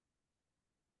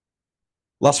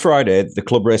Last Friday, the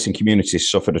club racing community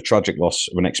suffered a tragic loss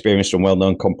of an experienced and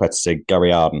well-known competitor,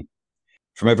 Gary Arden.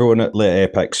 From everyone at Late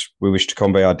Apex, we wish to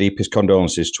convey our deepest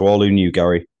condolences to all who knew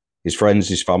Gary, his friends,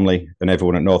 his family, and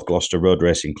everyone at North Gloucester Road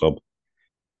Racing Club.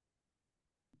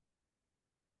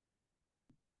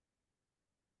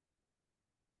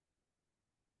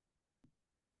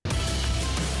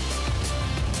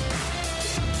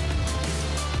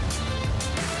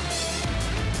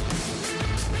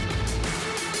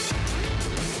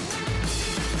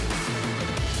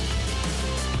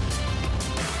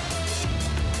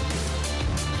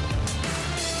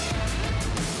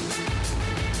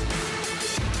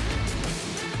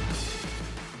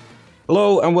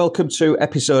 Hello and welcome to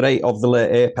episode 8 of the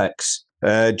Late Apex.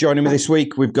 Joining me this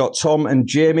week, we've got Tom and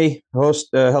Jamie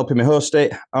helping me host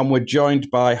it, and we're joined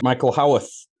by Michael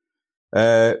Howarth,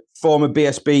 former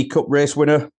BSB Cup race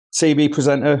winner, TV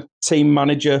presenter, team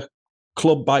manager,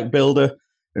 club bike builder,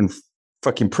 and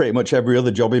fucking pretty much every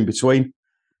other job in between.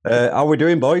 How are we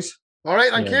doing, boys? All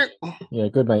right, thank you. Yeah,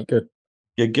 good, mate, good.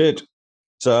 You're good.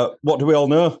 So, what do we all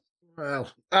know? Well,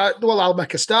 I'll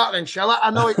make a start then, shall I? I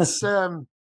know it's...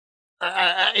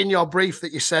 in your brief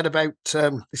that you said about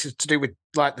this is to do with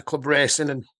like the club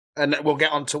racing, and we'll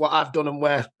get on to what I've done and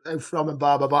where I'm from and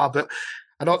blah blah blah. But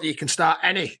I don't think you can start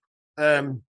any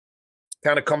kind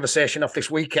of conversation off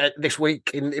this week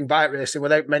in bike racing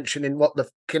without mentioning what the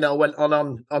hell went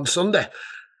on Sunday,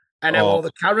 and how all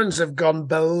the Karens have gone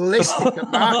ballistic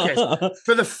at Marquez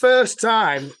for the first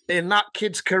time in that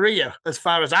kid's career, as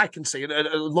far as I can see and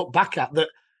look back at that.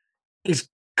 He's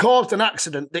caused an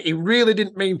accident that he really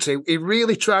didn't mean to. He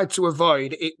really tried to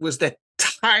avoid. It was the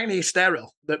tiniest error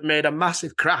that made a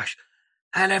massive crash,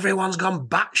 and everyone's gone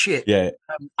batshit. Yeah,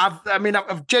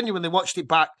 I've genuinely watched it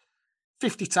back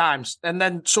 50 times, and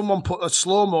then someone put a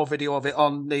slow-mo video of it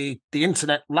on the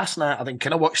internet last night, I think,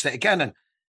 and I watched it again, and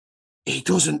he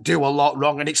doesn't do a lot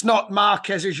wrong, and it's not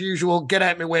Marquez as usual, get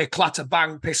out of my way, clatter,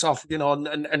 bang, piss off,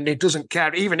 and he doesn't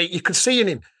care. Even you could see in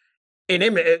him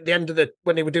at the end of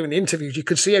when they were doing the interviews, you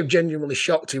could see how genuinely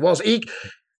shocked he was.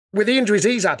 With the injuries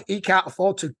he's had, he can't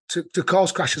afford to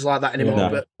cause crashes like that anymore. Yeah, no.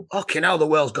 But fucking hell, the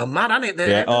world's gone mad, hasn't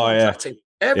it?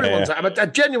 Everyone's at him. I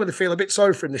genuinely feel a bit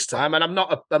sorry for him this time, and I'm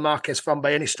not a Marquez fan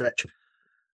by any stretch.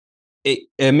 It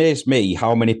amazed me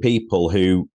how many people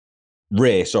who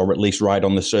race or at least ride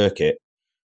on the circuit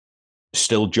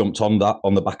still jumped on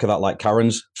the back of that like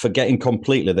Karens, forgetting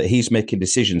completely that he's making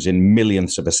decisions in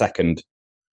millionths of a second.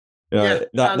 That's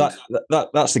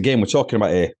the game we're talking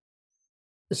about here.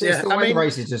 It's the way the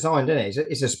race is designed, isn't it?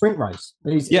 It's a sprint race.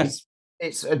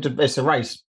 It's a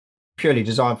race purely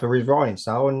designed for his riding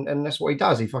style, and that's what he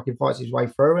does. He fucking fights his way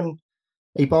through, and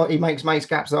he makes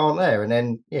gaps that aren't there. And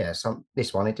then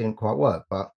this one it didn't quite work,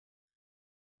 but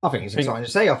I think it's exciting to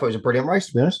see. I thought it was a brilliant race,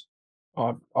 to be honest.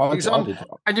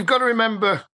 And you've got to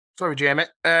remember, sorry, Jamie,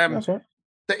 that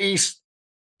he's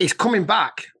coming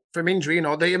back from injury.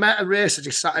 The amount of races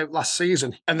he sat out last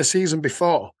season and the season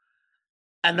before,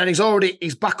 and then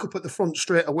he's back up at the front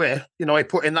straight away. He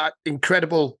put in that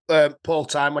incredible pole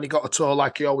time when he got a tour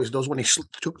like he always does when he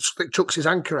chucks his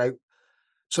anchor out.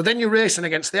 So then you're racing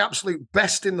against the absolute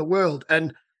best in the world,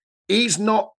 and he's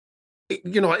not.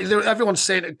 Everyone's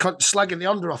saying slagging the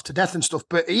Honda off to death and stuff,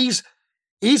 but he's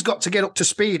got to get up to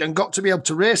speed and got to be able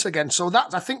to race again. So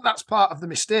I think that's part of the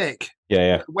mistake.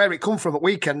 Yeah. Where it come from at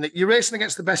weekend, that you're racing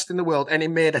against the best in the world and he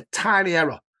made a tiny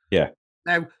error. Yeah.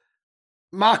 Now,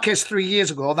 Marquez 3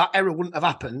 years ago, that error wouldn't have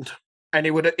happened, and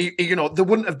there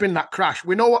wouldn't have been that crash.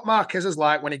 We know what Marquez is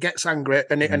like when he gets angry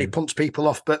and he punts people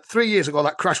off. But 3 years ago,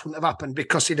 that crash wouldn't have happened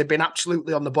because he'd have been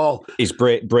absolutely on the ball. His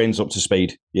brain's up to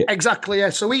speed. Yeah. Exactly, yeah.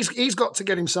 So he's got to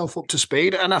get himself up to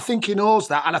speed, and I think he knows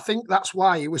that. And I think that's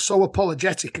why he was so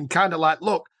apologetic and kind of like,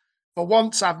 look, for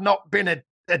once I've not been a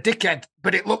dickhead,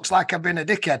 but it looks like I've been a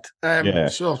dickhead.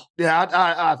 So,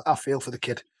 I feel for the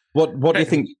kid. What do you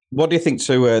think? What do you think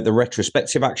to the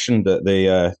retrospective action that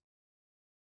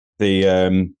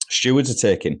the stewards are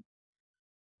taking?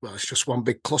 Well, it's just one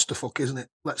big clusterfuck, isn't it?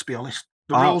 Let's be honest.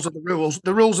 The rules are the rules.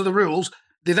 The rules are the rules.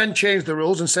 They then changed the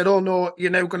rules and said, oh, no,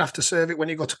 you're now going to have to serve it when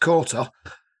you go to Kota.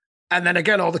 And then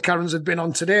again, all the Karens have been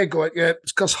on today going, yeah,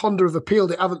 it's because Honda have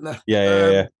appealed it, haven't they?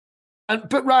 Yeah.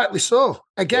 But rightly so.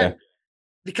 Again,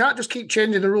 they can't just keep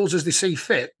changing the rules as they see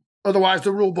fit. Otherwise,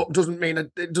 the rule book doesn't mean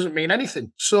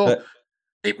anything. So,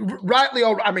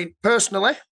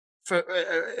 personally, for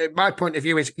my point of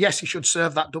view is, yes, he should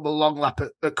serve that double long lap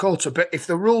at Kota. But if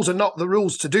the rules are not the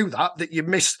rules to do that you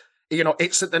miss,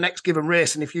 it's at the next given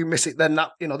race, and if you miss it, then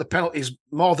that, the penalty is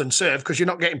more than served because you're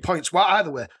not getting points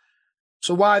either way.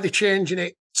 So why are they changing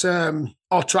it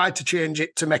or tried to change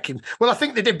it to make him? Well, I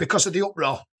think they did because of the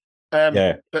uproar.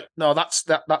 But no, that's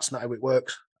not how it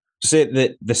works.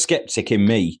 See, the skeptic in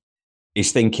me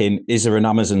is thinking, is there an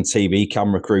Amazon TV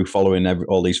camera crew following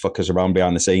all these fuckers around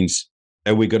behind the scenes?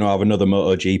 Are we going to have another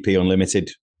MotoGP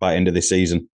Unlimited by the end of this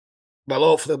season? Well,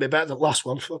 hopefully it'll be better than the last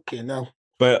one. Fucking hell.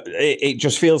 But it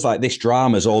just feels like this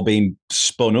drama's all been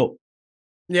spun up.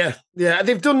 Yeah.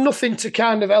 They've done nothing to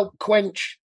kind of help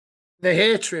quench the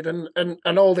hatred and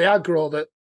all the aggro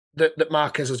that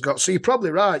Marquez has got. So you're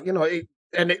probably right. You know, at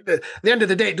the end of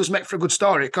the day, it does make for a good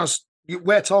story because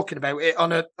we're talking about it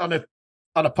on a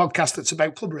podcast that's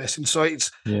about club racing. So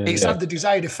it's had the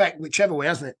desired effect, whichever way,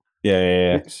 hasn't it?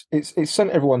 Yeah. It's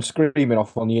sent everyone screaming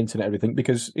off on the internet, everything,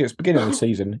 because it's beginning of the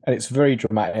season and it's very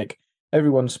dramatic.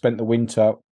 Everyone spent the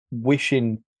winter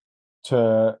wishing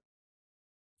for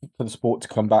the sport to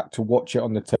come back, to watch it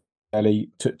on the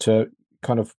telly, to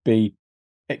kind of be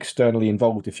externally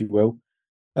involved, if you will.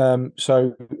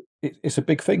 So it's a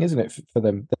big thing, isn't it, for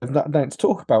them? There's nothing to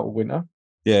talk about all winter.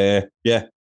 Yeah.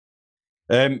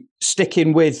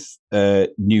 Sticking with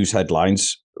news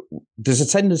headlines, there's a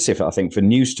tendency, I think, for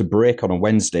news to break on a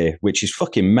Wednesday, which is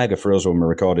fucking mega for us when we're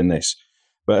recording this.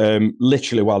 But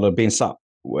literally, while I've been sat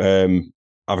having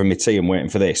my tea and waiting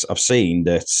for this, I've seen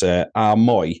that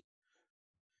Armoy,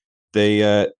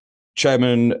 the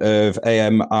chairman of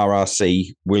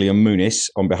AMRRC, William Muniz,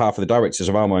 on behalf of the directors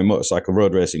of Armoy Motorcycle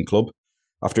Road Racing Club,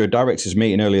 after a directors'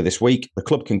 meeting earlier this week, the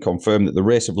club can confirm that the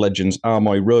Race of Legends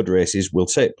Armoy Road Races will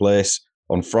take place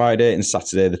on Friday and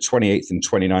Saturday, the 28th and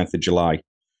 29th of July.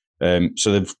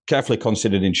 So they've carefully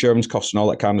considered insurance costs and all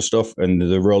that kind of stuff, and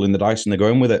they're rolling the dice and they're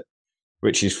going with it,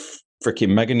 which is freaking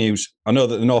mega news. I know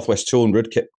that the Northwest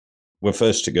 200 were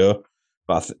first to go,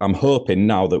 but I'm hoping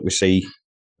now that we see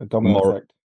a domino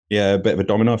effect. Yeah, a bit of a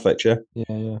domino effect, yeah.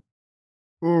 Yeah.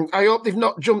 I hope they've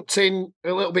not jumped in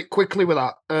a little bit quickly with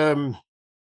that.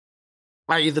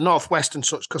 i.e. the Northwest and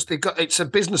such, because it's a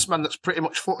businessman that's pretty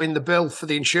much footing the bill for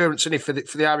the insurance and for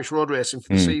the Irish road racing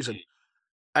for the season.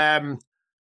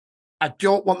 I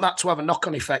don't want that to have a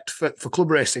knock-on effect for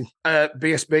club racing,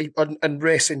 BSB and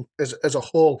racing as a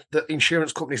whole, that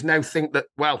insurance companies now think that,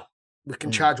 well, we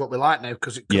can charge what we like now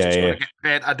because it's going to get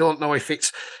paid. I don't know if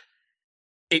it's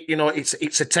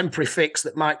a temporary fix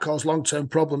that might cause long-term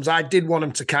problems. I did want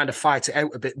them to kind of fight it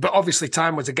out a bit, but obviously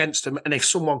time was against them. And if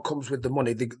someone comes with the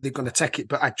money, they're going to take it.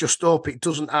 But I just hope it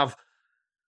doesn't have,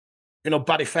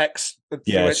 bad effects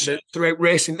throughout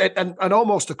racing and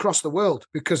almost across the world,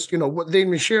 because, what the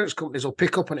insurance companies will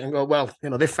pick up on it and go, well,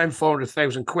 they found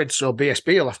 400,000 quid, so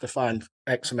BSB will have to find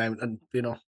X amount, and,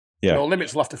 No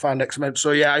Limits will have to find X amount. So,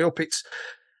 yeah, I hope it's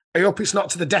not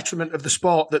to the detriment of the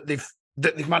sport that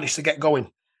they've managed to get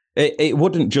going. It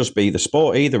wouldn't just be the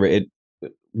sport either.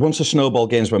 Once a snowball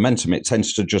gains momentum, it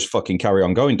tends to just fucking carry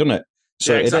on going, doesn't it?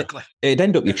 So exactly. It'd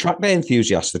end up your track day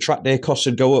enthusiasts. The track day costs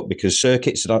would go up because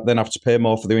circuits then have to pay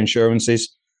more for their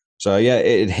insurances. So, yeah,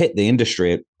 it'd hit the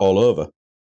industry all over.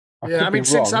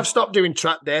 Since I've stopped doing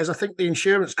track days, I think the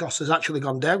insurance cost has actually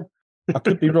gone down. I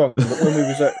could be wrong, but when we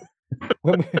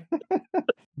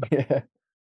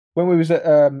was at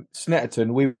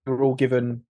Snetterton, we were all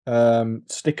given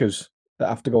stickers that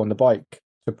have to go on the bike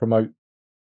to promote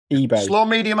eBay. Slow,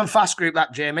 medium and fast group,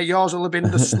 that, Jamie. Yours will have been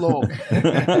the slow.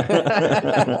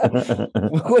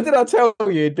 What did I tell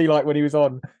you it'd be like when he was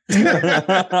on?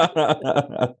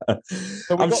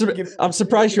 I'm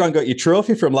surprised you haven't got your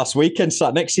trophy from last weekend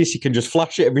sat next to you so you can just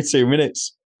flash it every 2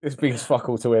 minutes. This means fuck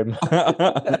all to him.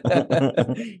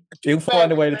 He'll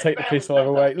find a way to take the piss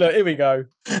either way. Look, here we go.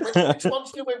 Which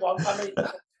ones do we want? I mean...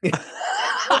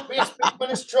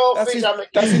 Winners' trophies.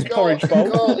 That's his porridge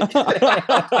bowl.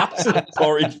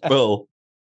 Porridge bowl.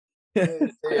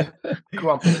 Come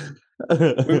on.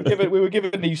 We were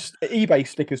given these eBay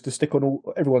stickers to stick on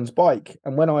everyone's bike,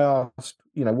 and when I asked,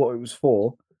 what it was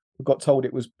for, I got told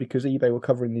it was because eBay were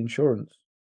covering the insurance.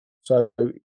 So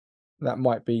that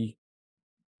might be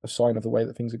a sign of the way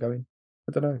that things are going.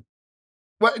 I don't know.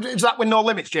 Well, is that with No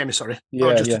Limits, Jamie? Sorry.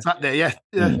 Yeah, that day. Yeah,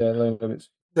 No Limits.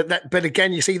 But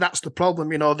again, you see, that's the problem,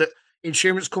 that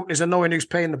insurance companies are knowing who's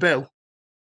paying the bill.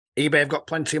 eBay have got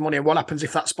plenty of money. And what happens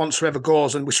if that sponsor ever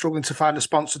goes and we're struggling to find a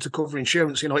sponsor to cover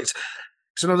insurance? It's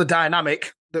another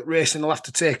dynamic that racing will have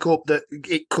to take up, that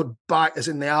it could bite us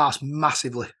in the arse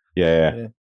massively. Yeah.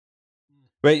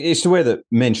 But it's the way that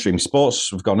mainstream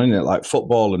sports have gone, isn't it? Like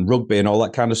football and rugby and all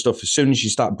that kind of stuff. As soon as you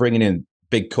start bringing in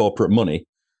big corporate money,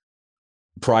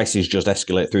 prices just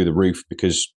escalate through the roof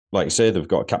because, like you say, they've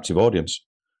got a captive audience.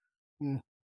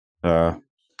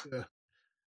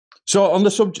 So on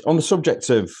the subject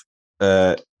of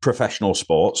professional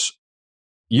sports,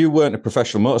 you weren't a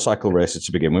professional motorcycle racer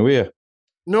to begin with, were you?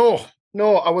 No,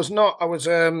 No, I was not. I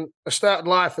started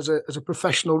life as a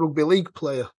professional rugby league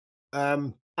player,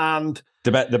 and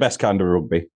the best kind of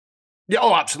rugby. Yeah,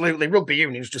 oh, absolutely. Rugby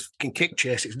union is just fucking kick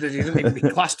chase. It doesn't even be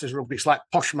classed as rugby. It's like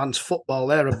posh man's football.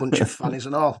 They're a bunch of fannies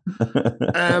and all.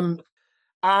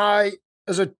 I,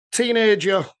 as a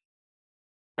teenager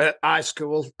at high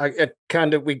school,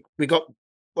 we got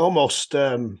almost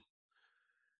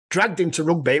dragged into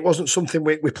rugby. It wasn't something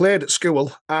we played at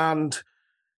school, and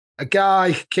a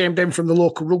guy came down from the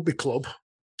local rugby club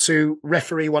to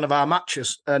referee one of our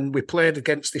matches, and we played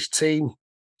against this team,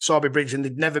 Sorby Bridge, and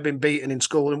they'd never been beaten in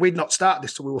school, and we'd not started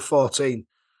this till we were 14.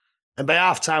 And by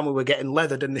half time, we were getting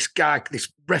leathered, and this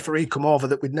referee come over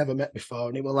that we'd never met before,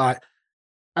 and he was like,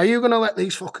 "Are you going to let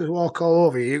these fuckers walk all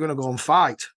over you? You're going to go and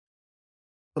fight?"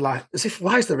 We're like, as if,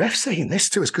 why is the ref saying this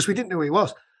to us? Because we didn't know who he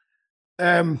was.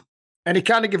 And he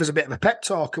kind of gave us a bit of a pep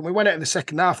talk, and we went out in the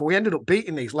second half, and we ended up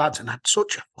beating these lads and had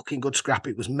such a fucking good scrap.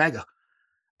 It was mega.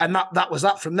 And that was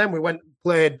that. From then, we went and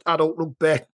played adult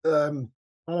rugby, and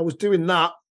I was doing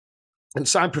that and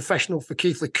signed professional for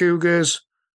Keighley Cougars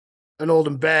and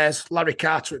Oldham Bears. Larry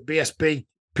Carter at BSB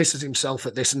pisses himself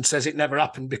at this and says it never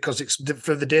happened because it's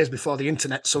for the days before the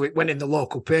internet, so it went in the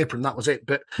local paper and that was it.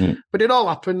 But it all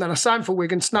happened. Then I signed for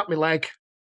Wigan, snapped my leg.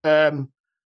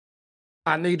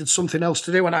 I needed something else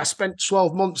to do, and I spent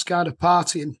 12 months kind of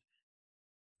partying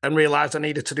and realised I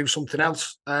needed to do something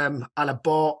else. And I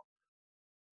bought,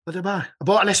 what did I buy? I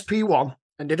bought an SP1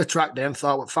 and did a track day and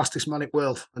thought, what fastest man in the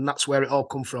world? And that's where it all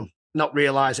come from. Not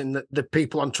realising that the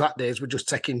people on track days were just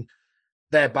taking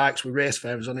their bikes with race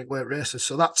fairers on it, weren't racers.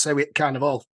 So that's how it kind of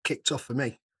all kicked off for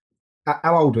me.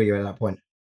 How old were you at that point?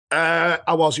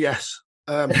 I was, yes.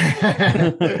 Not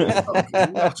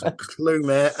a clue,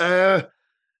 mate.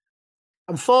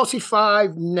 I'm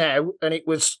 45 now, and it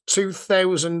was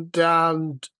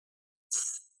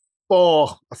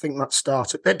 2004, I think that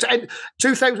started.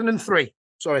 2003,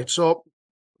 sorry. So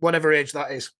whatever age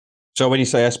that is. So when you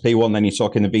say SP1, then you're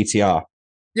talking the BTR?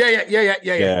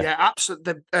 Yeah.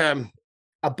 Absolutely.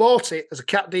 I bought it as a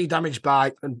Cat D damaged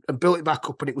bike and built it back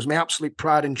up, and it was my absolute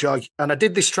pride and joy. And I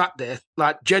did this track day,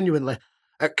 like genuinely,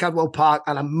 at Cadwell Park,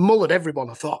 and I mullered everyone.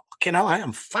 I thought, fucking hell, I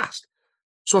am fast.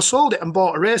 So I sold it and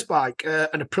bought a race bike,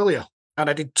 an Aprilia, and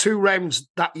I did 2 rounds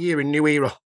that year in New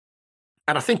Era.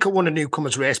 And I think I won a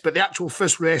newcomers race, but the actual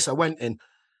first race I went in,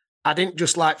 I didn't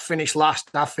just like finish last,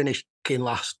 I finished king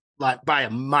last, like by a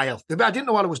mile. I didn't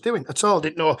know what I was doing at all.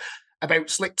 Didn't know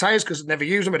about slick tyres because I'd never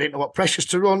used them. I didn't know what pressures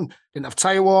to run, didn't have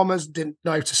tyre warmers, didn't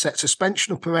know how to set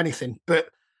suspension up or anything. But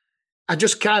I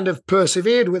just kind of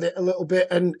persevered with it a little bit.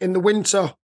 And in the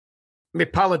winter, my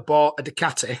pal had bought a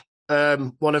Ducati,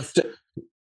 one of...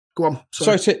 Go on.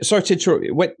 Sorry to interrupt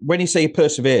you. When you say you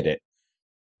persevered it,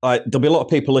 there'll be a lot of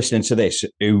people listening to this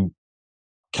who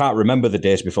can't remember the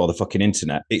days before the fucking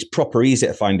internet. It's proper easy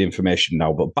to find information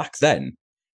now, but back then,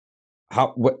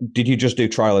 did you just do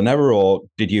trial and error, or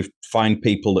did you find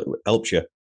people that helped you?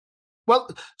 Well,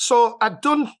 so I'd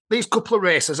done these couple of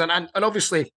races, and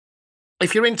obviously,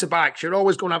 if you're into bikes, you're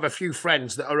always going to have a few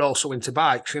friends that are also into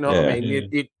bikes. You know what I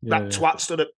mean? That twat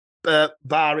stood at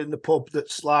bar in the pub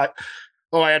that's like,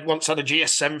 oh, I once had a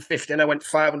GS 750 and I went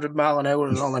 500 mile an hour,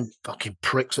 and all them fucking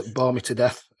pricks that bore me to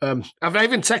death. I've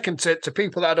even taken to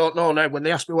people that I don't know now, when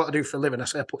they ask me what I do for a living, I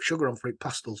say I put sugar on fruit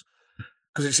pastels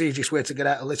because it's the easiest way to get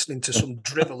out of listening to some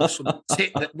drivel or some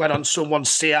tit that went on someone's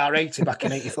CR80 back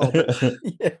in 84.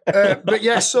 But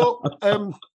yeah, so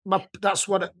that's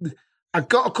what I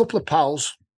got a couple of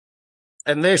pals,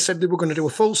 and they said they were going to do a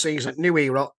full season at New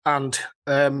Era, and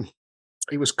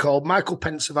he was called Michael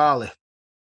Pensavalle.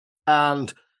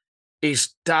 And his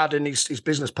dad and his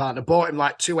business partner bought him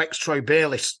like 2 ex-Troy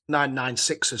Bayliss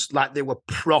 996s. Like they were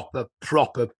proper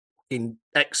in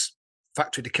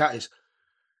ex-factory Ducatis.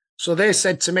 So they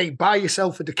said to me, buy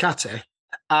yourself a Ducati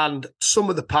and some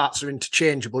of the parts are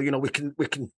interchangeable. You know, we'll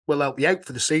help you out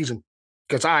for the season.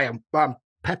 Because I'm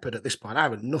peppered at this point. I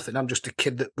have nothing. I'm just a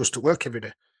kid that goes to work every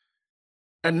day.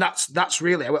 And that's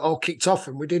really how it all kicked off.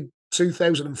 And we did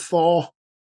 2004.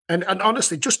 And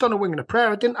honestly, just on a wing and a prayer,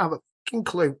 I didn't have a fucking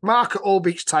clue. Mark at All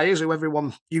Beach Tyres,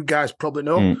 who you guys probably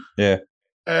know.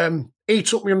 He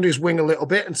took me under his wing a little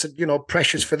bit and said, you know,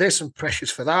 pressures for this and pressures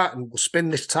for that, and we'll spin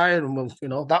this tyre, and we'll, you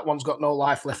know, that one's got no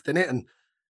life left in it.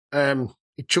 And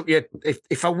he took you.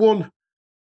 If I won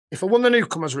the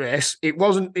newcomers race, there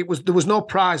was no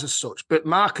prize as such, but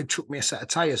Mark had took me a set of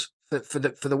tyres for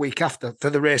the week after, for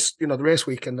the race, you know, the race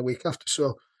weekend the week after.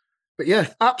 So. But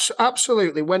yeah,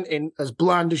 absolutely went in as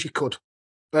blind as you could.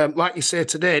 Like you say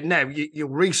today, now you'll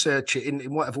research it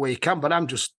in whatever way you can, but I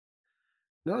just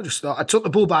thought, I took the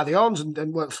bull by the horns and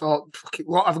thought, fuck it,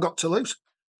 what have I got to lose?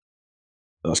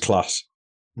 That's class.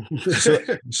 So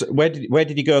where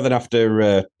did you go then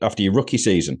after your rookie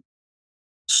season?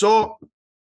 So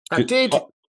I did.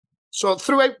 So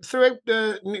throughout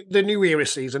the New Era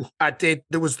season,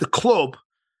 there was the club,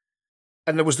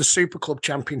 and there was the Super Club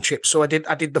Championship. So I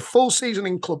did the full season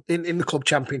in the club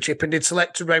championship, and did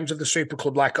selected rounds of the Super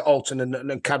Club like at Alton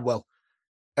and Cadwell.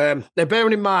 Now,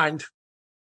 bearing in mind,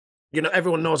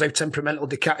 everyone knows how temperamental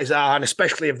Ducatis are, and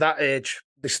especially of that age.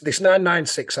 This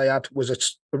 996 I had was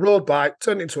a road bike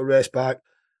turned into a race bike.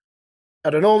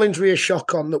 Had an all-injury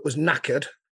shock on that was knackered.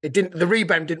 The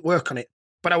rebound didn't work on it,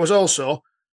 but I was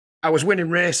winning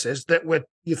races that were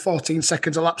 14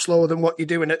 seconds a lap slower than what you're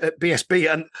doing at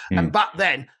BSB, and back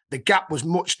then the gap was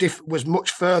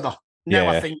much further. Now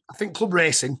I think club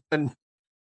racing and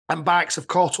bikes have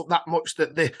caught up that much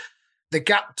that the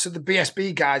gap to the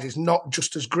BSB guys is not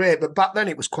just as great, but back then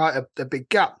it was quite a big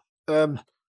gap.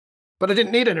 But I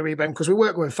didn't need any rebound because we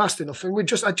weren't going fast enough, and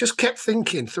I just kept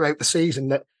thinking throughout the season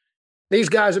that these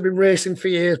guys have been racing for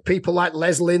years. People like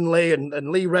Les Linley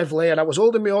and Lee Revley, and I was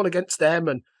holding my own against them.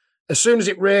 And as soon as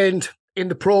it rained in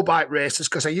the pro bike races,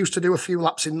 because I used to do a few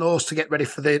laps in those to get ready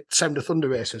for the Sound of Thunder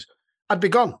races, I'd be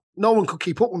gone. No one could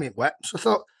keep up with me in wet. So I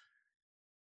thought,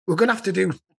 we're going to have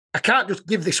to I can't just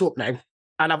give this up now.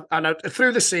 And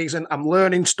through the season, I'm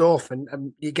learning stuff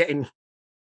and you're getting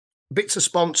bits of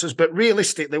sponsors. But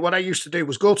realistically, what I used to do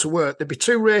was go to work. There'd be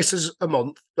 2 races a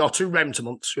month, or 2 rounds a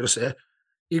month, should I say.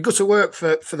 You'd go to work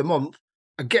for the month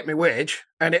and get my wage,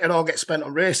 and it'd all get spent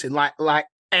on racing, like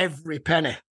every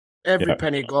penny. Every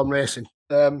penny would go on racing.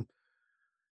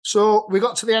 So we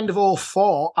got to the end of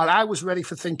 2004, and I was ready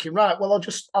for thinking, right, well,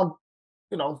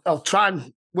 I'll try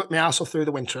and whip my arse off through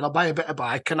the winter, and I'll buy a better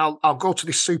bike, and I'll go to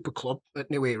this Super Club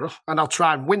at New Era, and I'll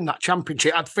try and win that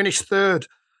championship. I'd finished 3rd,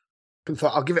 and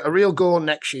thought I'll give it a real go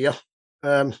next year.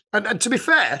 And to be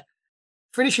fair,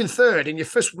 finishing 3rd in your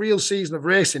first real season of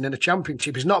racing in a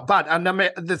championship is not bad. And I mean,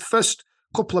 the first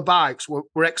couple of bikes were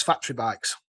ex-factory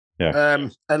bikes. Yeah.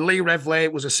 And Lee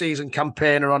Revley was a seasoned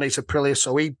campaigner on his Aprilia,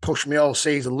 so he pushed me all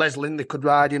season. Les Linley could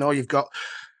ride. You've got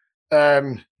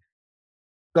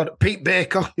Pete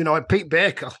Baker. Pete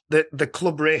Baker, the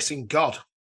club racing god.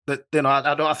 That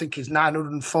I think he's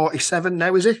 947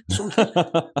 now, is he? Something.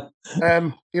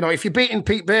 If you're beating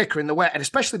Pete Baker in the wet, and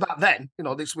especially back then,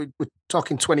 we're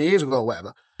talking 20 years ago or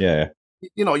whatever. Yeah.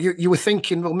 You were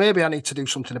thinking, well, maybe I need to do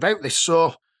something about this.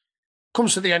 So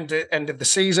comes to the end of the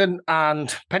season,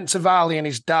 and Pensavalli and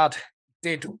his dad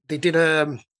did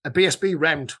a BSB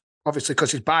round, obviously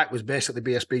because his bike was basically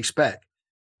BSB spec,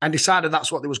 and decided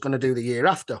that's what they was going to do the year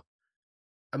after,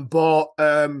 and bought.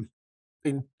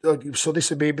 So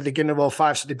this would be the beginning of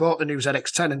 2005. So they bought the new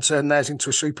ZX10 and turned theirs into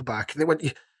a super bike. And they went,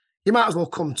 you might as well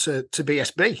come to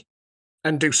BSB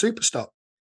and do Superstock.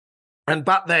 And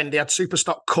back then they had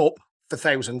Superstock Cup for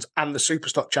thousands and the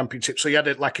Superstock Championship. So you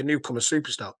had like a newcomer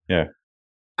Superstock. Yeah.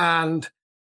 And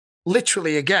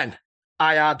literally again,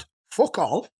 I had fuck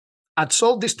all. I'd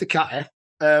sold this Ducati.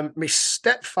 My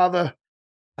stepfather,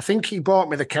 I think he bought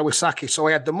me the Kawasaki. So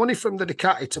I had the money from the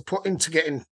Ducati to put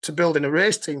into building a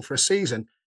race team for a season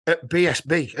at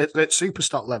BSB, at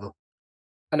Superstock level.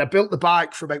 And I built the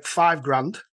bike for about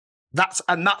 $5,000.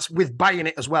 That's with buying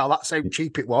it as well. That's how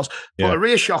cheap it was. Put a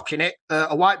rear shock in it,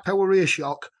 a white power rear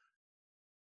shock.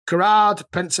 Gerard,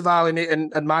 Pensavalli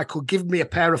and Michael give me a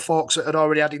pair of forks that had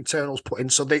already had internals put in.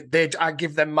 So I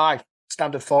give them my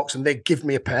standard forks and they give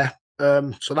me a pair.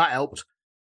 So that helped.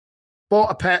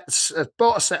 Bought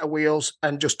a set of wheels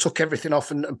and just took everything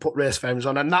off and put race frames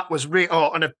on. And that was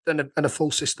and a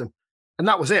full system. And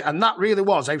that was it. And that really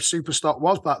was how Superstock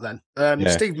was back then.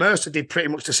 Steve Mercer did pretty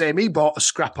much the same. He bought a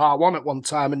scrap R1 at one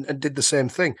time and did the same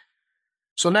thing.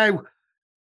 So now,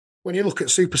 when you look at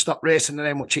Superstock racing and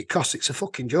how much it costs, it's a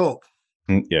fucking joke.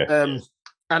 Yeah.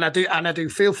 And I do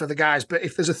feel for the guys. But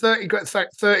if there's a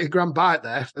 30 grand bike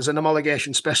there, there's an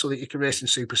homologation special that you can race in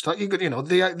Superstock,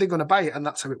 they're going to buy it, and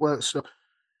that's how it works.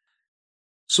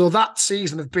 So that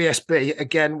season of BSB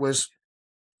again was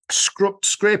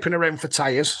scraping around for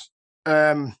tyres,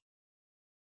 and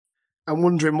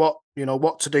wondering what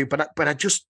to do. But I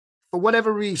just, for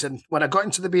whatever reason, when I got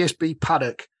into the BSB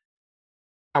paddock,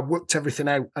 I worked everything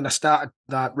out and I started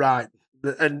that right.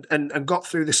 And got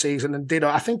through the season and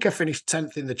I think I finished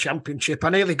 10th in the championship. I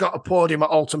nearly got a podium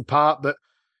at Alton Park, but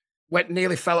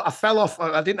I fell off.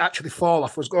 I didn't actually fall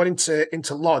off. I was going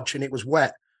into Lodge and it was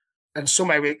wet. And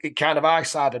somehow it kind of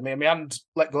eye-sided me and my hand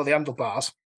let go of the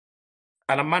handlebars.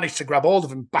 And I managed to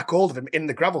back hold of him in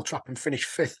the gravel trap and finish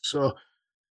 5th. So,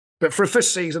 but for a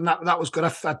first season, that was good.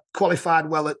 I qualified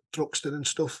well at Truxton and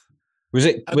stuff. Was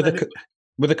it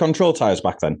with the control tyres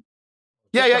back then?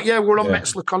 Yeah. We're on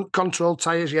Metzler control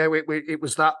tyres. Yeah, it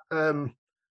was that.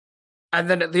 And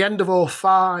then at the end of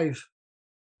 2005,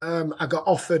 I got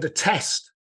offered a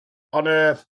test on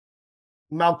a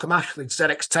Malcolm Ashley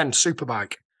ZX10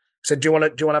 Superbike. He said, do you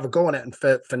want to have a go on it and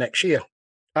for next year?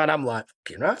 And I'm like,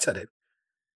 fucking right, I do.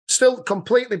 Still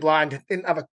completely blind, didn't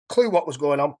have a clue what was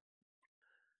going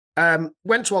on.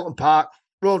 Went to Alton Park,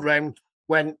 rode round,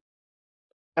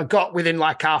 I got within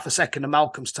like half a second of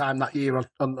Malcolm's time that year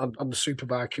on the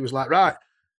Superbike. He was like, right,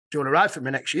 do you want to ride for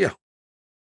me next year?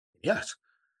 Yes.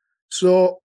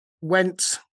 So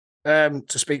went to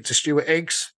speak to Stuart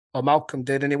Higgs, or Malcolm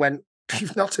did, and he went,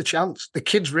 "You've not a chance. The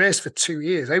kid's raced for 2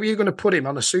 years. How are you going to put him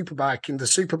on a Superbike in the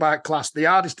Superbike class, the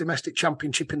hardest domestic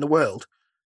championship in the world,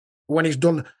 when he's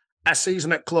done a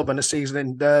season at club and a season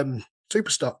in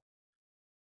Superstock?"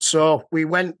 So we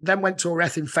went to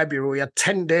Howarth in February. We had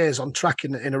 10 days on track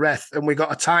in Howarth, and we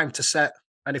got a time to set.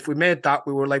 And if we made that,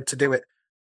 we were allowed to do it.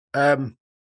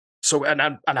 So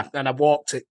I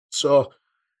walked it. So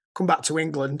come back to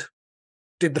England,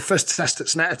 did the first test at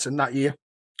Snetterton that year,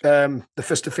 the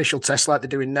first official test like they're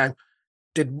doing now.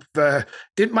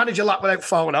 Didn't manage a lap without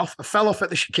falling off. I fell off at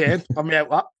the chicane on my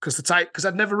out lap because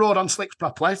I'd never rode on slicks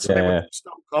properly. So they would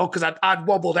stop go because I'd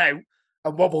wobbled out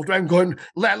and wobbled around going,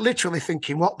 literally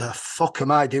thinking, what the fuck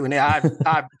am I doing here?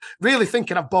 I'm really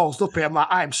thinking I've ballsed up here. I'm like,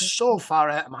 I'm so far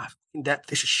out of my depth.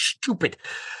 This is stupid.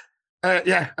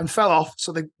 And fell off.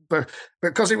 So but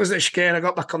because it was a chicane, I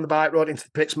got back on the bike, rode into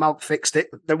the pits, Malk fixed it,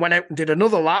 then went out and did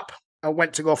another lap. I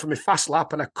went to go for my fast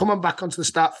lap, and I come on back onto the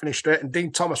start-finish straight, and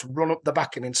Dean Thomas run up the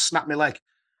back of me and snapped my leg.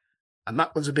 And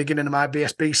that was the beginning of my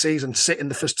BSB season, sitting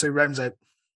the first 2 rounds out.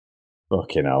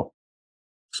 Fucking hell.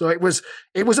 So it was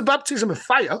a baptism of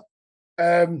fire.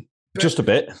 Just a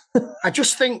bit. I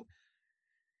just think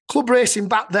club racing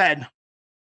back then,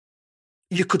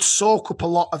 you could soak up a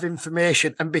lot of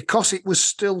information, and because it was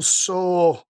still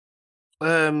so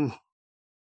club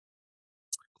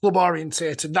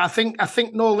orientated, I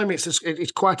think No Limits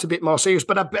is quite a bit more serious.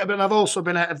 But I've also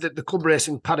been out of the club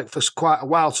racing paddock for quite a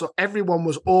while, so everyone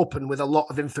was open with a lot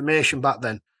of information back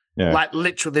then. Yeah. Like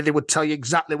literally, they would tell you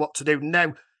exactly what to do.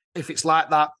 Now, if it's like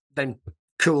that, then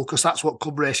cool, because that's what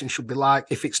club racing should be like.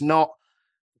 If it's not,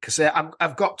 because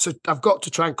I've got to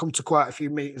try and come to quite a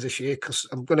few meetings this year, because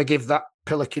I'm going to give that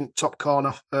Pelican top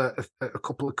corner a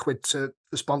couple of quid to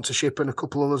the sponsorship and a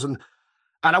couple others, and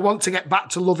I want to get back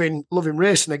to loving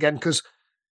racing again, because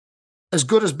as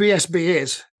good as BSB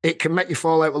is, it can make you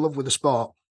fall out of love with the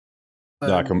sport.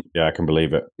 I can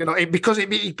believe it. You know, because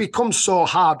it becomes so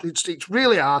hard. It's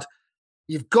really hard.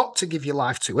 You've got to give your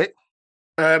life to it.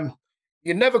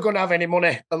 You're never going to have any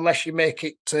money unless you make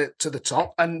it to the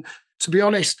top. And to be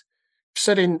honest, I've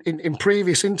said in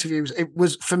previous interviews, it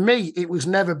was, for me, it was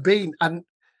never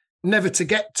to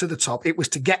get to the top. It was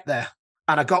to get there.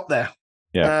 And I got there.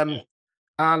 Yeah.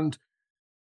 And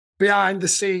behind the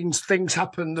scenes, things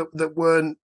happened that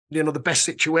weren't, you know, the best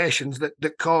situations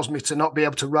that caused me to not be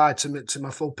able to ride to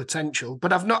my full potential.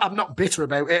 But I'm not bitter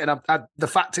about it. And the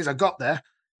fact is, I got there,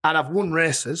 and I've won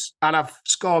races, and I've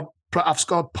scored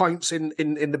points in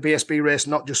the BSB race,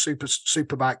 not just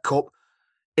Superbike Cup.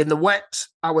 In the wet,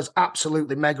 I was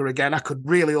absolutely mega again. I could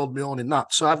really hold my own in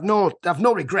that. So I've no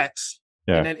regrets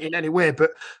in any way.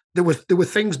 But there were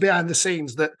things behind the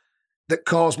scenes that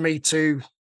caused me to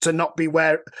not be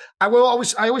where I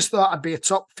always thought I'd be a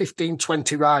top 15,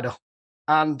 20 rider.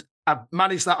 And I've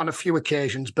managed that on a few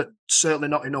occasions, but certainly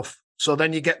not enough. So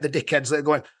then you get the dickheads that are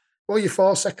going, well, you're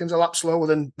 4 seconds a lap slower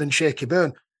than Shaky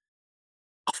Byrne.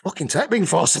 I'll fucking take being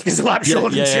 4 seconds a lap slower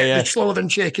than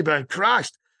Shaky Byrne.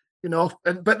 Christ. You know,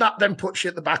 but that then puts you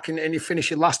at the back, and you finish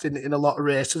your last in a lot of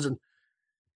races.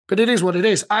 But it is what it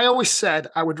is. I always said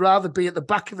I would rather be at the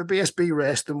back of a BSB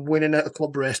race than winning at a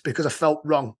club race, because I felt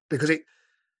wrong. Because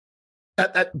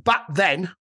back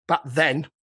then,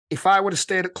 if I would have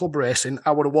stayed at club racing,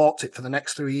 I would have walked it for the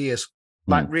next 3 years.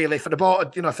 Like really, if I'd have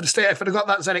got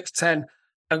that ZX10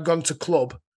 and gone to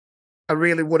club, I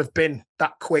really would have been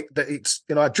that quick that it's,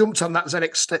 you know, I jumped on that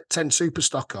ZX10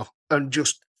 Superstocker and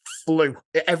just flew.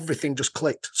 Everything just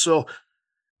clicked. So,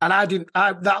 and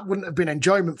that wouldn't have been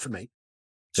enjoyment for me.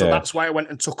 So that's why I went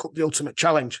and took up the Ultimate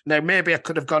Challenge. Now, maybe I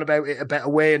could have gone about it a better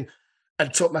way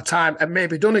and took my time and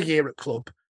maybe done a year at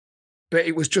club. But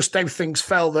it was just how things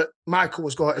fell that Michael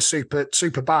was going to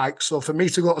super bike. So for me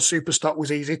to go to Superstock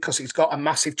was easy, because he's got a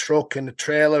massive truck and a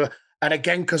trailer. And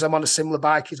again, because I'm on a similar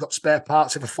bike, he's got spare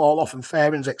parts if I fall off and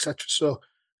fairings, etc. So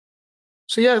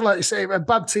yeah, like you say, a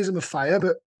baptism of fire,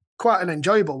 but quite an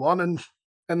enjoyable one. And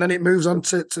then it moves on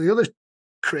to the other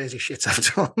crazy shit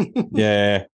I've done.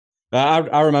 Yeah.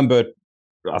 I remember,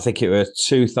 I think it was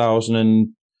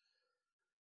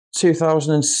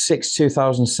 2006,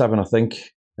 2007, I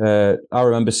think. I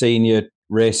remember seeing you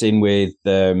racing with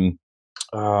who's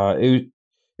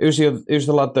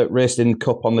the lad that raced in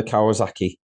Cup on the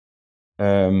Kawasaki?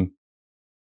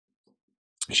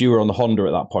 You were on the Honda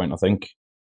at that point, I think.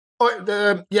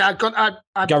 Oh, I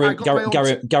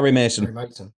got Gary Mason.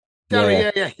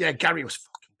 Gary was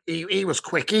fucking. He was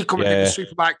quick. He come and did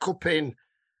the Superbike Cup in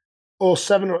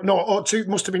 02,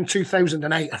 must have been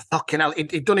 2008. Fucking hell,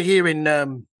 he'd done a year in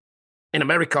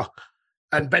America,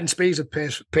 and Ben Spees had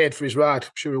paid for his ride.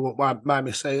 I'm sure he won't mind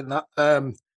me saying that.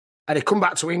 And he come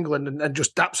back to England and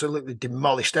just absolutely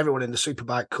demolished everyone in the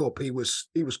Superbike Cup. He was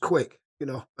quick, you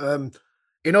know.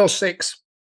 In 06,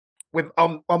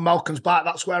 on Malcolm's bike,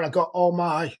 that's where I got all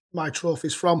my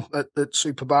trophies from at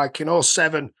Superbike. In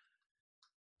 07,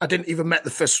 I didn't even met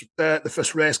the first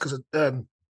race because the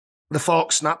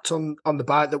fork snapped on the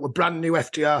bike that were brand new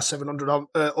FTR 700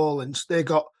 Öhlins. They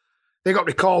got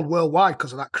recalled worldwide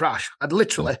because of that crash.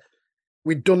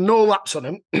 We'd done no laps on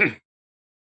them.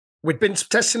 We'd been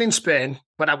testing in Spain,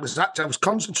 but I was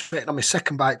concentrating on my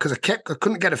second bike because I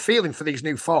couldn't get a feeling for these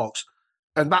new forks.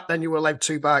 And back then you were allowed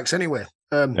 2 bikes anyway.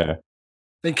 I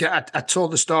think I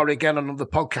told the story again on the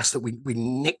podcast that we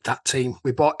nicked that team.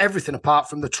 We bought everything apart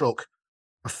from the truck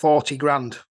for 40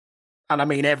 grand. And I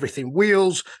mean everything,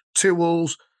 wheels,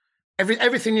 tools,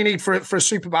 everything you need for a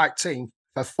Superbike team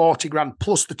for 40 grand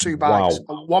plus the 2 bikes.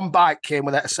 Wow. One bike came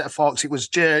with a set of forks. It was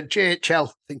JHL,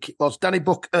 I think it was. Danny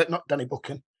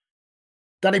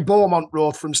Beaumont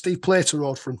rode from, Steve Plater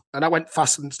rode from. And I went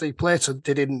faster than Steve Plater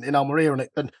did in Almeria on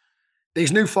it. And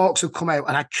these new forks have come out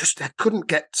and I couldn't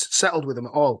get settled with them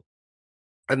at all.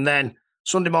 And then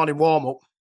Sunday morning warm-up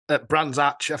at Brands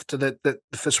Hatch after the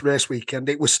first race weekend,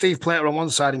 it was Steve Plater on one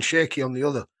side and Shaky on the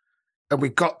other. And we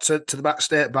got to the back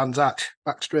straight at Brands Hatch,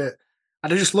 back straight.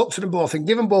 And I just looked at them both and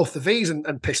given both the V's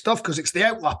and pissed off because it's the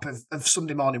outlap of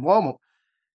Sunday morning warm-up.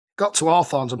 Got to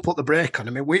Hawthorns and put the brake on.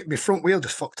 I mean, my front wheel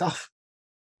just fucked off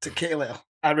to Kitty Little.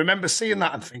 I remember seeing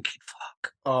that and thinking,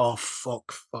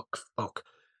 fuck.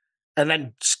 And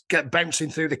then get bouncing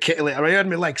through the Kitty Litter. I heard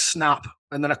my leg snap,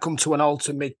 and then I come to an halt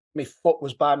and my foot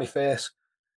was by my face,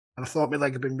 and I thought my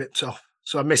leg had been ripped off.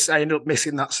 So I ended up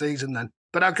missing that season then.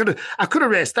 But I could have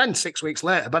raced then 6 weeks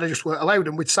later, but I just weren't allowed.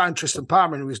 And we'd signed Tristan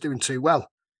Palmer, who was doing too well.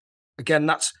 Again,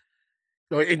 that's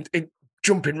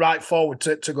jumping right forward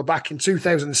to go back in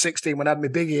 2016 when I had my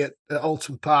biggie at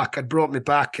Alton Park. I'd broke my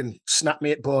back and snapped my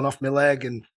hip bone off my leg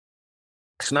and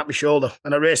snapped my shoulder,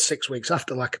 and I raced 6 weeks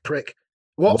after like a prick.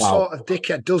 What sort of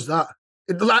dickhead does that?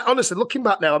 Like, honestly, looking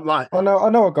back now, I'm like, I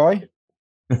know a guy.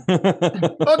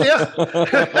 Oh dear.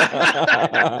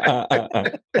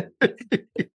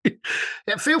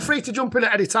 Yeah, feel free to jump in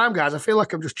at any time, guys. I feel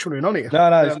like I'm just churning on here.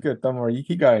 No, it's good. Don't worry, you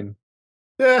keep going.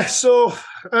 Yeah. So,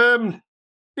 then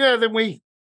we.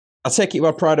 I take it you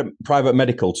had private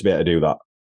medical to be able to do that.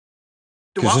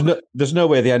 Because there's no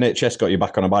way the NHS got you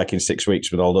back on a bike in 6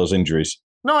 weeks with all those injuries.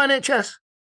 No NHS.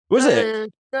 Was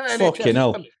it? Fucking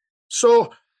hell. So,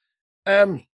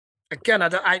 again,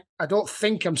 I don't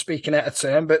think I'm speaking out of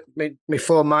turn, but my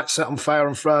phone might set on fire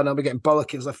on Friday and I'll be getting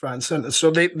bollockings left, right and centre.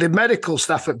 So the medical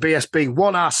staff at BSB,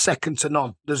 one, are second to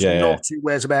none. There's no two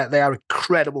ways about it. They are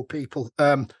incredible people.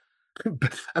 And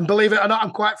believe it or not,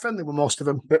 I'm quite friendly with most of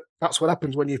them, but that's what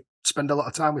happens when you spend a lot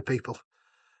of time with people.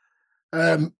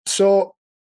 So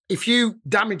if you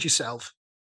damage yourself,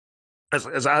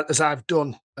 as I've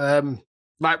done,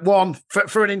 like one,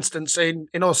 for an instance, in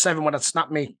 07 when I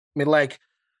snapped my leg,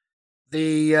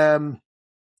 in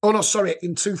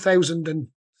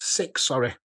 2006,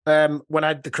 when I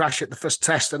had the crash at the first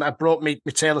test and I broke my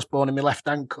talus bone in my left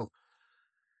ankle.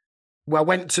 Well, I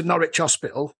went to Norwich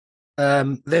Hospital.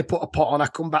 They put a pot on. I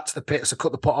come back to the pits. I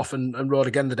cut the pot off and rode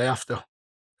again the day after.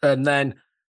 And then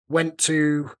went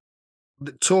to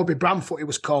Toby Bramfoot, he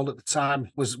was called at the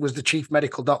time, was the chief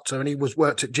medical doctor, and he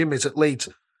worked at Jimmy's at Leeds.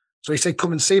 So he said,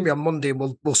 come and see me on Monday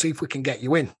and we'll see if we can get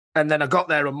you in. And then I got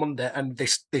there on Monday and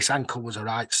this ankle was a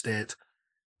right state.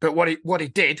 But what he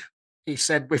did, he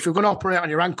said, if you're going to operate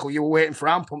on your ankle, you were waiting for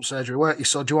arm pump surgery, weren't you?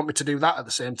 So do you want me to do that at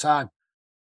the same time?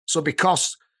 So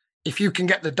because if you can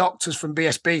get the doctors from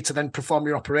BSB to then perform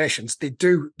your operations, they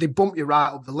bump you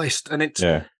right up the list. And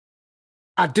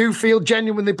I do feel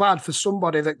genuinely bad for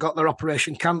somebody that got their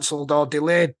operation cancelled or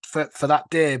delayed for that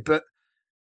day. But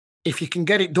if you can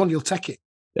get it done, you'll take it.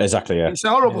 Exactly, yeah. It's a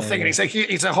horrible thing, and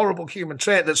it's a horrible human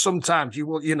trait that sometimes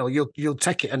you'll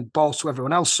take it and balls to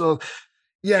everyone else. So,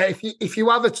 yeah, if you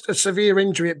have a severe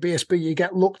injury at BSB, you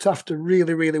get looked after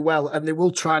really, really well, and they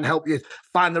will try and help you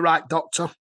find the right doctor.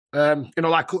 Like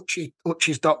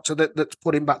Uchi's doctor that's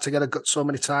put him back together so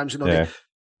many times.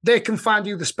 They can find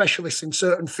you the specialists in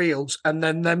certain fields, and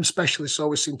then them specialists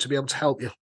always seem to be able to help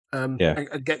you and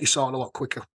get you sorted a lot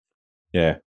quicker.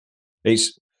 Yeah.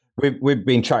 We've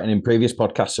been chatting in previous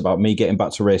podcasts about me getting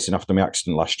back to racing after my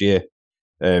accident last year.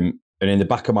 And in the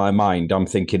back of my mind, I'm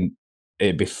thinking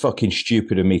it'd be fucking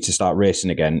stupid of me to start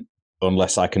racing again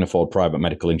unless I can afford private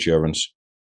medical insurance.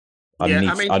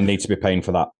 I need to be paying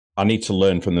for that. I need to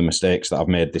learn from the mistakes that I've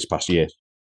made this past year.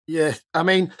 Yeah. I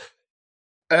mean,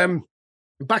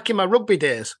 back in my rugby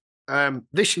days,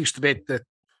 this used to be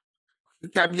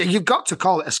you've got to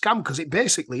call it a scam because it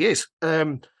basically is.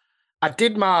 I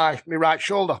did my right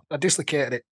shoulder. I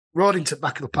dislocated it. Rode into the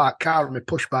back of the parked car on my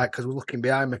push bike because we're looking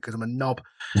behind me because I'm a knob.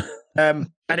 And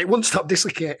it wouldn't stop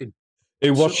dislocating.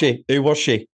 Who was she?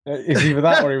 It's either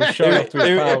that or he was showing off to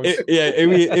his pals. Yeah,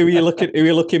 who are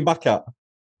you looking back at?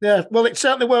 Yeah, well, it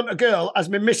certainly weren't a girl, as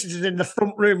my missus is in the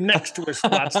front room next to us,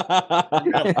 lads.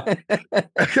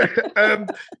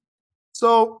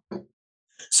 So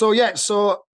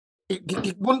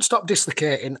it wouldn't stop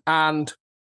dislocating, and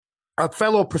a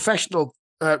fellow professional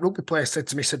rugby player said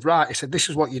to me, he said, this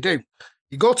is what you do.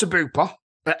 You go to Bupa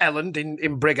at Elland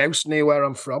in Brighouse, near where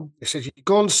I'm from. He says, you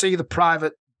go and see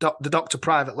the doctor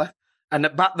privately, and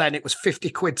back then it was 50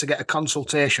 quid to get a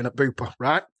consultation at Bupa,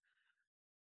 right?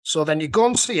 So then you go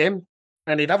and see him,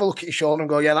 and he'd have a look at your shoulder and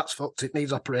go, yeah, that's fucked, it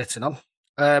needs operating on.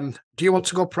 Do you want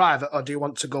to go private or do you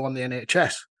want to go on the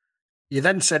NHS? You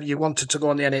then said you wanted to go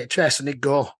on the NHS, and he'd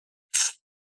go,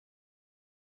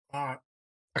 all right,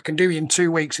 I can do you in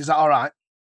 2 weeks, is that all right?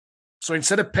 So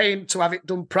instead of paying to have it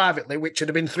done privately, which would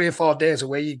have been 3 or 4 days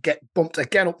away, you'd get bumped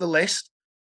again up the list,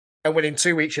 and within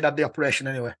 2 weeks you'd had the operation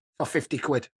anyway, for 50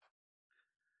 quid.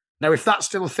 Now, if that's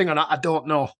still a thing or not, I don't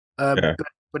know.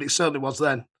 But it certainly was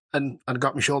then, and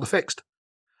got my shoulder fixed.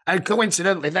 And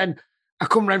coincidentally, then I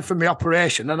come round from my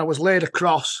operation, and I was laid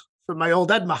across from my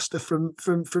old headmaster from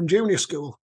junior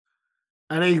school.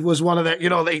 And he was one of the,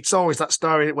 it's always that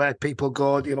story where people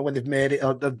go, when they've made it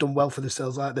or they've done well for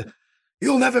themselves, like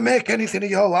you'll never make anything of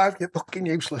your life, you're fucking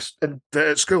useless. And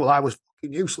at school, I was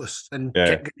fucking useless. And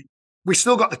we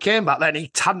still got the cane back then. He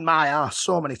tanned my ass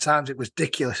so many times, it was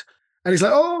ridiculous. And he's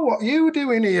like, oh, what are you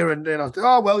doing here? And I was like,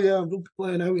 oh, well, yeah, I'm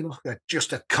playing now,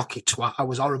 just a cocky twat. I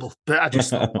was horrible. But I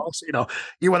just thought,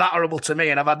 you were that horrible to me,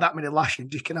 and I've had that many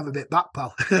lashings, you can have a bit back,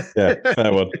 pal. Yeah,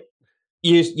 fair one.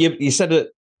 You said it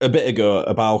a bit ago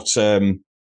about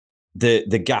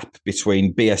the gap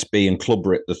between BSB and club,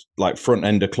 like front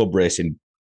end of club racing,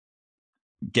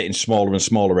 getting smaller and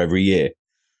smaller every year.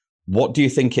 What do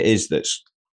you think it is that's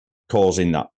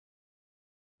causing that?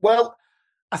 Well,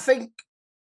 I think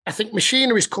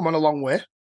machinery's come on a long way.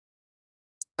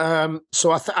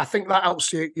 So I think that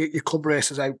helps your club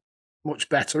races out much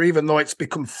better, even though it's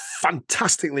become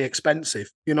fantastically expensive.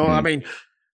 I mean,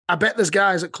 I bet there's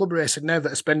guys at club racing now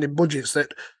that are spending budgets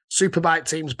that superbike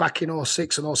teams back in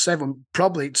 06 and 07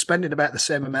 probably spending about the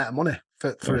same amount of money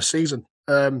for a season.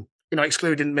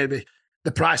 Excluding maybe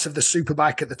the price of the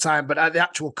superbike at the time, but at the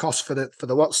actual cost for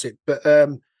the what's it. But I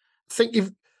think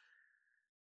you've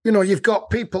got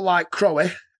people like Crowe,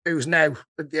 who's now,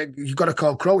 you've got to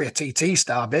call Crowe a TT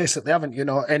star, basically, haven't you?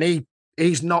 And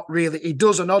he's not really, he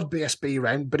does an odd BSB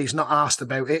round, but he's not asked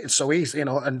about it. So he's,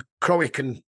 and Crowe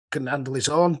can handle his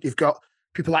own. You've got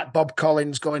people like Bob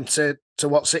Collins going to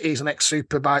what's it, he's an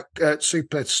ex-superbike,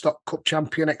 Super Stock Cup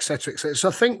champion, etc., etc. So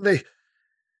I think they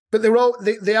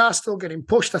are still getting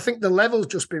pushed. I think the level's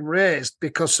just been raised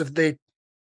because of the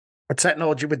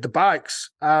technology with the bikes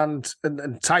and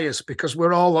tyres, because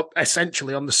we're all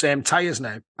essentially on the same tyres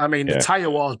now. I mean, the tyre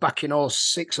wars back in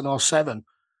 06 and 07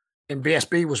 in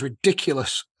BSB was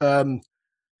ridiculous.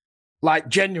 Like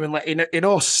genuinely,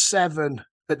 in 07,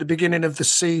 at the beginning of the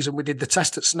season, we did the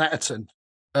test at Snetterton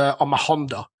on my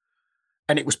Honda,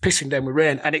 and it was pissing down with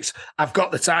rain. And I've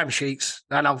got the timesheets,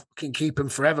 and I can keep them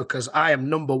forever because I am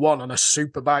number one on a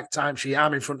superbike timesheet.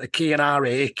 I'm in front of Kean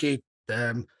Ari, Hickey,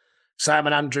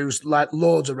 Simon Andrews, like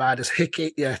loads of riders.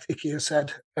 Hickey has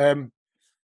said.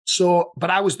 But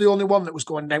I was the only one that was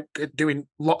going out doing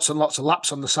lots and lots of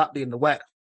laps on the Saturday in the wet.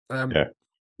 And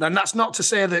that's not to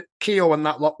say that Keogh and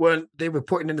that lot they were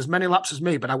putting in as many laps as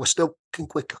me, but I was still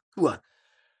quicker for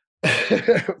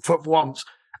once.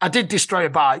 I did destroy a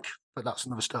bike, but that's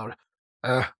another story.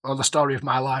 Or the story of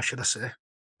my life, should I say.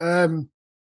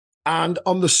 And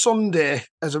on the Sunday,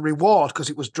 as a reward, because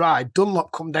it was dry,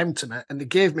 Dunlop come down to me and they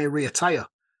gave me a rear tyre.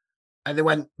 And they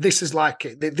went, this is like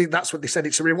it. That's what they said.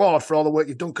 It's a reward for all the work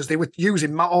you've done, because they were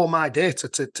using all my data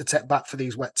to take back for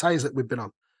these wet tyres that we've been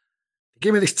on.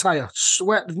 Give me this tyre.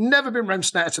 Swear, I've never been round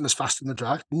Snetterton as fast in the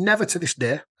drag. Never to this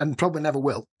day, and probably never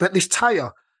will. But this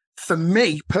tyre, for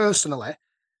me personally,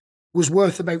 was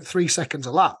worth about 3 seconds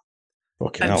a lap.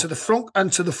 To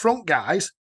the front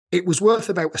guys, it was worth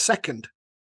about a second.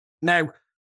 Now,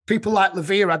 people like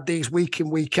Levere had these week in,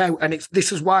 week out, and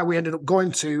this is why we ended up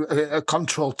going to a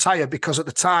controlled tyre, because at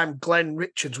the time Glenn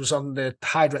Richards was on the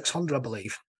Hydrex Honda, I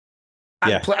believe.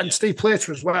 And Steve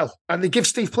Plater as well. And they give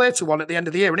Steve Plater one at the end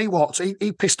of the year, and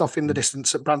he pissed off in the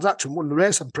distance at Brands Hatch and won the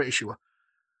race, I'm pretty sure.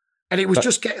 And it was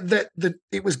just getting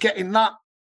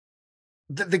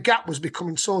the gap was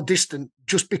becoming so distant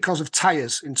just because of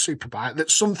tyres in Superbike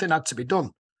that something had to be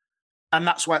done. And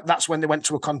that's when they went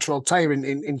to a controlled tyre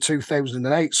in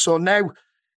 2008. So now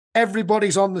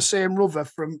everybody's on the same rubber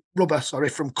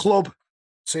from club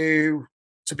to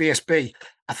BSB.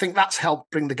 I think that's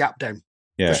helped bring the gap down.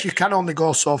 Because you can only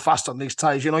go so fast on these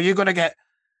tyres. You know, you're going to get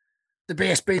the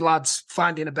BSB lads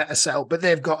finding a better setup, but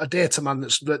they've got a data man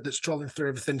that's trolling through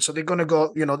everything. So they're going to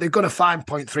go, you know, they're going to find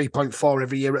 0.3, 0.4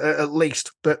 every year at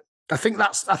least. But I think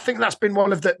that's been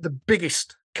one of the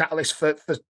biggest catalysts for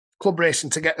club racing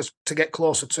to get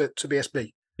closer to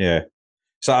BSB. Yeah.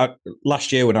 So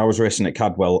last year when I was racing at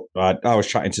Cadwell, I was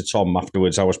chatting to Tom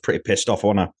afterwards. I was pretty pissed off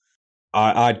on her.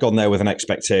 I'd gone there with an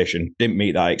expectation, didn't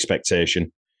meet that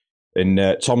expectation. And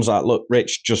Tom's like, look,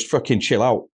 Rich, just fucking chill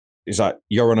out. He's like,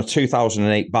 you're on a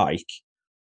 2008 bike.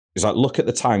 He's like, look at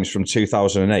the times from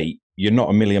 2008. You're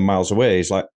not a million miles away. He's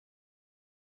like,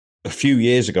 a few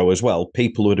years ago as well,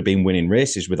 people would have been winning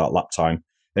races with that lap time.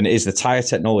 And it is the tyre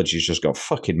technology's just got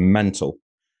fucking mental.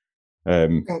 I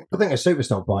think a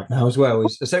superstock bike now as well. A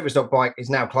superstock bike is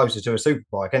now closer to a super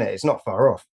bike, isn't it? It's not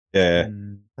far off. Yeah.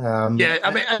 I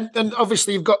mean, and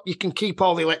obviously you can keep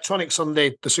all the electronics on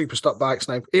the super stock bikes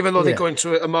now, even though they're going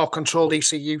to a more controlled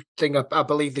ECU thing, I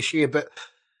believe, this year. But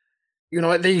you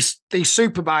know, these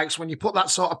super bikes, when you put that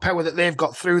sort of power that they've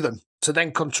got through them to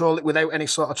then control it without any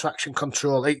sort of traction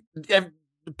control, the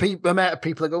amount of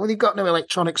people that go, well, you've got no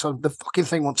electronics on. The fucking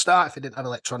thing won't start if it didn't have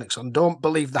electronics on. Don't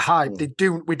believe the hype. They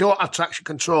do. We don't have traction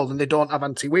control and they don't have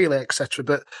anti-wheelie, etc.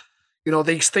 But you know,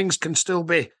 these things can still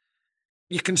be.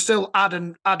 You can still add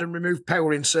and remove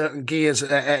power in certain gears,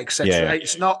 etc. Yeah.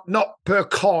 It's not per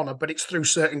corner, but it's through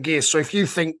certain gears. So if you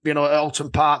think, you know, at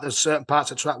Alton Park, there's certain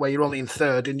parts of track where you're only in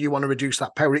third and you want to reduce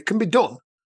that power, it can be done.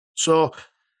 So,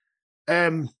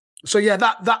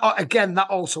 that again, that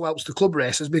also helps the club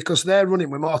racers because they're running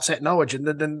with more technology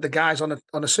than the guys on a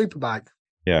superbike.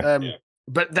 Yeah.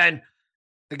 But then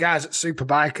the guys at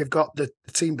superbike have got the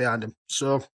team behind them.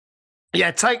 So,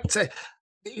 yeah,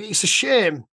 it's a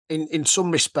shame. In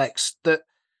some respects, that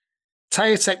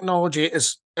tyre technology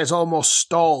has almost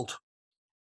stalled.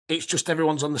 It's just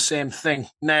everyone's on the same thing.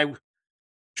 Now,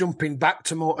 jumping back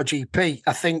to MotoGP,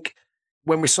 I think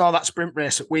when we saw that sprint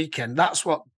race at weekend, that's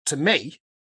what, to me,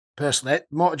 personally,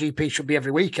 MotoGP should be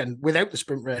every weekend without the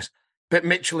sprint race. But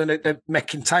Michelin are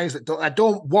making tyres that I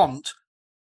don't want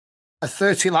a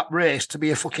 30-lap race to be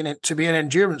an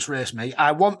endurance race, mate.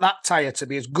 I want that tyre to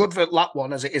be as good at lap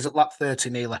 1 as it is at lap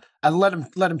 30, Neela, and let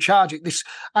them charge it. This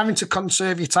having to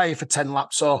conserve your tyre for 10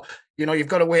 laps, or you know, you've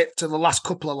got to wait till the last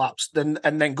couple of laps, and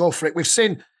then go for it. We've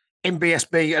seen in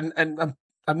BSB, and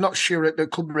I'm not sure at the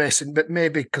club racing, but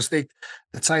maybe because the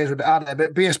tyres are a bit harder.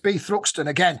 But BSB Thruxton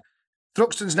again,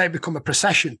 Thruxton's now become a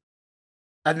procession.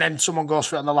 And then someone goes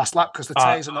for it on the last lap because the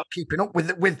tyres are not keeping up with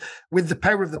the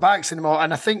power of the bikes anymore.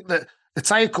 And I think that the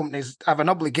tyre companies have an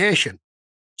obligation,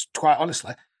 quite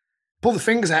honestly, pull the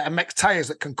fingers out and make tyres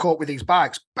that can cope with these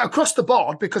bikes across the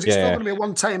board, because it's still going to be a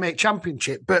one tyre make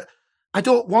championship. But I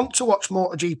don't want to watch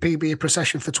MotoGP be a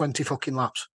procession for 20 fucking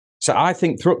laps. So I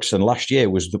think Thruxton last year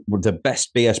was the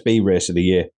best BSB race of the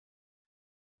year.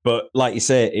 But like you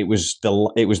say, it was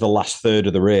the last third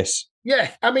of the race.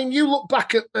 Yeah, I mean, you look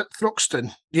back at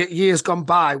Thruxton years gone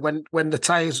by when the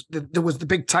tyres, there was the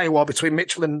big tyre war between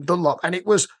Michelin and Dunlop, and it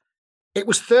was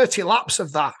 30 laps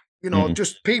of that. You know,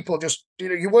 just people you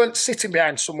know, you weren't sitting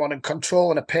behind someone and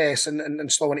controlling a pace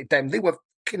and slowing it down. They were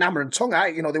hammer and tongue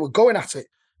out. You know, they were going at it.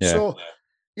 Yeah. So,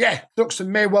 yeah, Thruxton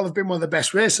may well have been one of the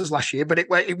best racers last year, but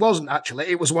it wasn't actually.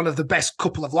 It was one of the best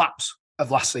couple of laps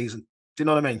of last season. Do you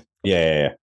know what I mean? Yeah.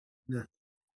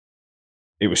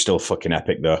 It was still fucking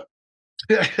epic, though.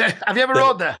 Have you ever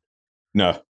rode there?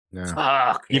 No.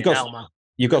 Oh, you've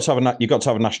got to have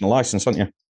a national license, haven't you?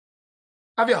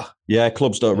 Have you? Yeah,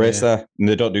 clubs don't race there, and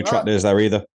they don't do track days there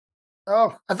either.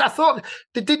 Oh, I thought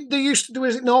they used to do.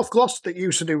 Is it North Gloucester that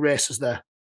used to do races there?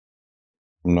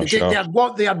 I'm not sure.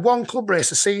 They had one club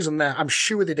race a season there. I'm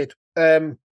sure they did.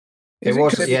 It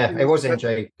was in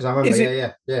G because I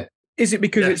remember. Yeah. Is it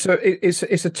because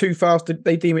it's a too fast?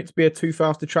 They deem it to be a too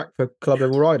fast a track for club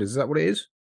level riders? Is that what it is?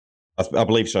 I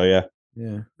believe so. Yeah.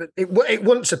 Yeah. But it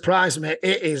wouldn't surprise me.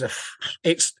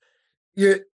 It's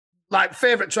your like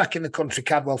favourite track in the country,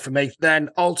 Cadwell for me. Then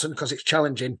Alton because it's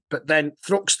challenging, but then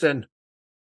Thruxton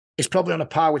is probably on a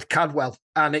par with Cadwell,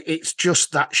 and it's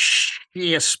just that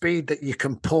sheer speed that you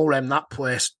can pull around that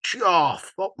place. Oh,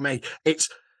 fuck me! It's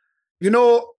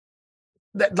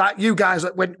like you guys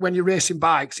when you're racing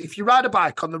bikes, if you ride a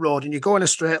bike on the road and you go in a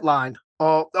straight line,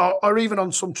 or even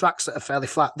on some tracks that are fairly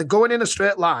flat, the going in a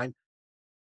straight line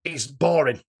is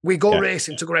boring. We go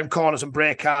racing to go around corners and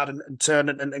brake hard and turn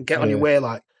and get on your way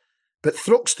like. But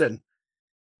Thruxton,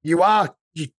 you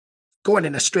going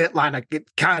in a straight line,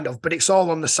 kind of, but it's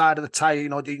all on the side of the tyre.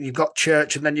 You've got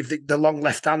Church, and then you've the long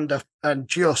left-hander,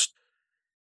 and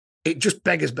it just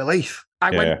beggars belief. I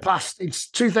went past, in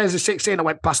 2016, I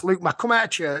went past Luke. I come out of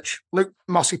church. Luke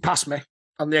Mossy passed me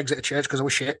on the exit of church because I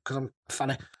was shit, because I'm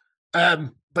funny.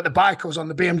 But the bike I was on,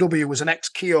 the BMW, was an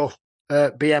ex-Kia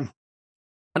BM.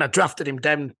 And I drafted him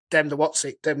down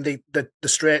the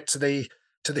straight to the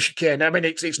chicane. I mean,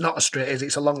 it's not a straight,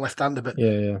 it's a long left-hander, but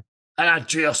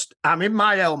and I'm in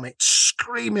my helmet,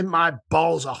 screaming my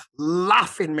balls off,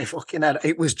 laughing my fucking head.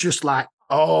 It was just like,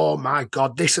 oh my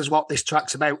God, this is what this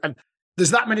track's about. And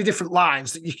there's that many different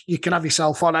lines that you can have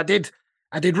yourself on. I did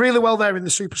really well there in the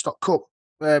Superstock Cup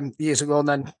years ago, and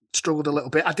then struggled a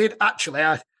little bit. I did actually,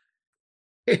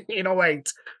 in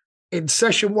 08, in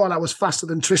session 1, I was faster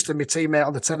than Tristan, my teammate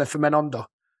on the Tenna for Men Honda,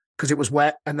 because it was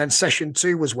wet. And then session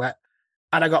 2 was wet.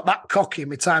 And I got that cocky,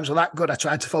 my times were that good. I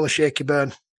tried to follow Shaky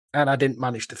Burn, and I didn't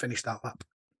manage to finish that lap.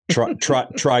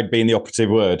 Tried being the operative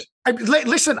word.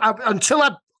 Listen, until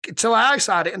I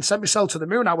eyesighted it and sent myself to the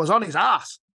moon, I was on his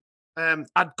ass.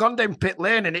 I'd gone down pit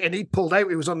lane, and he pulled out.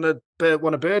 He was on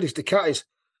one of Birdie's Ducatis.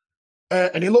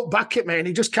 And he looked back at me, and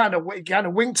he just kind of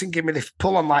winked and gave me this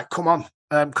pull on, like, come on.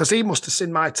 Because he must have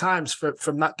seen my times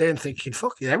from that day and thinking,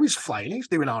 fuck yeah, he's flying, he's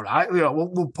doing all right.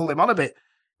 We'll pull him on a bit.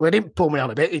 Well, he didn't pull me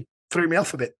on a bit, he threw me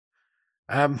off a bit.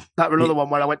 That was another one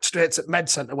where I went straight to Med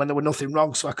Centre when there was nothing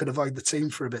wrong, so I could avoid the team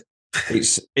for a bit.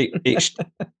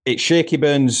 It's Shaky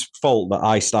Burn's fault that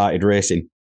I started racing.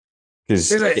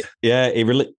 Is it?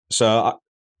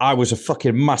 I was a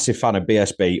fucking massive fan of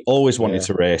BSB, always wanted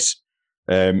to race.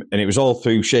 And it was all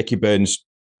through Shaky Burn's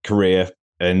career.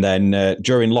 And then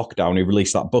during lockdown, he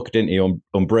released that book, didn't he,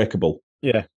 Unbreakable?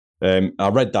 Yeah. I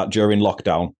read that during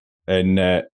lockdown, and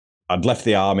I'd left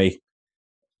the army.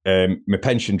 My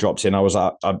pension drops in. I was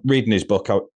reading his book,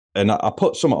 and I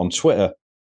put something on Twitter,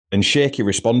 and Shaky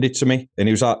responded to me, and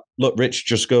he was like, look, Rich,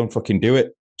 just go and fucking do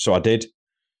it. So I did.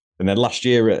 And then last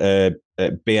year at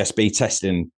BSB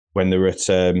testing, when they were at,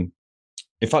 in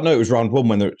fact, no, it was round 1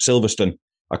 when they were at Silverstone,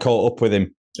 I caught up with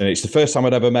him. And it's the first time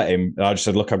I'd ever met him. And I just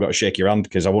said, look, I've got to shake your hand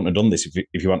because I wouldn't have done this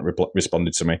if you hadn't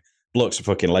responded to me. Bloke's a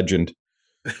fucking legend.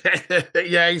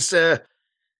 Yeah, he's a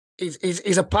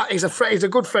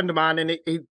good friend of mine, and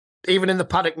he even in the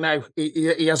paddock now,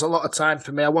 he has a lot of time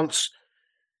for me. I once,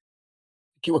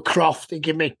 it was Croft, he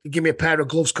gave me a pair of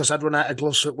gloves because I'd run out of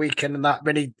gloves at weekend and that.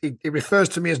 But he refers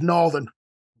to me as Northern.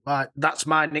 Right, that's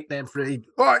my nickname for it.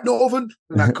 All right, Northern,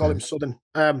 and I call him Southern.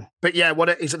 But yeah,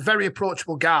 he's a very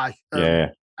approachable guy.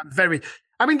 I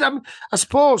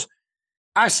suppose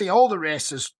I see all the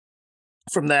racers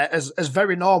from there as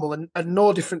very normal and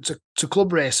no different to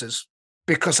club racers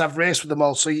because I've raced with them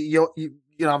all. So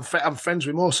I'm friends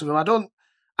with most of them.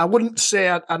 I wouldn't say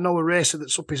I know a racer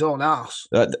that's up his own arse.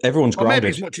 Everyone's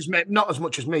grounded. Maybe not as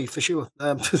much as me for sure.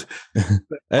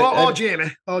 Or Jamie.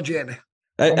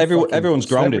 Everyone's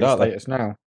grounded, aren't they?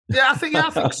 Now. Yeah, I think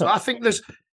so. I think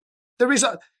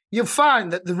you'll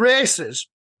find that the racers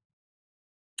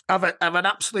have an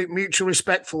absolute mutual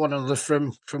respect for one another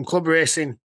from club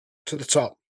racing to the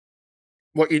top.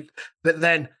 But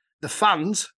then the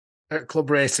fans at club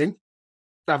racing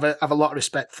have a lot of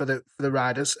respect for the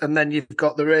riders, and then you've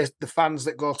got the fans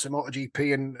that go to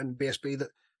MotoGP and BSB that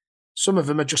some of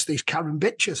them are just these Karen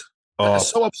bitches. They're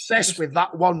so obsessed with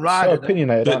that one rider. So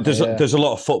opinionated. There's a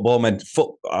lot of football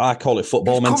I call it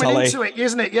football mentality. Coming into it,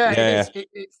 isn't it?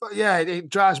 Yeah, it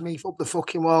drives me up the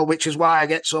fucking wall, which is why I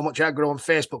get so much aggro on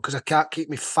Facebook because I can't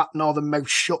keep my fat northern mouth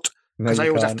shut because I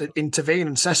always have to intervene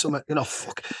and say something.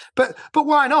 Fuck. But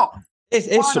why not?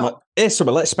 It's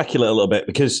something. Let's speculate a little bit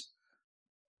because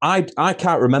I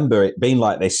can't remember it being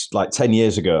like this like 10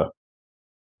 years ago.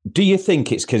 Do you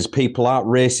think it's because people aren't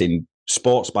racing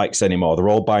sports bikes anymore? They're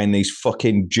all buying these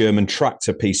fucking German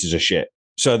tractor pieces of shit,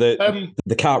 so that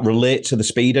they can't relate to the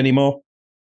speed anymore.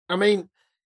 I mean,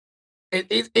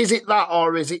 is it that,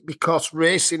 or is it because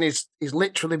racing is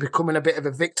literally becoming a bit of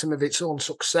a victim of its own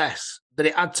success, that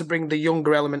it had to bring the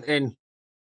younger element in?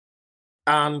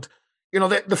 And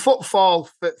the footfall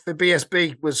for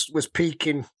BSB was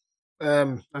peaking.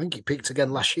 I think it peaked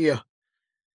again last year,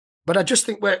 but I just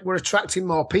think we're attracting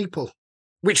more people,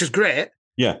 which is great.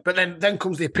 Yeah. But then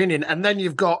comes the opinion, and then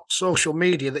you've got social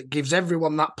media that gives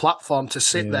everyone that platform to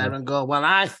sit there and go, well,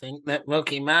 I think that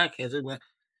Rookie Marquez,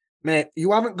 mate,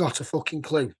 you haven't got a fucking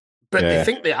clue. But they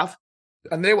think they have,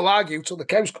 and they will argue till the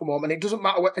cows come home, and it doesn't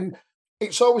matter what. And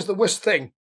it's always the worst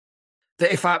thing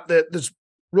that there's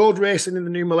road racing in the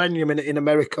new millennium in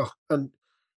America, and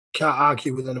can't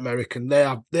argue with an American. They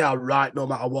are right no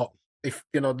matter what. If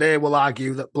they will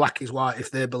argue that black is white if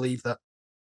they believe that.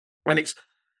 And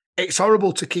it's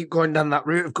horrible to keep going down that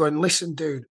route of going, listen,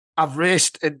 dude, I've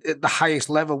raced at the highest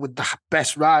level with the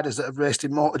best riders that have raced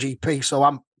in MotoGP, so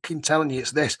I'm telling you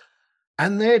it's this.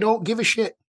 And they don't give a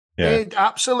shit. Yeah.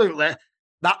 Absolutely.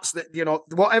 That's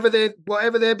whatever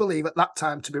they believe at that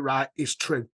time to be right is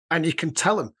true. And you can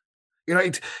tell them. We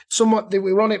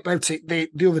were on it about it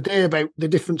the other day about the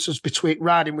differences between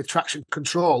riding with traction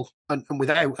control and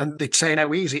without, and they're saying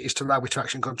how easy it is to ride with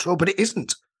traction control, but it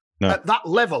isn't. No. At that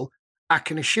level, I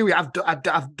can assure you, I've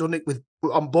done it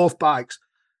on both bikes.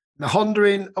 The Honda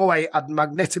in 08 had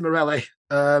Magneti Morelli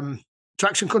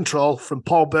traction control from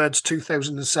Paul Bird's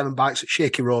 2007 bikes at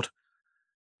Shaky Road,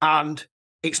 and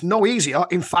it's no easier.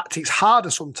 In fact, it's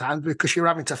harder sometimes because you're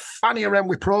having to fanny around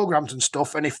with programs and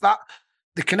stuff, and if the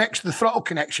throttle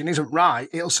connection isn't right,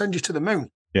 it'll send you to the moon.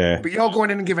 Yeah. But you're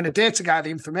going in and giving a data guy the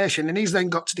information, and he's then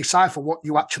got to decipher what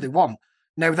you actually want.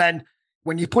 Now then,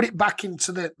 when you put it back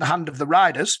into the hand of the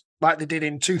riders, like they did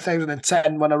in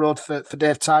 2010 when I rode for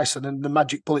Dave Tyson and the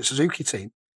Magic Bullet Suzuki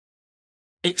team,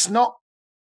 it's not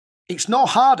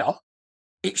harder,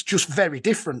 it's just very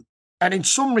different. And in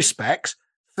some respects,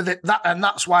 and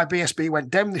that's why BSB went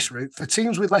down this route, for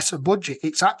teams with lesser budget,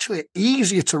 it's actually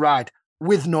easier to ride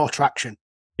with no traction.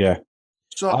 Yeah.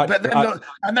 So,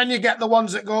 and then you get the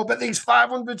ones that go, but these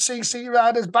 500cc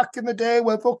riders back in the day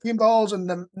were fucking balls,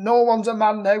 and no one's a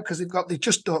man now because they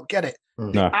just don't get it.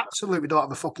 No. They absolutely don't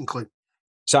have a fucking clue.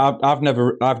 So I've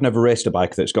never raced a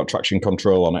bike that's got traction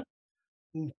control on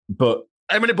it. But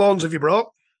how many bones have you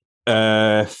broke?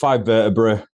 5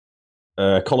 vertebrae,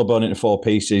 collarbone into 4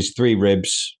 pieces, 3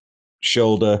 ribs,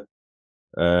 shoulder.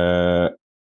 What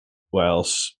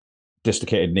else?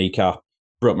 Dislocated kneecap.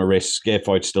 Broke my wrist,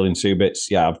 scaphoid still in 2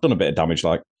 bits. Yeah, I've done a bit of damage,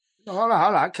 like. All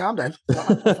right, calm down.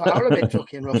 I'm a bit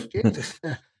fucking rough.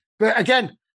 But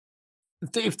again,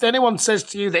 if anyone says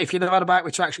to you that if you never had a bike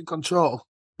with traction control,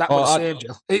 that would have saved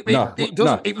you. It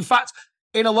doesn't. In fact,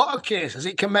 in a lot of cases,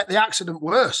 it can make the accident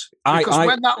worse. Because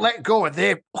when that let go,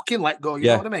 they fucking let go, you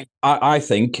know what I mean? I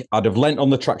think I'd have lent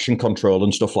on the traction control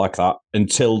and stuff like that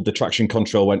until the traction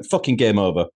control went fucking game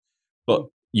over. But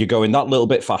you're going that little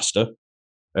bit faster.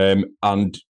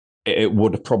 And it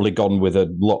would have probably gone with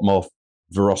a lot more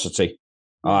ferocity.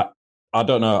 I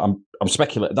don't know. I'm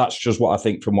speculating. That's just what I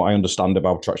think from what I understand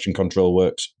about how traction control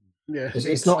works. Yeah,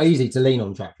 it's not easy to lean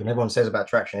on traction. Everyone says about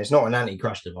traction, it's not an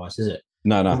anti-crash device, is it?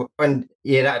 No.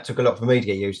 That took a lot for me to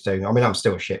get used to. I mean, I'm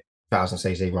still a shit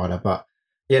 1000cc rider, but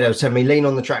they were telling me lean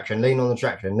on the traction, lean on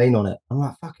it. I'm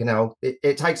like, fucking hell.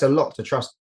 It takes a lot to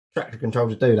trust traction control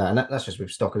to do that, and that's just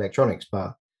with stock electronics,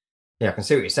 but. Yeah, I can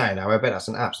see what you're saying now. I bet that's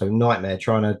an absolute nightmare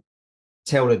trying to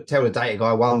tell the data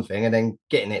guy one thing and then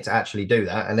getting it to actually do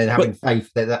that, and then having faith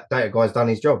that data guy's done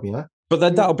his job, But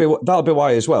then that'll be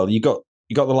why as well. You got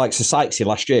the likes of Sykesy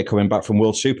last year coming back from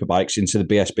World Superbikes into the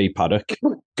BSB paddock,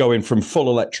 going from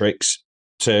full electrics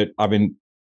to having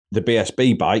the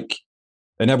BSB bike,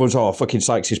 and everyone's fucking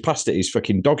Sykesy's past it. He's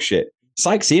fucking dog shit.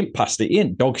 Sykesy ain't past it. He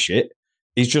ain't dog shit.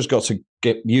 He's just got to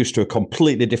get used to a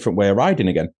completely different way of riding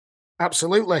again.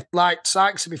 Absolutely. Like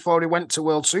Sykes before he went to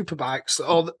World Superbikes,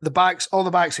 all the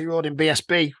bikes he rode in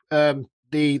BSB,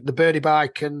 the Birdie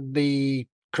bike and the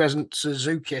Crescent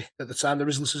Suzuki at the time, the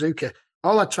Rizzle Suzuki,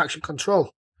 all had traction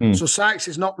control. So Sykes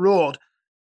has not rode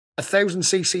a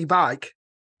 1000cc bike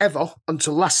ever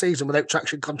until last season without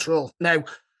traction control. Now,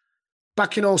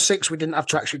 back in 06, we didn't have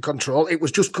traction control. It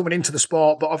was just coming into the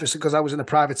sport, but obviously because I was in a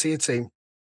privateer team,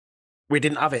 we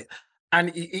didn't have it.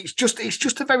 And it's just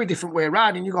a very different way of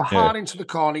riding. You go hard into the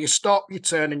corner, you stop, you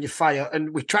turn, and you fire.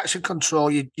 And with traction control,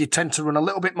 you tend to run a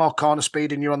little bit more corner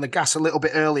speed and you're on the gas a little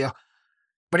bit earlier.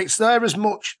 But it's there as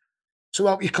much to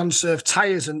help you conserve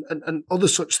tyres and other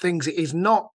such things. It is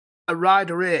not a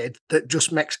rider aid that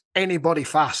just makes anybody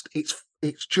fast.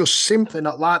 It's just simply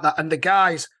not like that. And the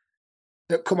guys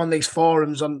that come on these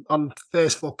forums on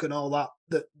Facebook and all that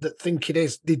think it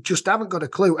is, they just haven't got a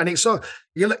clue. And it's so,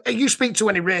 you speak to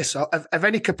any racer of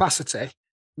any capacity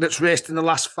that's raced in the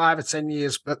last 5 or 10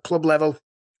 years at club level,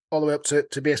 all the way up to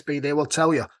BSB, they will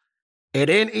tell you, it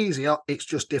ain't easier, it's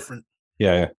just different.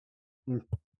 Yeah.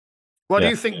 What do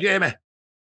you think, Jamie?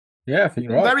 Yeah, I think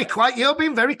you're right. Very quiet. You're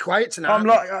being very quiet tonight. I'm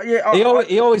like,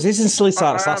 he always is until he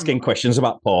starts asking questions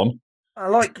about porn. I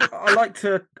like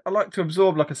to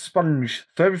absorb like a sponge.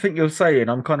 So everything you're saying,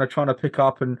 I'm kind of trying to pick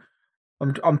up, and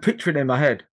I'm picturing it in my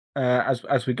head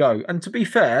as we go. And to be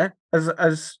fair, as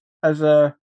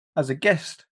a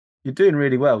guest, you're doing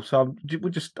really well. So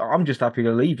I'm just happy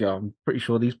to leave you. I'm pretty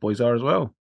sure these boys are as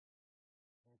well.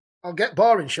 I'll get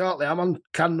boring shortly. I'm on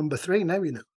can number 3 now,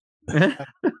 you know.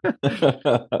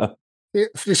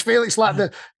 Just feel it's like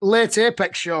the late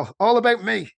Apex show, all about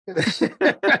me.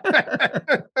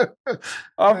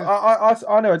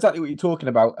 I know exactly what you're talking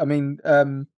about. I mean,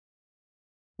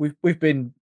 we've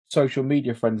been social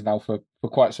media friends now for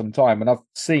quite some time, and I've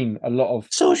seen a lot of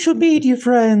social media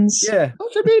friends. Yeah,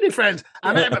 social media friends.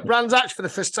 I met him at Brands Hatch for the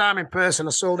first time in person.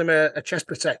 I sold him a chest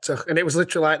protector, and it was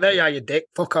literally like, "There you are, you dick,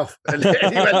 fuck off." And he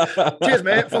went, "Cheers,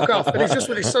 mate, fuck off." And he's just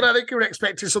with his son. I think he was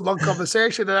expecting some long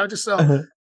conversation, and I just thought,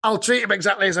 I'll treat him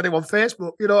exactly as anyone on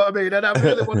Facebook. You know what I mean? And I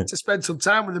really wanted to spend some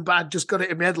time with him, but I just got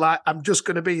it in my head like, I'm just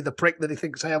going to be the prick that he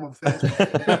thinks I am on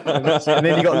Facebook. And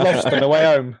then you got lost on the way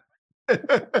home.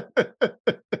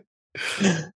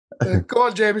 Go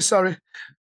on, Jamie. Sorry.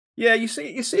 Yeah, you see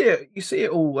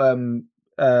it all.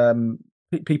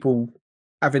 People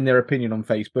having their opinion on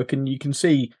Facebook, and you can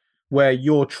see where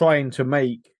you're trying to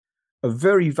make a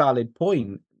very valid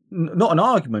point, not an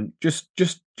argument, just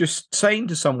saying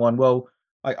to someone, "Well,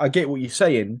 I get what you're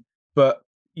saying, but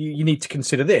you need to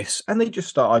consider this," and they just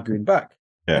start arguing back.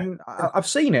 Yeah. And I've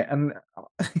seen it, and.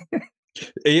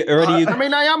 I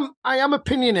mean, I am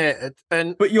opinionated,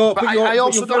 but I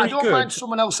also don't mind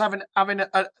someone else having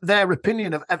their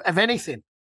opinion of anything,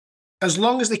 as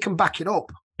long as they can back it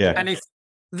up. Yeah. And if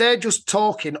they're just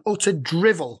talking utter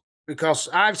drivel, because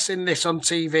I've seen this on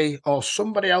TV or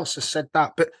somebody else has said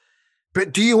that,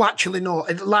 but do you actually know?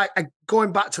 Like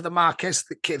going back to the Marquez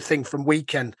thing from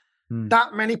weekend.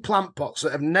 That many plant pots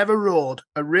that have never rode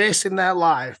a race in their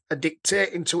life are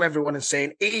dictating to everyone and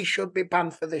saying he should be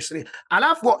banned for this. And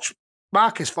I've watched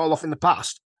Marquez fall off in the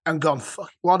past and gone,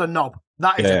 fuck, what a knob.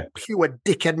 That is a pure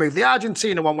dickhead move. The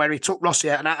Argentina one where he took Rossi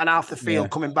out and half the field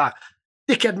coming back.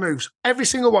 Dickhead moves. Every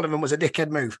single one of them was a dickhead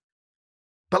move.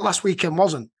 But last weekend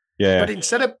wasn't. Yeah. But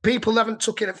instead of people haven't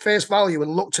took it at face value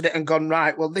and looked at it and gone,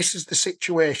 right, well, this is the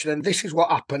situation and this is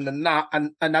what happened and that,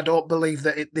 and I don't believe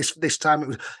that this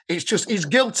time he's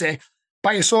guilty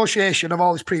by association of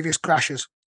all his previous crashes.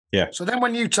 Yeah. So then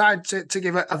when you tried to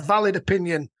give a valid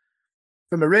opinion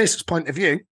from a racer's point of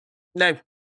view, now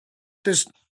there's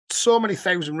so many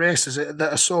thousand racers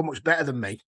that are so much better than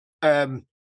me. And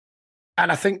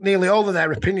I think nearly all of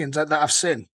their opinions that I've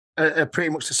seen are pretty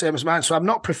much the same as mine. So I'm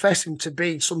not professing to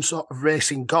be some sort of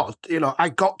racing god. You know, I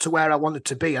got to where I wanted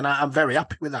to be and I'm very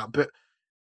happy with that. But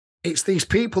it's these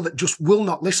people that just will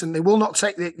not listen. They will not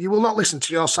you will not listen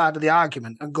to your side of the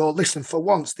argument and go, listen, for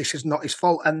once, this is not his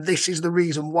fault. And this is the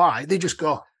reason why. They just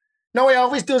go, no, he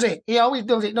always does it. He always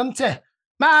does it, doesn't he?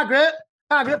 Margaret,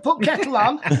 put kettle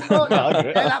on.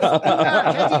 Margaret.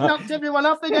 He knocked everyone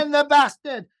off again, the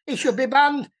bastard. He should be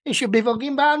banned. He should be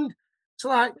fucking banned. It's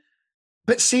like,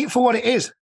 but see it for what it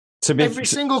is. Every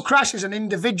single crash is an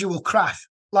individual crash,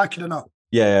 like it or not.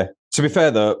 Yeah. To be fair,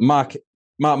 though, Marc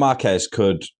Marquez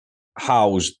could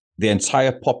house the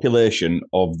entire population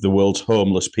of the world's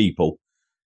homeless people,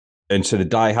 and to the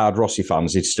diehard Rossi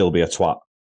fans, he'd still be a twat.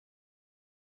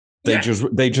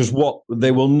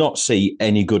 They will not see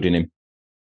any good in him.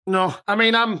 No, I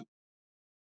mean, I'm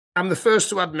the first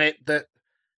to admit that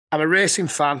I'm a racing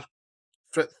fan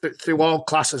through all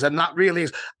classes, and that really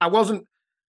is. I wasn't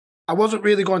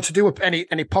really going to do any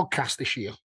podcast this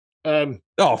year. I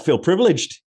feel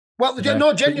privileged. Well,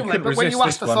 no, genuinely. But when you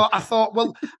asked, I thought,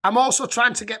 well, I'm also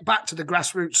trying to get back to the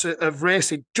grassroots of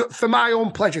racing for my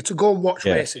own pleasure, to go and watch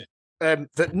racing. For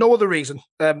no other reason.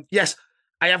 Yes,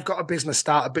 I have got a business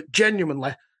started, but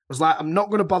genuinely, I was like, I'm not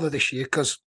going to bother this year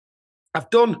because I've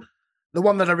done the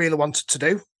one that I really wanted to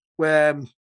do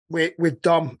with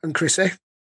Dom and Chrissy.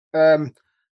 And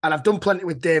I've done plenty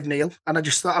with Dave Neal. And I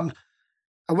just thought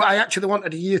I actually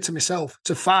wanted a year to myself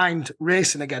to find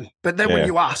racing again. But then when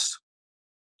you asked,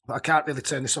 I can't really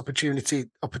turn this opportunity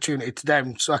to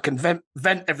down, so I can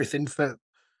vent everything for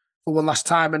one last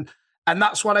time. And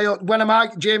that's what when I'm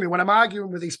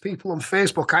arguing with these people on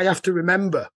Facebook, I have to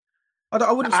remember.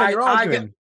 I wouldn't say you're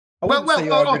arguing.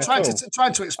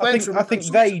 Trying to explain. I think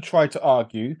they try to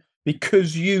argue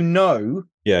because you know.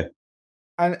 Yeah.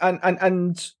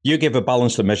 And you give a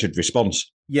balanced and measured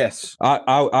response. Yes.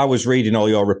 I was reading all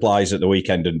your replies at the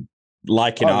weekend and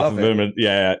liking half of them. And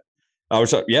I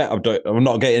was like, I'm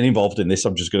not getting involved in this.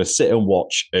 I'm just going to sit and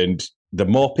watch. And the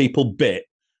more people bit,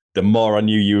 the more I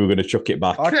knew you were going to chuck it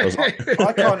back.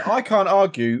 I can't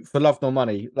argue for love nor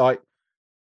money. Like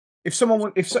if I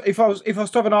was to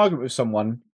have an argument with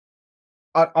someone,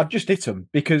 I just hit them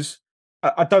because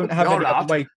I don't have any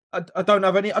other way. I don't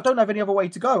have any other way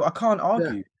to go. I can't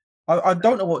argue. Yeah. I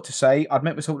don't know what to say. I'd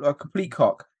make myself a complete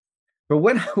cock. But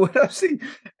when I see,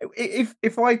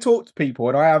 if I talk to people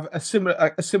and I have a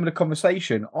similar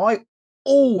conversation, I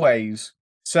always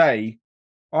say,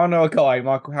 I know a guy,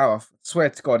 Michael Howarth. Swear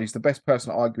to God, he's the best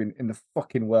person arguing in the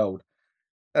fucking world.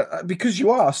 Because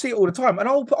you are. I see it all the time, and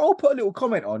I'll put a little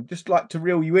comment on, just like to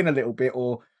reel you in a little bit,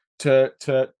 or to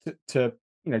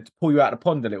pull you out of the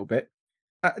pond a little bit.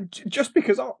 Just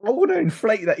because I want to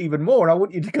inflate that even more, and I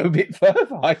want you to go a bit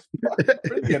further.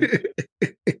 Brilliant.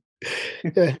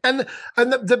 Yeah. And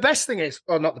the best thing is,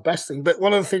 or not the best thing, but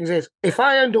one of the things is, if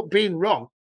I end up being wrong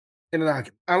in an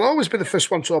argument, I'll always be the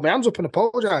first one to hold my hands up and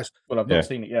apologise. Well, I've not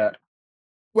seen it yet.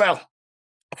 Well,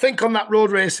 I think on that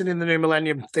road racing in the New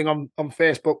Millennium thing on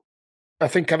Facebook, I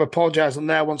think I've apologised on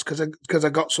there once because I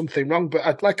got something wrong.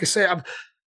 But like I say,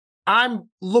 I'm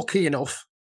lucky enough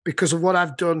because of what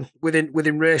I've done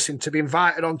within racing to be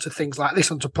invited onto things like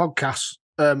this, onto podcasts.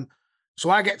 So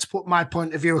I get to put my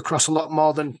point of view across a lot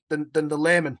more than the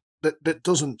layman that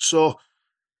doesn't. So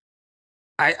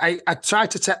I try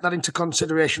to take that into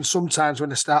consideration sometimes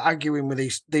when I start arguing with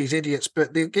these idiots.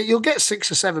 But you'll get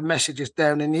 6 or 7 messages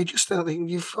down, and you just think,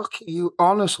 you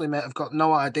honestly, mate, have got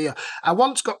no idea. I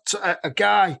once got a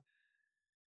guy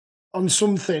on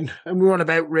something, and we were on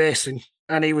about racing,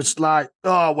 and he was like,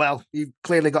 "Oh well, you've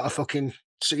clearly got a fucking,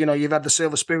 you've had the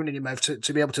silver spoon in your mouth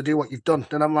to be able to do what you've done."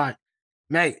 And I'm like,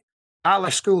 mate, I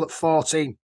left school at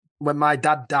 14 when my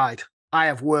dad died. I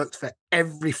have worked for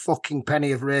every fucking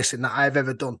penny of racing that I've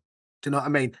ever done. Do you know what I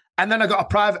mean? And then I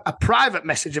got a private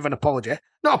message of an apology,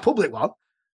 not a public one.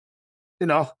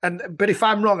 But if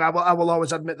I'm wrong, I will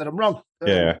always admit that I'm wrong.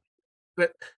 Yeah.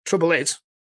 But trouble is,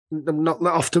 I'm not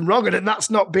often wrong, and that's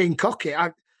not being cocky.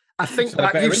 I think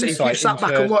that you sat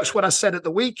back and watched what I said at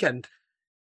the weekend.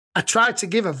 I tried to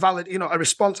give a valid, a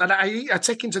response, and I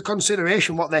take into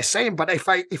consideration what they're saying. But if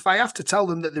I have to tell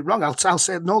them that they're wrong, I'll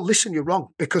say, no, listen, you're wrong,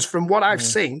 because from what I've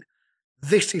seen,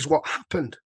 this is what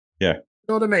happened. Yeah, you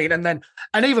know what I mean.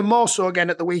 And even more so again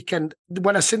at the weekend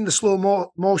when I seen the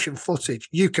slow motion footage,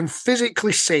 you can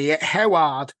physically see it how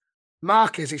hard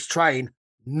Marquez is trying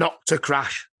not to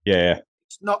crash. Yeah.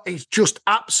 He's just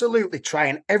absolutely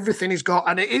trying everything he's got,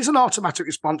 and it is an automatic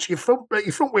response. Your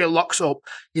front wheel locks up,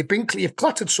 you've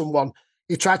clattered someone,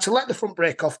 you try to let the front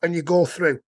brake off, and you go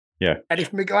through. Yeah. And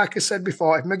if, like I said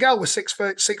before, if Miguel was 6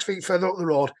 feet further up the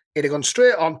road, he'd have gone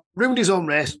straight on, ruined his own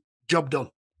race, job done.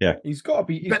 Yeah. He's got to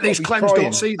be. But these clowns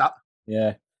don't see that.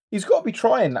 Yeah. He's got to be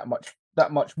trying that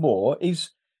much more. He's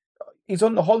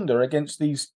on the Honda against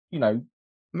these,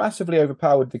 massively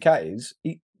overpowered Ducatis.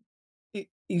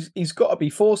 He's got to be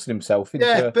forcing himself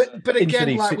into, but again,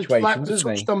 these situations,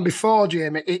 we touched on before,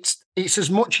 Jamie, it's as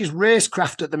much as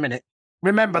racecraft at the minute.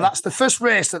 Remember, that's the first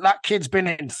race that kid's been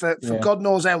in for God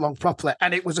knows how long properly,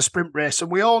 and it was a sprint race,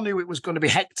 and we all knew it was going to be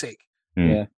hectic.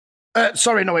 Yeah.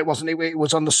 Sorry, no, it wasn't. It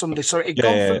was on the Sunday. Sorry, he'd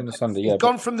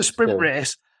gone from the sprint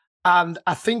race, and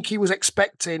I think he was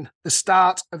expecting the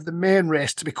start of the main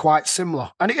race to be quite similar.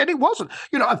 And it wasn't.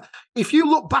 If you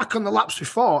look back on the laps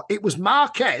before, it was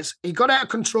Marquez. He got out of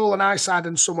control on eyesight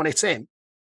and someone hit him.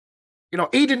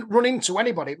 He didn't run into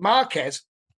anybody. Marquez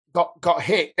got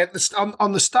hit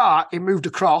on the start. He moved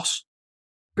across,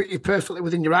 but you're perfectly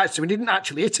within your rights to. He didn't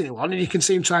actually hit anyone, and you can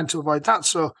see him trying to avoid that.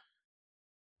 So,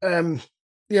 I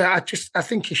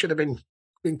think he should have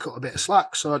been cut a bit of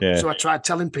slack. So I tried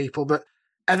telling people, but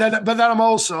then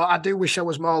I do wish I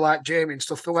was more like Jamie and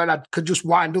stuff, where I could just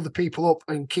wind other people up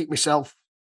and keep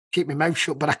my mouth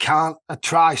shut, but I can't. I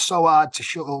try so hard to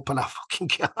shut up, and I fucking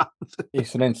can't.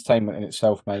 It's an entertainment in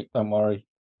itself, mate. Don't worry.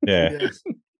 Yeah.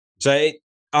 So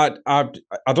I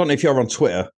don't know if you're on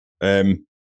Twitter, but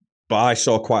I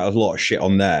saw quite a lot of shit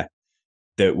on there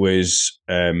that was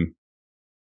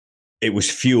it was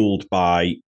fueled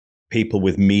by people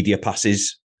with media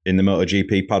passes in the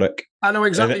MotoGP paddock. I know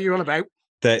exactly what you're on about.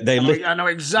 I know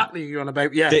exactly what you're on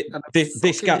about. Yeah,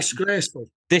 this guy, disgraceful.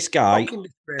 This guy,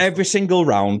 every single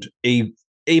round, he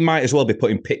might as well be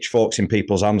putting pitchforks in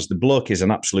people's hands. The bloke is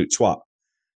an absolute twat,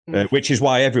 which is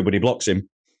why everybody blocks him.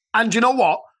 And you know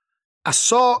what? I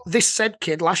saw this said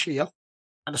kid last year,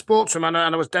 and I spoke to him, and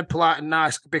I was dead polite and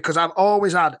nice, because I've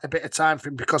always had a bit of time for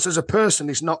him, because as a person,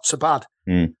 he's not so bad.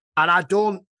 And I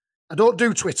don't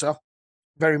do Twitter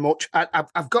very much.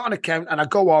 I've got an account, and I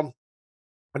go on.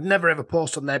 I'd never ever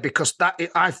post on there, because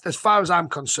as far as I'm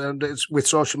concerned, it's with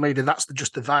social media, that's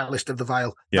just the vilest of the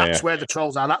vile. That's where the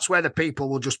trolls are. That's where the people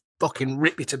will just fucking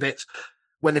rip you to bits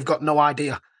when they've got no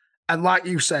idea. And like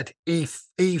you said, he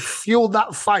fueled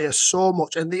that fire so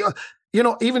much. And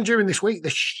even during this week, the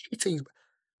shit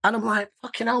And I'm like,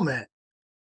 fucking hell, mate.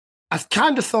 I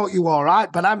kind of thought you were all right,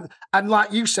 but and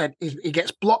like you said, he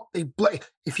gets blocked.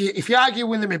 If you argue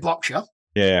with him, he blocks you.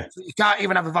 Yeah. So you can't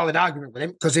even have a valid argument with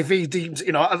him because if he deems,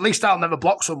 at least I'll never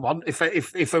block someone if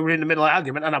we're in the middle of the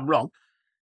argument and I'm wrong.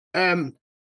 And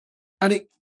it,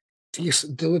 do you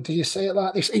say it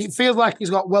like this? It feels like he's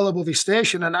got well above his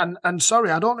station. And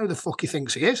sorry, I don't know who the fuck he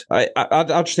thinks he is. I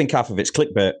just think half of it's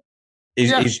clickbait.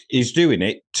 He's doing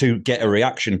it to get a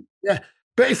reaction. Yeah.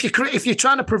 But if you're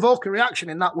trying to provoke a reaction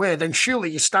in that way, then surely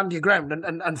you stand your ground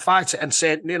and fight it and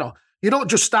say, you don't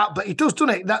just start, but he does,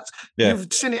 doesn't it?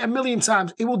 You've seen it a million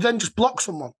times. He will then just block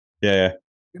someone. Yeah.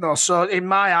 So in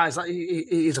my eyes, he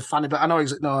is a fanny, but I know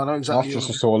exactly. That's just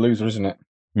a sore loser, isn't it?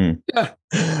 Yeah.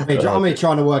 I mean,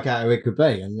 trying to work out who it could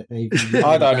be. And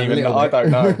I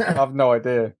don't know. I have no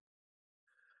idea.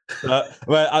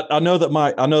 Well, I know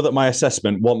that my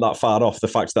assessment wasn't that far off the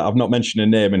fact that I've not mentioned a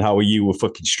name and how you were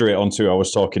fucking straight onto who I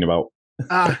was talking about.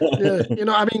 Yeah,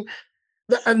 I mean,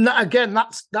 and again,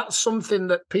 that's something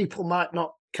that people might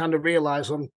not kind of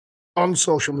realise on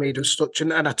social media as such,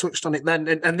 and I touched on it then,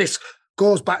 and this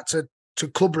goes back to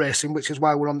club racing, which is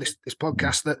why we're on this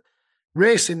podcast. That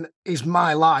racing is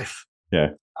my life. Yeah,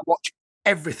 I watch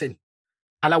everything.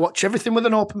 And I watch everything with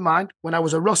an open mind. When I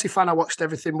was a Rossi fan, I watched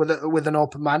everything with an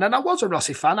open mind. And I was a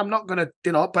Rossi fan. I'm not going to,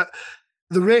 but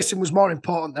the racing was more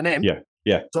important than him.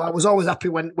 Yeah. So I was always happy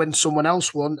when someone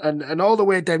else won. And all the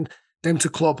way down to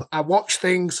club, I watched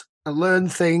things, I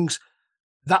learned things.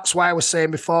 That's why I was saying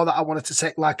before that I wanted to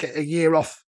take like a year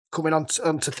off coming on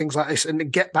to things like this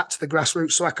and get back to the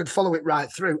grassroots so I could follow it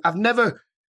right through. I've never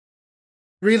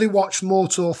really watched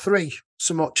Moto 3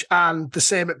 so much, and the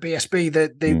same at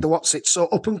BSB, the what's it. So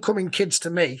up and coming kids to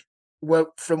me were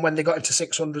from when they got into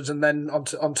 600s and then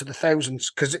onto the thousands,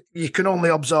 because you can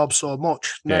only absorb so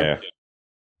much. Now,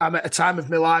 I'm at a time of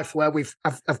my life where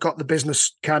I've got the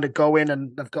business kind of going,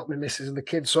 and I've got my missus and the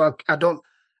kids, so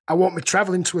I won't be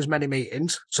travelling to as many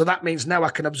meetings. So that means now I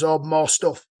can absorb more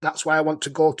stuff. That's why I want to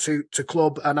go to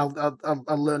club, and I'll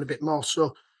learn a bit more.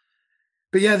 So,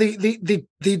 but yeah,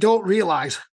 they don't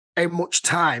realise how much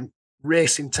time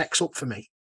racing takes up for me.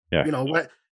 Yeah. Where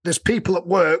there's people at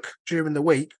work during the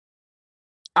week.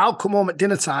 I'll come home at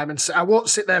dinner time and I won't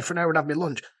sit there for an hour and have my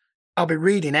lunch. I'll be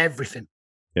reading everything.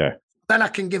 Yeah. Then I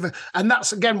can and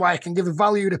that's again why I can give a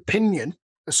valued opinion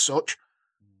as such,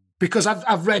 because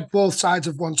I've read both sides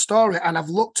of one story and I've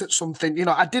looked at something.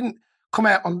 I didn't come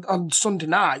out on Sunday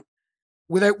night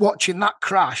without watching that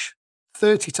crash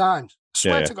 30 times. I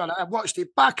swear to God, I've watched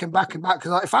it back and back and back.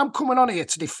 Because if I'm coming on here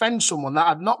to defend someone that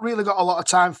I've not really got a lot of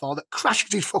time for, that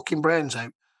crashes his fucking brains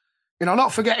out,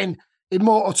 not forgetting in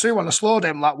Moto 2 on a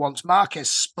slowdown like once,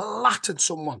 Marquez splattered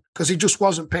someone because he just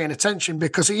wasn't paying attention,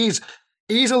 because he's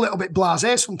a little bit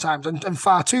blasé sometimes and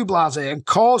far too blasé and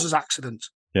causes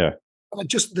accidents. Yeah. And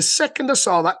just the second I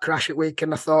saw that crash at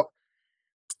weekend, I thought,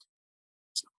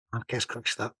 Marquez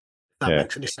crashed that. That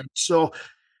makes any sense. So,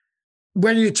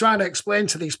 when you're trying to explain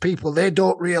to these people, they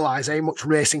don't realise how much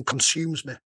racing consumes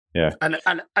me. Yeah. And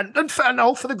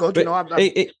all for the good, but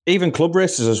even club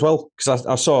races as well, because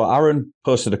I saw Aaron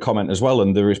posted a comment as well,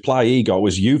 and the reply he got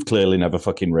was, "You've clearly never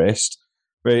fucking raced."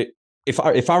 But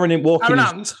if Aaron ain't walking,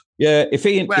 if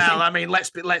he, I mean, let's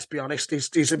be honest,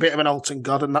 he's a bit of an Alton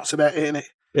god, and that's about it, isn't it?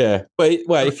 Yeah, but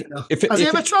has he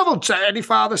ever travelled to any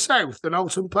farther south than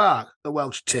Alton Park, the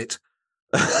Welsh tit?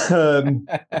 Has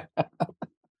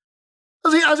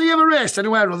he ever raced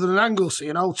anywhere other than Anglesey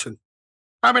and Alton?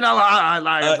 I mean,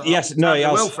 yes, no, he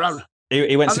has.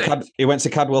 He went to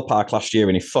Cadwell Park last year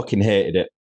and he fucking hated it.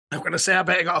 I'm going to say, I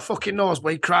bet he got a fucking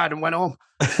nosebleed, cried and went home.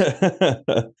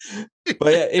 But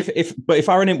yeah, if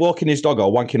Aaron ain't walking his dog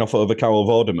or wanking off over Carol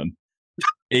Vorderman,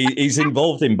 he's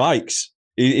involved in bikes.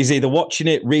 He's either watching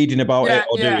it, reading about it,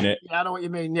 or doing it. Yeah, I know what you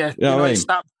mean. Yeah, you know what I mean?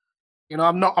 That,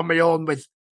 I'm not on my own with.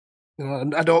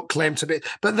 I don't claim to be,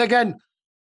 but again,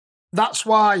 that's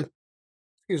why.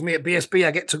 Excuse me, at BSB,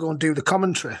 I get to go and do the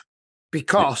commentary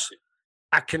because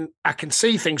I can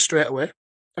see things straight away.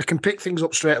 I can pick things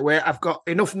up straight away. I've got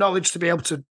enough knowledge to be able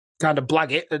to kind of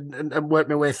blag it and work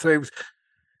my way through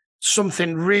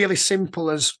something really simple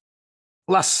as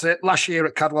last year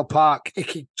at Cadwell Park.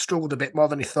 Icky struggled a bit more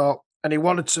than he thought, and he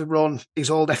wanted to run his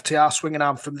old FTR swinging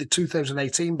arm from the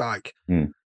 2018 bike.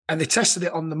 And they tested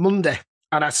it on the Monday,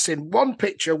 and I'd seen one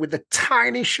picture with a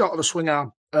tiny shot of the swing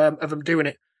arm of him doing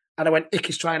it. And I went,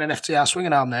 Icky's trying an FTR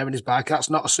swinging arm there in his bike. That's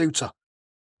not a suitor.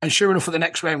 And sure enough, at the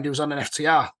next round, he was on an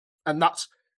FTR. And that's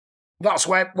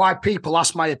why people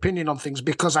ask my opinion on things,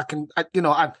 because I can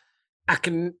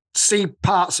see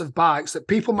parts of bikes that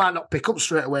people might not pick up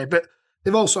straight away, but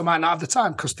they also might not have the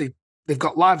time because they they've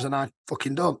got lives and I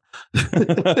fucking don't.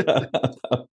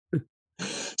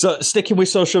 So sticking with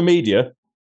social media,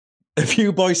 have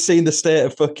you boys seen the state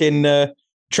of fucking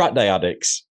track day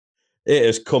addicts? It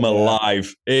has come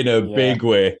alive in a big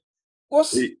way.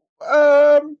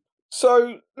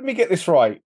 So let me get this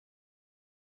right.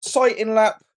 Sighting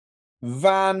lap,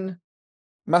 van,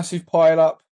 massive pile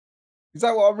up. Is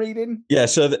that what I'm reading? Yeah,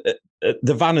 so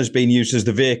the van has been used as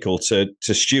the vehicle to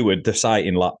steward the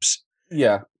sighting laps.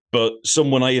 Yeah. But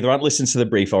someone either hadn't listened to the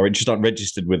brief or just not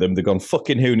registered with them. They've gone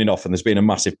fucking hooning off and there's been a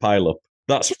massive pile up.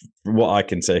 That's what I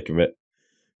can take of it.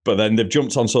 But then they've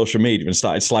jumped on social media and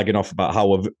started slagging off about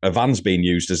how a van's being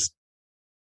used as...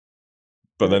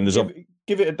 But then there's...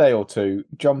 Give it a day or two,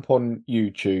 jump on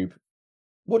YouTube.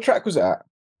 What track was it at?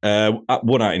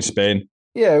 One out in Spain.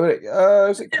 Yeah,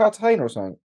 was it Cartagena or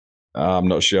something? I'm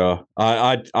not sure.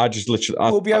 I just literally...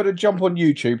 You'll be able to jump on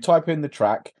YouTube, type in the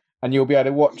track, and you'll be able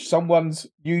to watch someone's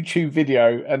YouTube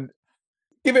video and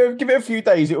give it a few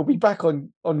days. It will be back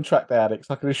on Track Day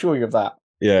Addicts. I can assure you of that.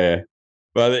 Yeah.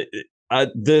 But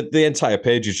the entire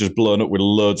page is just blown up with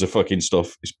loads of fucking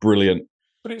stuff. It's brilliant.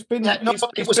 But it's been...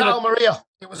 it was Almeria.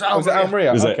 It was Almeria. Was it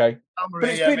Almeria? Was okay. It?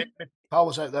 Almeria, I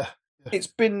was out there. Yeah.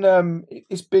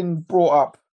 It's been brought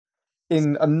up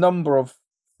in a number of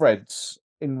threads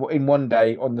in one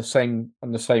day on the same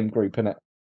group, innit?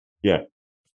 Yeah.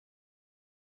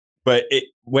 But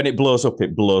when it blows up,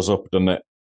 doesn't it?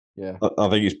 Yeah. I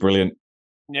think it's brilliant.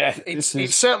 Yeah, it's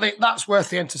certainly, that's worth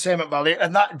the entertainment value.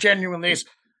 And that genuinely is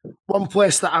one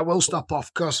place that I will stop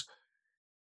off, because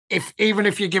even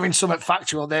if you're giving something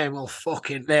factual, they will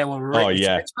rip. Oh,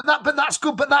 yeah. But that's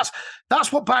good. But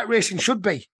that's what bike racing should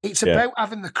be. It's about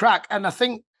having the crack. And I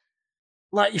think,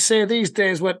 like you say, these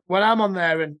days when I'm on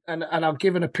there and I'll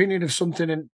give an opinion of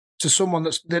something to someone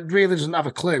that really doesn't have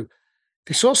a clue,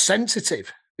 they're so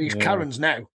sensitive, these Karens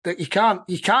now, that you can't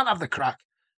have the crack.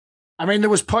 I mean, there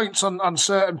was points on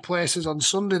certain places on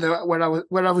Sunday where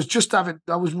I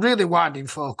was really winding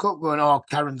folk up, going, "Oh,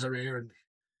 Karens are here," and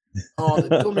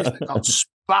the dummies that got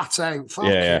spat out.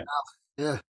 Fucking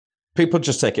hell. People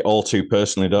just take it all too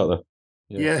personally, don't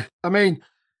they? Yeah. I mean,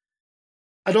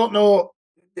 I don't know.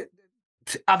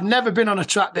 I've never been on a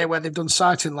track day where they've done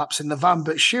sighting laps in the van,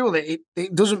 but surely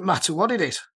it doesn't matter what it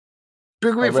is.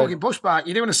 Big away fucking push bike,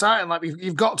 you're doing a sighting lap,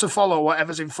 you've got to follow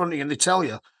whatever's in front of you, and they tell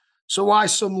you. So why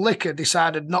some licker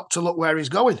decided not to look where he's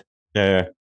going? Yeah.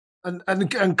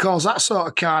 And cause that sort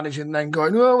of carnage, and then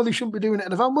going, "Oh, well, they shouldn't be doing it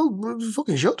in a van." Well, they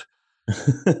fucking should.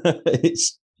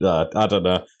 It's I don't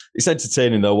know. It's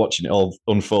entertaining though, watching it all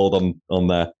unfold on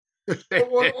there.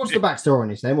 What's the backstory on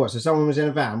this then? So someone was in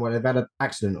a van where they've had an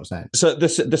accident or something? So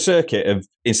the circuit of,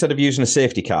 instead of using a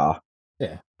safety car,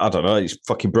 I don't know, it's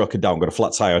fucking broken down, got a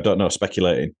flat tire, I don't know,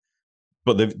 speculating.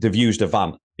 But they've used a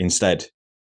van instead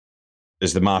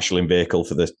as the marshalling vehicle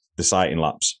for the sighting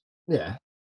laps. Yeah.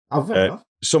 Fair enough.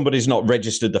 Somebody's not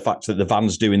registered the fact that the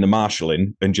van's doing the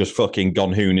marshalling and just fucking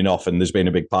gone hooning off, and there's been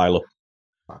a big pile up.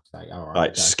 Fuck's sake. All right.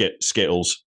 Like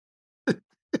Skittles.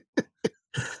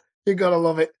 You gotta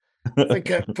love it. I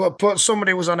think but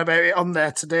somebody was on about it on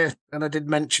there today, and I did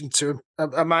mention to him.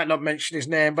 I might not mention his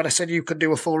name, but I said you could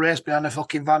do a full race behind a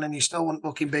fucking van and you still wouldn't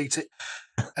fucking beat it.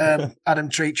 Adam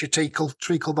Treacher,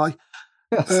 Treacle boy.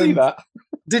 I see that.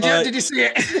 Did you see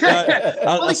it?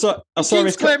 I saw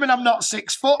him claiming I'm not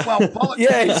 6 foot. Well,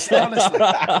 bollocks.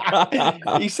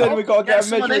 Honestly. He said we've got to get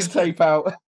a measuring tape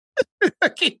out. I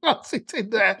keep sitting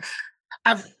there.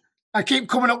 I keep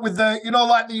coming up with like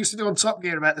they used to do on Top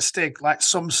Gear about the stick. Like,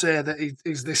 some say that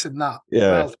he's this and that.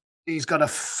 Yeah. Well, he's got a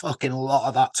fucking lot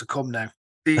of that to come now.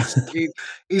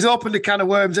 He's opened a can of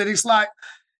worms, and it's like,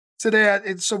 today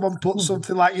someone put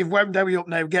something like, "You've wormed Harry up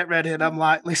now, get ready." And I'm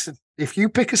like, listen, if you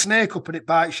pick a snake up and it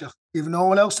bites you, you've no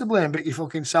one else to blame but your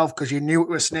fucking self, because you knew it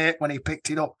was a snake when he picked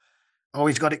it up. Oh,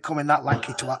 he's got it coming, that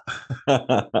lanky twat.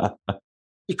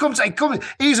 He comes.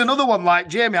 He's another one like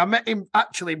Jamie. I met him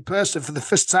actually in person for the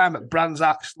first time at Brands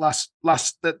Hatch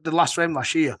the last round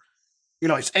last year.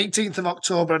 It's 18th of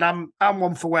October, and I'm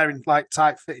one for wearing like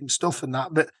tight fitting stuff and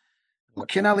that. But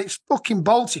fucking hell, it's fucking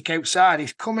Baltic outside.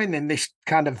 He's coming in this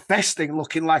kind of vest thing,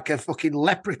 looking like a fucking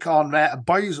leprechaun at a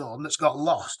boyzone that's got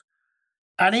lost.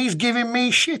 And he's giving me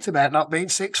shit about not being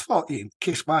 6 foot. You can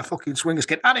kiss my fucking swinger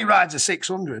skin. And he rides a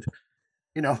 600.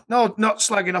 No, not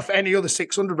slagging off any other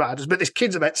 600 riders, but this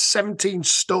kid's about 17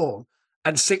 stone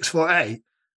and 6'8",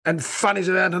 and fannies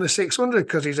around on a 600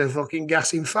 because he's a fucking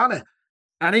gassing fanny.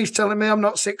 And he's telling me I'm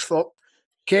not 6 foot.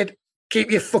 Kid, keep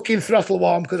your fucking throttle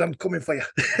warm because I'm coming for you.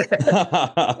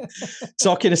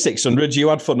 Talking of 600, you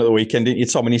had fun at the weekend, didn't you,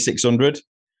 Tom, in your 600?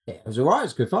 Yeah, it was all right. It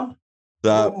was good fun.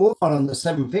 More fun on the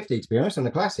 750, to be honest, on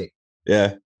the Classic.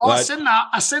 Yeah. Oh, I seen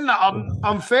that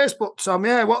on Facebook, Tom.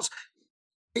 Yeah,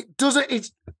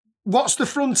 what's the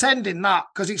front end in that?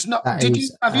 Because it's not.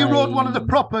 Have you rode one of the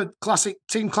proper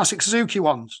Team Classic Suzuki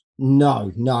ones?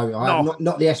 No, I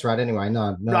not the S-Rad anyway. No,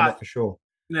 right. Not for sure.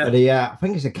 Yeah. But I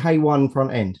think it's a K1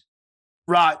 front end.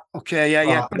 Right. Okay.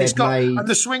 Yeah. But it's got and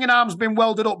the swinging arm's been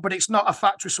welded up, but it's not a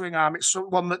factory swing arm. It's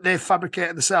one that they've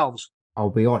fabricated themselves.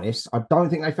 I'll be honest. I don't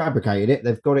think they fabricated it.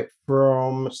 They've got it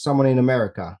from someone in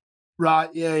America. Right.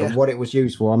 Yeah. And what it was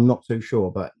used for, I'm not too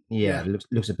sure. But it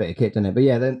looks a bit of kit, doesn't it? But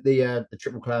yeah, the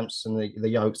triple clamps and the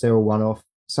yokes, they're all one off.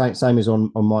 Same as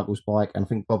on Michael's bike, and I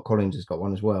think Bob Collins has got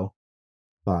one as well.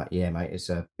 But yeah, mate, it's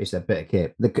a bit of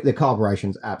kit. The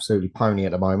carburetion's absolutely pony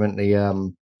at the moment.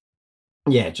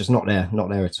 Just not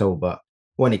there at all. But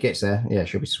when it gets there, it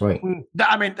should be sweet.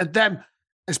 I mean, them,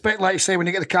 especially like you say, when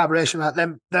you get the carburation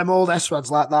right, them old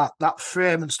S-Rads like that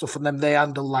frame and stuff, and them they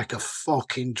handle like a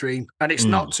fucking dream. And it's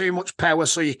not too much power,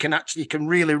 so you can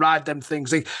really ride them things.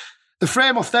 The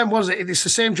frame off them it's the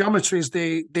same geometry as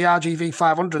the RGV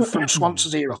 500 from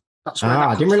Swanson's era. That's where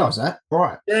I didn't realise that.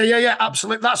 Right. Yeah,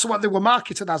 absolutely. That's what they were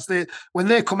marketed as. When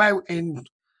they come out in,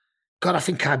 God, I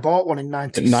think I bought one in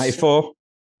 94.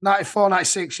 94,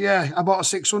 96, yeah. I bought a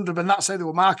 600, and that's how they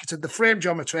were marketed. The frame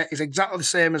geometry is exactly the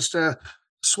same as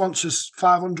Swanson's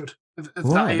 500 of that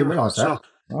era. I didn't realise that.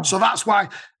 So that's why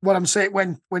what I'm saying,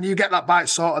 when you get that bike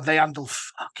sorted, they handle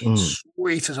fucking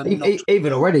sweet as a nut.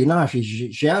 Even already, no,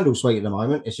 she handles sweet at the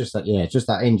moment. It's just that, it's just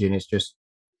that engine. It's just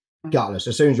gutless.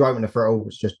 As soon as you open the throttle,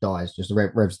 it just dies. Just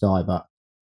the revs die. But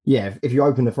yeah, if you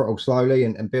open the throttle slowly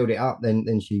and build it up,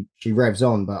 then she revs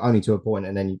on, but only to a point,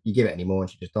 and then you give it any more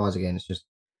and she just dies again. It's just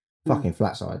fucking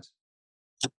flat sides.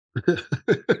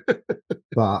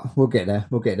 But we'll get there.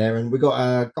 And we got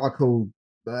a guy called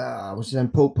what's his name,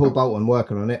 Paul Bolton,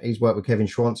 working on it. He's worked with Kevin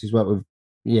Schwantz. He's worked with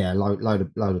load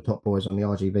of top boys on the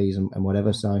RGVs and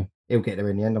whatever. So he'll get there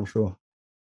in the end, I'm sure.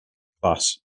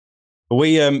 Class.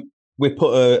 We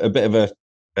put a bit of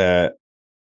a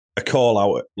call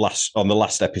out on the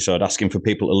last episode asking for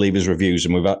people to leave us reviews,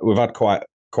 and we've had quite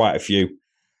a few.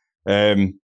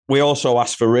 We also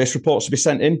asked for race reports to be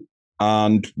sent in,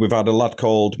 and we've had a lad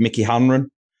called Mickey Hanron,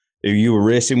 who you were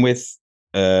racing with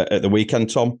at the weekend,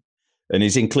 Tom, and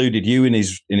he's included you in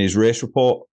his race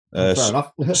report. Fair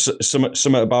enough.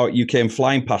 Something about you came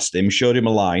flying past him, showed him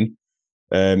a line,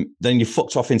 then you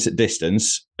fucked off into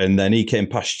distance, and then he came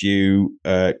past you,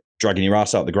 dragging your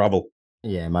ass out the gravel.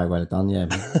 Yeah, mate, well done, yeah.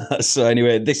 So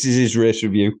anyway, this is his race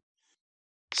review.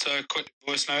 So a quick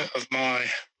voice note of my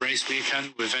race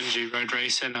weekend with NG Road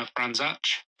Racing at Brands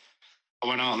Hatch. I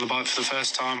went out on the bike for the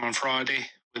first time on Friday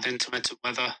with intermittent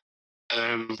weather.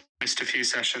 Missed a few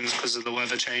sessions because of the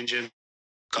weather changing.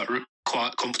 Got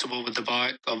quite comfortable with the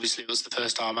bike. Obviously, it was the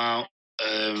first time out.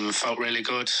 Felt really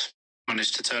good.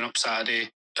 Managed to turn up Saturday.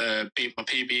 Beat my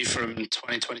PB from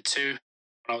 2022 when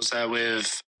I was there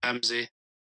with Emsey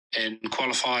in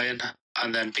qualifying,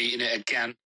 and then beating it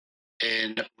again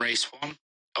in race one.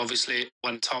 Obviously,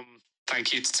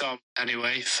 thank you to Tom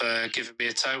anyway for giving me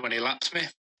a tow when he lapped me.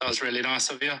 That was really nice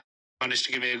of you. Managed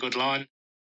to give me a good line,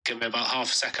 give me about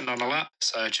half a second on a lap,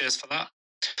 so cheers for that.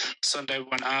 Sunday we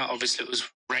went out, obviously it was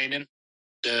raining,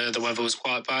 the weather was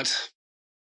quite bad,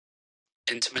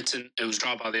 intermittent, it was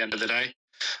dry by the end of the day.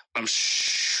 I'm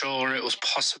sure it was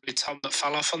possibly Tom that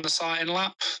fell off on the sighting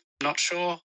lap, not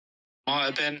sure, might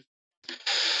have been.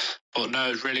 But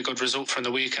no, really good result from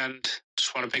the weekend.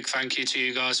 Just want a big thank you to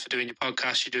you guys for doing your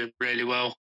podcast. You're doing really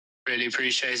well. Really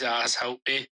appreciate it. It has helped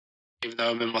me, even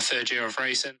though I'm in my third year of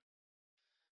racing.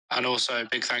 And also a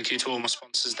big thank you to all my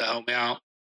sponsors that helped me out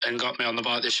and got me on the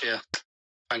bike this year.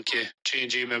 Thank you.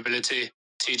 G&G Mobility,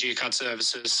 TG CAD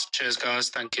Services. Cheers, guys.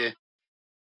 Thank you.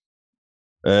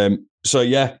 So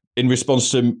yeah, in response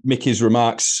to Mickey's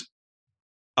remarks,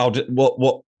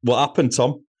 what happened,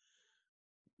 Tom?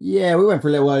 Yeah, we went for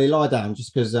a little early lie down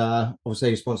just because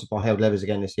obviously he's sponsored by Held Levers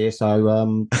again this year. So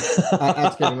I had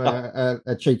to give him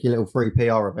a cheeky little free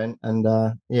PR event. And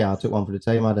I took one for the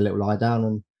team. I had a little lie down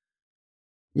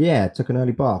and took an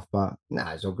early bath. But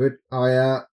it's all good.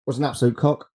 I was an absolute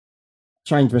cock.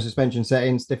 Changed my suspension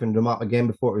settings, stiffened them up again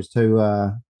before it was too...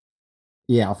 I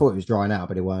thought it was drying out,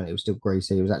 but it weren't. It was still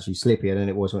greasy. It was actually slippier than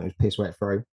it was when it was piss wet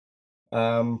through.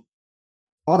 I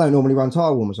don't normally run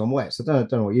tyre warmers on wet, so I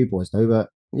don't know what you boys do, but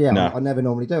I never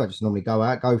normally do. I just normally go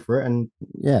out, go for it, and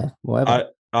whatever.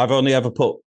 I've only ever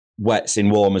put wets in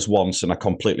warmers once, and I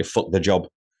completely fucked the job.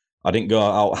 I didn't go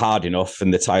out hard enough,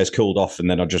 and the tyres cooled off, and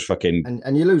then I just fucking...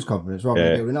 And you lose confidence rather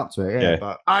than building up to it,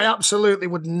 But I absolutely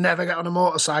would never get on a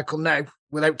motorcycle now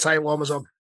without tyre warmers on,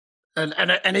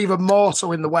 and even more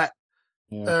so in the wet.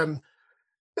 Yeah.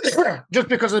 just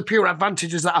because of the pure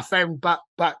advantages that I found back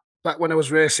when I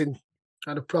was racing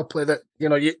kind of properly, that, you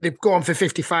know, they've gone for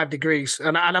 55 degrees.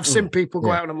 And I've seen people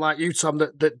go out and I'm like you, Tom,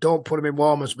 that don't put them in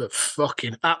warmers, but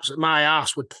fucking absolutely, my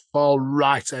ass would fall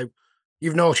right out.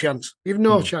 You've no chance. You've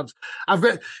no chance. I've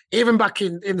got, even back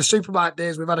in the Superbike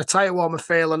days, we've had a tyre warmer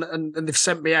fail and they've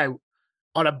sent me out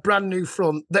on a brand new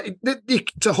front that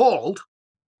to hold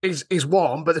is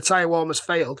warm, but the tyre warmer's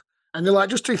failed. And they're like,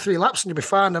 just do 3 laps and you'll be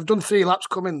fine. I've done 3 laps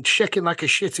coming, shaking like a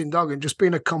shitting dog and just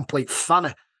being a complete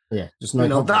fanny. Yeah, just no. You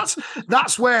know,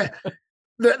 that's where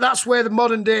the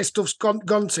modern day stuff's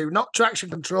gone to. Not traction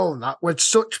control and that. We're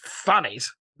such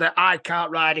fannies that I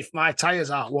can't ride if my tyres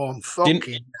aren't warm.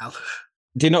 Fucking hell.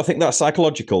 Do you not think that's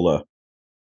psychological though?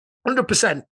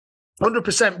 100%.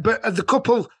 But the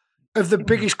couple of the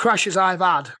biggest crashes I've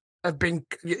had have been,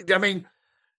 I mean,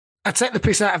 I take the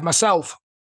piss out of myself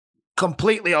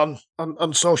completely on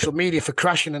social media for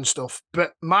crashing and stuff,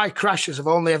 but my crashes have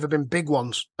only ever been big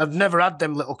ones. I've never had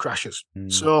them little crashes.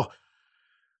 So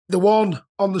the one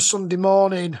on the Sunday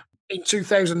morning in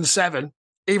 2007,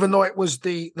 even though it was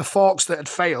the forks that had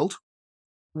failed,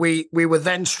 we were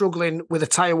then struggling with a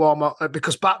tyre warmer,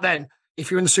 because back then, if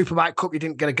you were in the Superbike Cup, you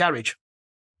didn't get a garage.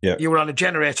 Yeah, you were on a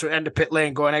generator at end of pit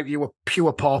lane going out. You were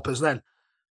pure paupers then,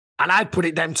 and I put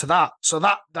it down to that. So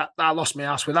that I lost my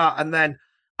ass with that, and then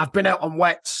I've been out on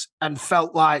wets and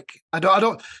felt like I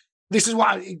don't. This is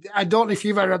why I don't know if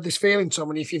you've ever had this feeling, Tom,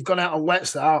 and if you've gone out on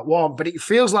wets that aren't warm, but it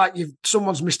feels like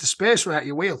someone's missed a spacer out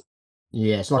your wheel.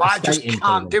 Yeah, it's like I just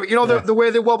can't do it. You know the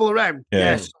way they wobble around. Yeah.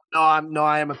 Yes. No,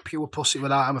 I am a pure pussy with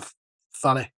that. I'm a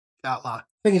fanny. Can't lie.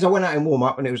 Thing is, I went out in warm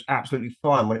up and it was absolutely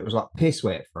fine when it was like piss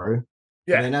wet through.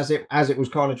 Yeah. And then as it was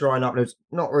kind of drying up, there's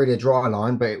not really a dry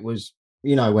line, but it was,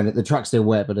 you know, when the track's still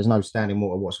wet, but there's no standing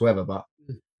water whatsoever. But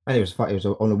and it was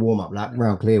on a warm up lap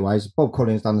around Clearways. Bob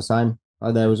Collins done the same.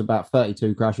 There was about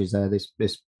 32 crashes there this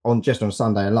on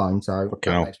Sunday alone. So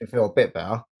that makes me feel a bit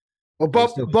better. Well,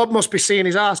 Bob must be seeing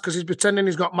his ass because he's pretending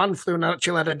he's got man flu and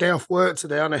actually had a day off work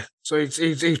today, hasn't he? So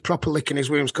he's proper licking his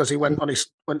wounds because he went on his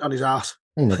ass.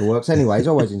 He never works anyway. He's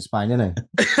always in Spain, isn't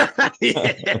he?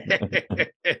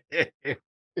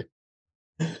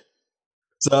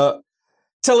 So,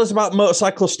 tell us about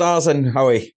Motorcycle Stars and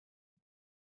Howie.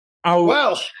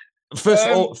 First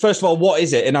of all, what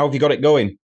is it and how have you got it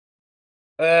going?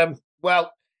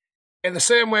 Well, in the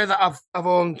same way that I've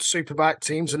owned Superbike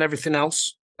teams and everything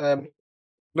else.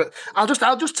 But I'll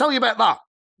just tell you about that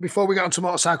before we get onto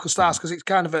Motorcycle Stars, because it's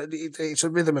kind of it's a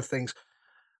rhythm of things.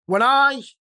 When I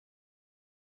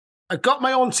got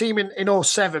my own team in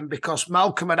 07 because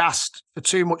Malcolm had asked for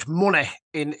too much money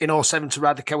in 07 to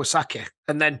ride the Kawasaki,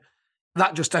 and then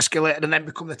that just escalated and then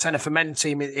become the Tenna for Men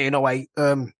team in 08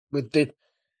 with the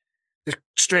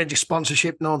strangest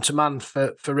sponsorship known to man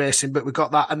for racing, but we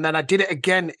got that, and then I did it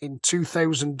again in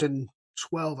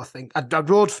 2012, I think. I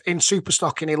rode in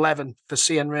Superstock in 11 for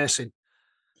CN Racing.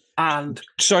 And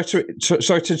sorry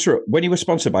to interrupt. When you were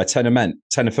sponsored by Tenna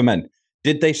for Men,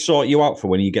 did they sort you out for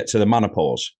when you get to the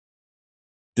MANOPAUSE?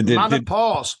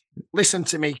 MANOPAUSE. Listen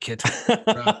to me, kid.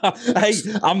 Right. Hey,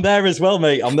 I'm there as well,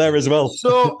 mate. I'm there as well.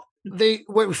 So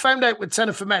what we found out with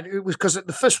Tenna for Men, it was because at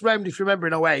the first round, if you remember,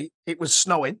 in 08, it was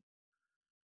snowing.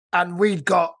 And we'd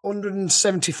got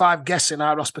 175 guests in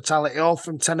our hospitality, all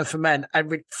from Tenna for Men.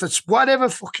 And for whatever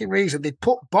fucking reason, they'd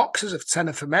put boxes of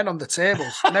Tenna for Men on the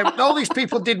tables. Now, all these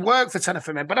people did work for Tenna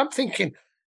for Men, but I'm thinking,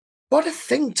 what a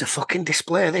thing to fucking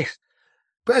display this.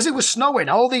 But as it was snowing,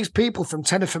 all these people from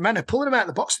Tenna for Men are pulling them out of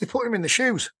the box. They put them in the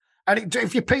shoes. And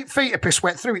if your feet are piss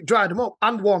wet through, it dried them up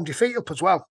and warmed your feet up as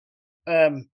well.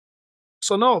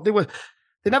 So no,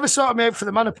 they never sorted me out for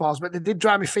the MANOPAUSE, but they did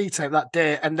dry my feet out that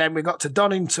day. And then we got to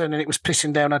Donington and it was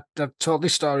pissing down. I've told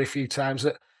this story a few times,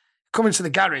 that coming to the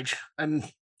garage,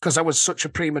 and because I was such a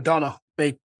prima donna,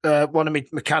 one of my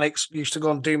mechanics used to go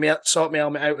and sort my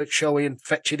helmet out at Showy and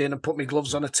fetch it in and put my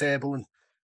gloves on a table.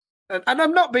 And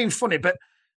I'm not being funny, but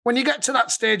when you get to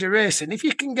that stage of racing, if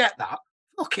you can get that,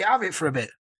 fuck it, have it for a bit.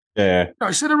 Yeah. No,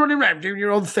 instead of running around doing your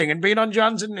own thing and being on your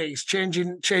hands and knees,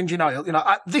 changing oil,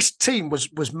 this team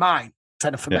was mine.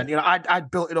 Tenna for Men,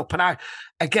 I'd built it up,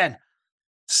 and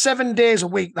 7 days a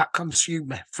week that consumed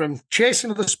me, from chasing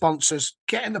other sponsors,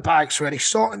 getting the bikes ready,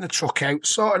 sorting the truck out,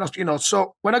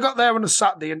 So when I got there on a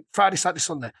Saturday and Friday, Saturday,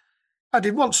 Sunday, I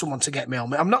did want someone to get me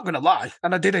helmet. I'm not going to lie,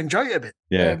 and I did enjoy it a bit.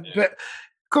 Yeah, but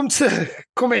come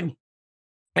in,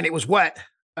 and it was wet,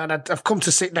 and I've come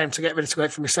to sit down to get ready to go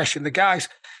out for my session. The guys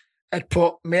had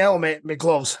put my helmet, my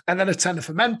gloves, and then a Tenna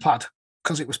for Men pad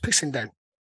because it was pissing down.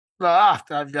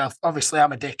 Obviously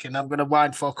I'm a dick and I'm going to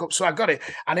wind folk up. So I got it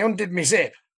and I undid my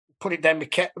zip, put it down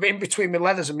in between my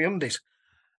leathers and my undies.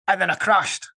 And then I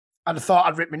crashed And I thought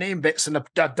I'd ripped my knee in bits and I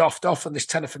doffed off and this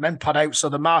Tenna for Men pad out. So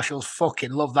the marshals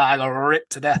fucking love that. I got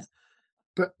ripped to death.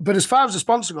 But as far as the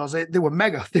sponsor goes, they were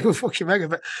mega. They were fucking mega.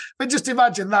 But just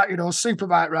imagine that,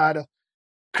 superbike rider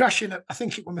crashing at, I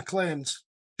think it was McLean's,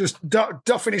 just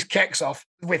doffing his kicks off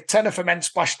with Tenna for Men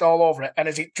splashed all over it. And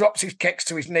as he drops his kicks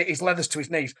to his knee, his leathers to his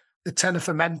knees, the Tenna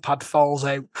for Men pad falls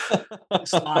out.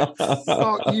 It's like,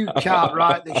 fuck, you can't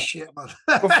write this shit, man.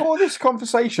 Before this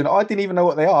conversation, I didn't even know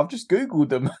what they are. I've just Googled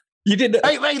them. You didn't?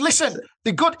 Hey, listen,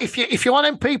 they're good. If you're one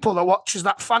of them people that watches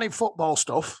that funny football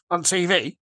stuff on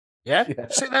TV, yeah,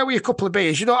 sit there with a couple of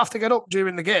beers. You don't have to get up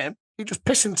during the game. You just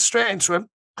piss straight into them,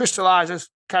 crystallizers,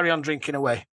 carry on drinking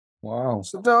away. Wow.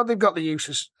 So they've got the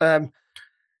uses. But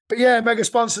yeah, mega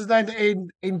sponsors then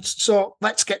so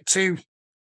let's get to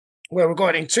where we're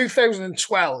going. In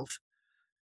 2012,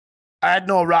 I had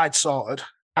no ride sorted.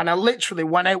 And I literally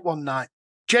went out one night,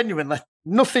 genuinely,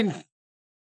 nothing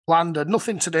planned, had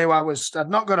nothing to do. I'd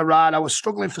not got a ride. I was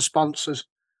struggling for sponsors.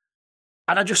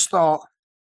 And I just thought,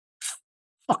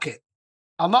 fuck it.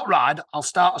 I'll not ride. I'll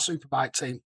start a superbike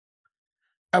team.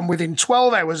 And within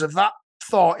 12 hours of that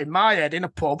thought in my head in a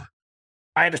pub,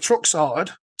 I had a truck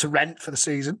sorted to rent for the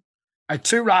season. I had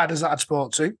 2 riders that I'd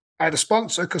spoke to. I had a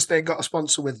sponsor because they got a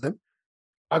sponsor with them.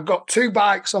 I got 2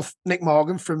 bikes off Nick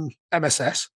Morgan from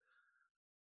MSS.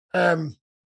 And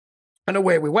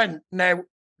away we went. Now,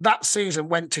 that season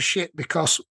went to shit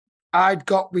because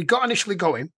we got initially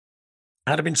going.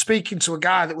 I'd been speaking to a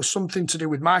guy that was something to do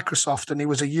with Microsoft and he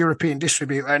was a European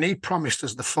distributor and he promised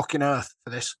us the fucking earth for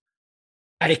this.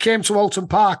 And he came to Alton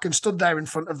Park and stood there in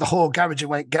front of the whole garage and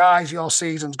went, guys, your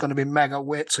season's going to be mega.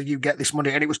 Wait till you get this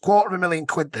money. And it was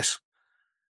 £250,000 this.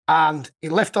 And he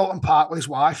left Alton Park with his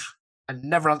wife and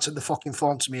never answered the fucking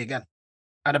phone to me again.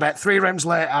 And about 3 rounds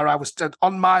later, I was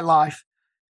on my life.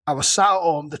 I was sat at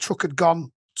home. The truck had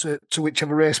gone to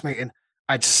whichever race meeting.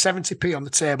 I had 70p on the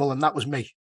table and that was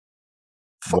me.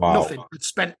 Wow. Nothing. I'd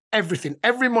spent everything,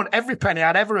 every month, every penny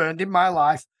I'd ever earned in my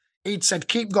life. He'd said,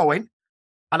 keep going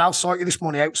and I'll sort you this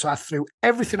money out. So I threw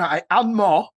everything out and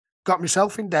more, got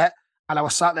myself in debt, and I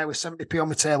was sat there with 70p on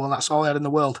my table and that's all I had in the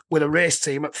world with a race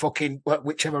team at fucking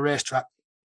whichever racetrack.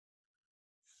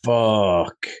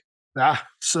 Fuck. Yeah.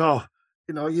 So,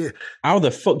 How the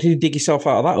fuck did you dig yourself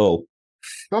out of that hole?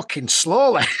 Fucking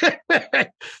slowly.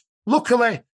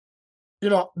 Luckily,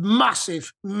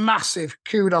 massive, massive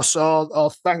kudos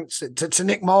or thanks to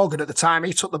Nick Morgan at the time.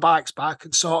 He took the bikes back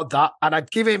and sorted that. And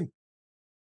I'd give him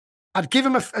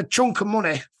a chunk of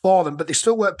money for them, but they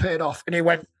still weren't paid off. And he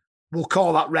went, we'll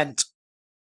call that rent.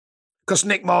 Because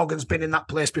Nick Morgan's been in that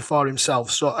place before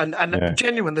himself. So, and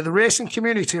genuinely, the racing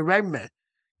community around me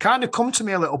kind of come to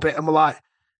me a little bit and were like,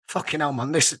 fucking hell,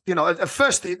 man. This, at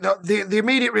first, the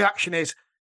immediate reaction is,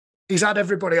 he's had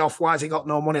everybody off. Why has he got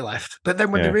no money left? But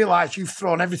then when they realise you've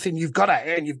thrown everything you've got at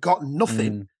it and you've got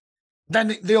nothing,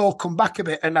 then they all come back a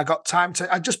bit. And I got time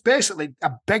I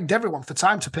begged everyone for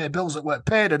time to pay bills that weren't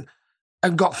paid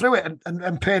and got through it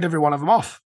and paid every one of them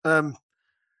off.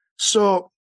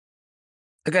 So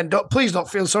again, please don't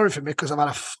feel sorry for me because I've had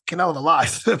a fucking hell of a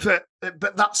life.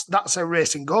 but that's how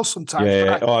racing goes sometimes.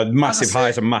 Yeah, massive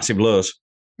highs and massive lows.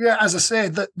 Yeah, as I say,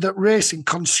 that racing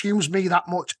consumes me that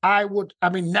much.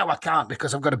 Now I can't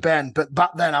because I've got a band, but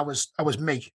back then I was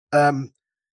me.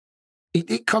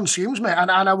 It consumes me, and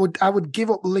I would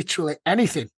give up literally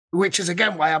anything, which is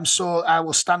again why I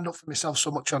will stand up for myself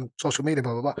so much on social media,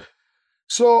 blah blah blah.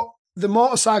 So the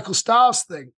Motorcycle Stars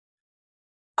thing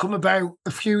come about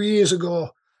a few years ago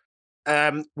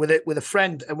with a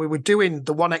friend, and we were doing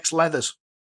the 1X leathers,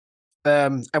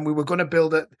 and we were going to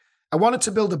build it. I wanted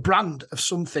to build a brand of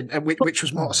something, which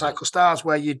was Motorcycle Stars,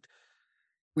 where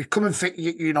we'd come and fix,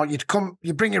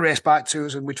 you'd bring your race bike to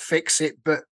us and we'd fix it.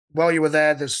 But while you were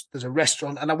there, there's a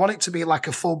restaurant, and I want it to be like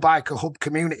a full biker hub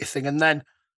community thing. And then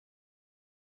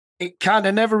it kind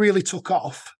of never really took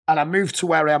off, and I moved to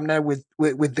where I am now with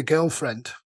the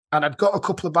girlfriend, and I'd got a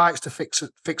couple of bikes to fix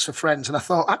for friends, and I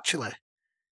thought actually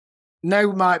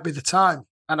now might be the time.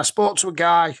 And I spoke to a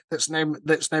guy that's named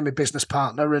my business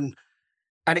partner,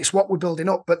 and it's what we're building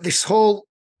up. But this whole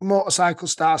Motorcycle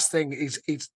Stars thing is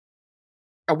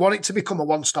I want it to become a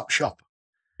one-stop shop.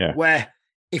 Yeah. Where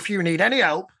if you need any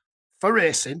help for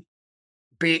racing,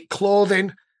 be it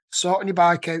clothing, sorting your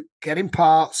bike out, getting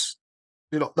parts,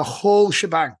 the whole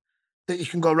shebang, that you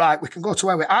can go, right, we can go to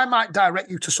where I might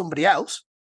direct you to somebody else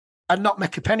and not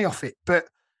make a penny off it. But,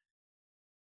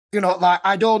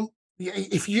 I don't,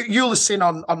 if you'll have seen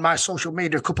on my social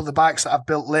media a couple of the bikes that I've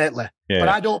built lately, but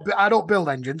I don't build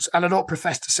engines, and I don't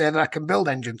profess to say that I can build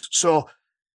engines. So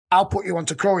I'll put you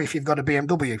onto Crowe if you've got a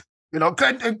BMW.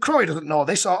 And Crowe doesn't know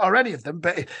this or any of them,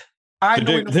 but I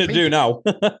know enough people. Do now.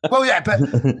 Well, yeah,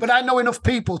 but I know enough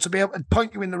people to be able to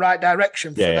point you in the right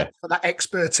direction for that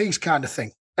expertise kind of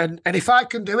thing. And if I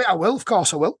can do it, I will. Of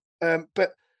course, I will.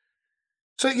 But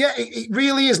so yeah, it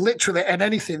really is literally and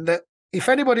anything that if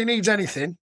anybody needs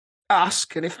anything,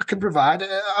 ask, and if I can provide,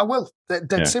 I will.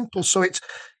 Dead simple. So it's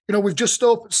we've just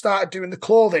started doing the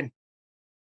clothing.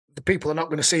 The people are not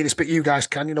going to see this, but you guys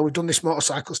can. We've done this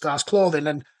Motorcycle Stars clothing,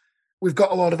 and we've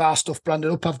got a lot of our stuff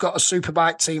branded up. I've got a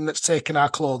Superbike team that's taken our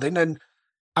clothing, and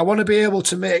I want to be able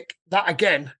to make that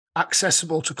again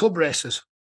accessible to club racers.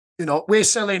 We're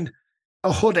selling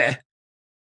a hoodie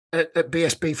at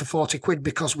BSB for 40 quid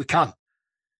because we can.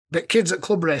 But kids at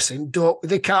club racing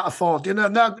they can't afford, they're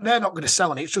not going to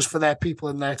sell it. It's just for their people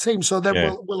and their team. So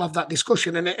then we'll have that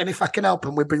discussion. And if I can help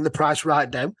them, we bring the price right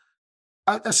down.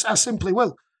 I simply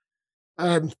will.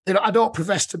 I don't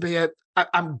profess to be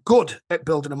I'm good at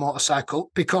building a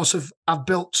motorcycle because I've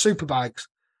built superbikes.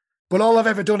 But all I've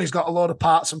ever done is got a load of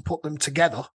parts and put them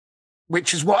together,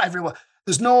 which is what everyone,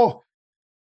 there's no,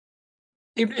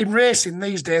 in racing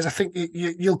these days, I think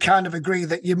you'll kind of agree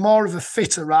that you're more of a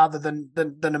fitter rather than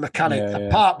a mechanic. A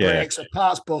part breaks, a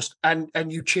part's bust, and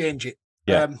you change it.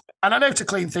 Yeah. And I know to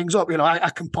clean things up. I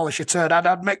can polish a turd.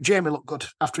 I'd make Jamie look good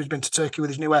after he's been to Turkey with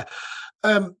his new hair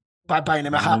by buying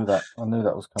him a hat. I knew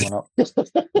that was coming up.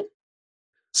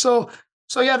 So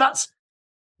yeah,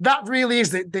 that really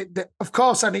is the. Of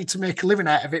course, I need to make a living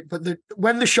out of it. But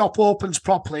when the shop opens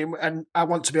properly, and I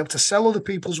want to be able to sell other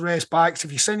people's race bikes,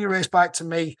 if you send your race bike to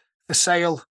me for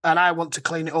sale, and I want to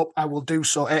clean it up, I will do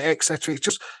so, etc. It's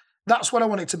just that's what I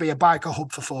want it to be, a biker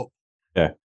hub for folk.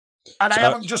 Yeah. And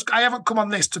so, I haven't come on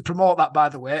this to promote that, by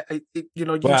the way.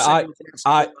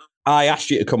 I asked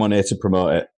you to come on here to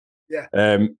promote it.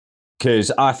 Yeah.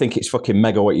 Because I think it's fucking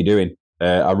mega what you're doing.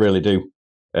 I really do.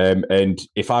 And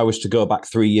if I was to go back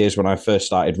 3 years when I first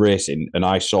started racing and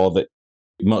I saw that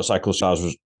Motorcycle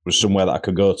Stars was somewhere that I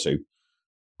could go to,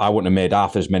 I wouldn't have made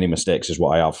half as many mistakes as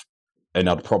what I have. And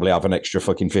I'd probably have an extra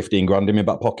fucking 15 grand in my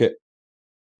back pocket.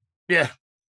 Yeah.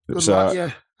 So,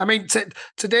 yeah. I mean,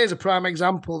 today's a prime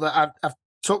example that I've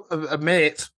took a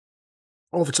mate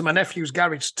over to my nephew's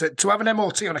garage to have an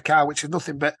MOT on a car, which is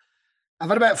nothing, but I've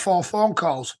had about 4 phone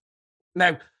calls.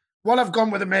 Now, one, I've gone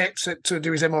with a mate to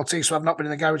do his MOT, so I've not been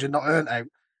in the garage and not earned out.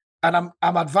 And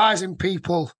I'm advising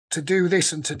people to do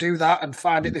this and to do that and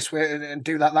find it this way and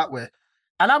do that way.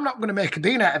 And I'm not going to make a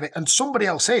bean out of it, and somebody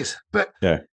else is. But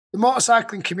the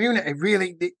motorcycling community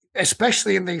really,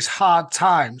 especially in these hard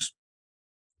times,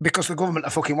 because the government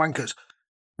are fucking wankers,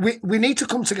 we need to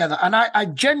come together. And I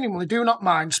genuinely do not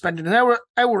mind spending an hour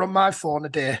on my phone a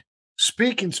day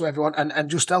speaking to everyone and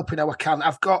just helping how I can.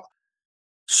 I've got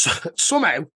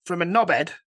somehow from a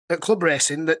knobhead at club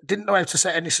racing that didn't know how to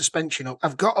set any suspension up.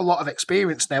 I've got a lot of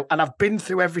experience now, and I've been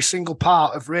through every single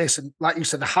part of racing. Like you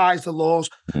said, the highs, the lows,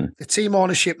 the team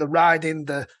ownership, the riding,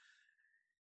 the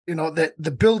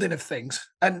building of things.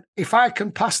 And if I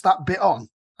can pass that bit on,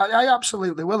 I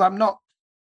absolutely will. I'm not,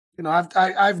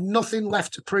 I've nothing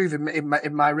left to prove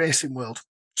in my racing world.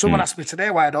 Someone asked me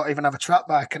today why I don't even have a track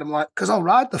bike, and I'm like, because I'll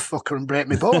ride the fucker and break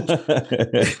my bones.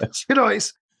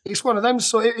 It's one of them.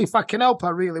 So if I can help, I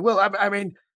really will. I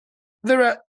mean,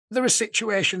 there are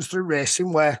situations through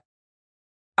racing where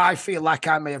I feel like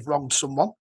I may have wronged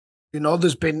someone.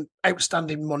 There's been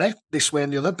outstanding money this way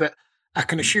and the other, but I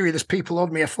can assure you there's people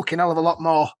owed me a fucking hell of a lot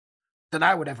more than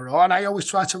I would ever owe. And I always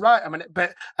try to right.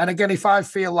 And again, if I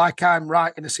feel like I'm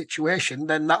right in a situation,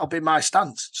 then that'll be my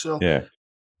stance. So,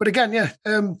 but again,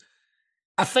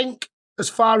 I think as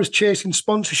far as chasing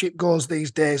sponsorship goes these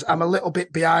days, I'm a little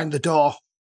bit behind the door,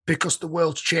 because the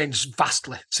world's changed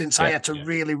vastly since I had to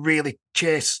really, really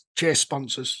chase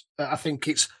sponsors. I think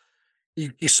it's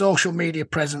your social media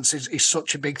presence is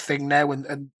such a big thing now,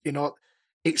 and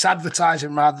it's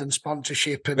advertising rather than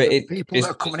sponsorship, and people that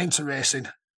are coming into racing.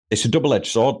 It's a double-edged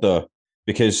sword, though,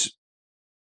 because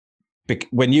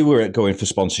when you were going for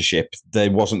sponsorship,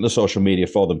 there wasn't the social media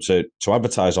for them to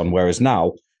advertise on, whereas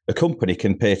now a company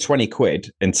can pay 20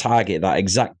 quid and target that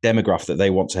exact demographic that they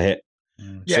want to hit.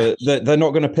 So they're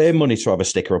not going to pay money to have a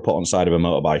sticker put on the side of a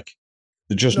motorbike.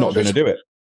 They're just not going to do it.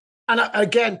 And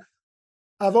again,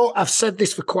 I've said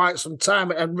this for quite some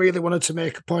time and really wanted to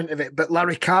make a point of it, but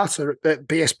Larry Carter at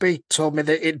BSB told me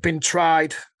that it'd been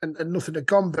tried and nothing had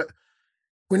gone. But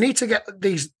we need to get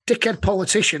these dickhead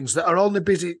politicians that are only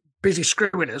busy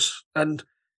screwing us, and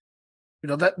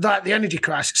that the energy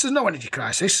crisis. There's no energy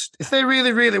crisis. If they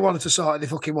really, really wanted to sort it, they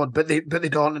fucking would, but they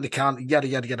don't, and they can't. Yada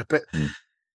yada yada. But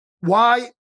why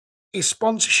is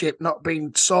sponsorship not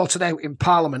being sorted out in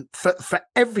Parliament for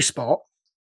every sport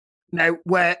now,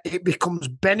 where it becomes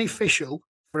beneficial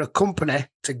for a company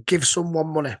to give someone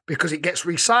money because it gets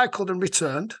recycled and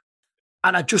returned.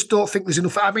 And I just don't think there's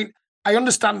enough. I mean, I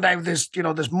understand now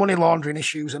there's money laundering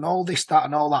issues and all this, that,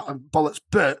 and all that and bollocks,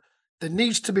 but there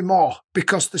needs to be more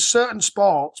because there's certain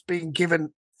sports being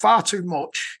given far too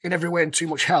much in every way and too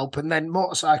much help, and then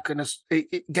motorcycling,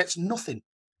 it gets nothing.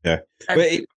 Yeah.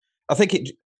 But I think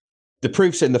the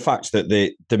proof's in the fact that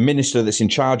the minister that's in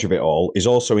charge of it all is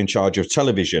also in charge of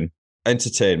television,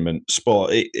 entertainment, sport.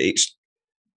 It's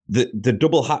the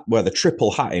double hat, the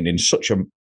triple hatting in such a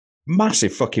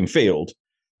massive fucking field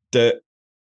that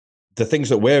the things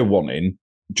that we're wanting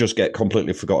just get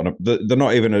completely forgotten. They're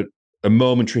not even a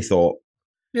momentary thought.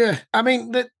 Yeah, I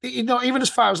mean, even as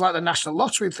far as like the national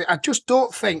lottery thing, I just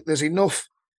don't think there's enough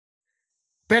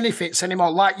benefits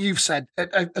anymore. Like you've said,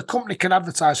 a company can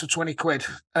advertise for 20 quid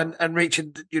and reach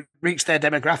their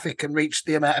demographic and reach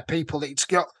the amount of people that it's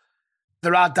got.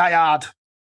 There are diehard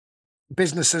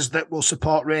businesses that will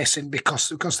support racing because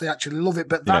they actually love it,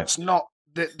 but that's not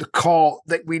the core.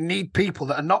 That we need people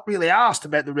that are not really asked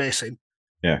about the racing.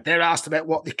 Yeah, they're asked about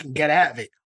what they can get out of it.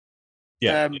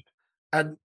 Yeah,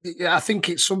 and I think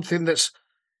it's something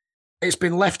it's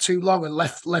been left too long and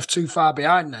left too far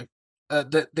behind now.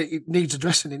 That it needs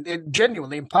addressing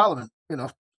genuinely in Parliament. So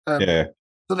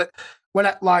that when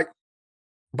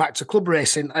back to club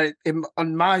racing, in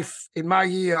my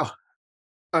year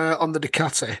on the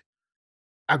Ducati,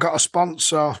 I got a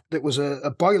sponsor that was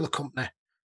a boiler company,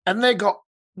 and they got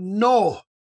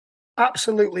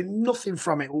absolutely nothing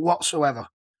from it whatsoever.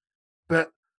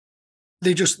 But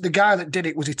the guy that did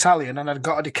it was Italian, and I'd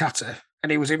got a Ducati,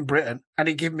 and he was in Britain, and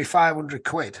he gave me 500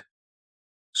 quid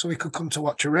so he could come to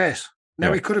watch a race.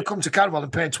 Now, he could have come to Cadwell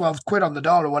and paid 12 quid on the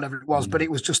door or whatever it was, but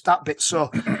it was just that bit. So,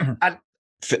 and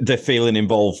the feeling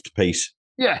involved piece.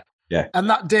 Yeah. Yeah. And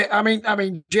that day, I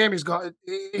mean, Jamie's got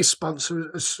his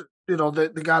sponsor,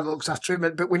 the guy that looks after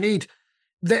him, but we need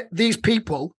these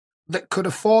people that could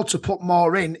afford to put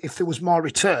more in if there was more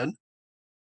return.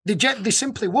 They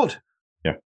simply would.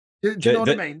 Yeah. Do you know what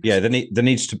I mean? Yeah, there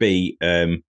needs to be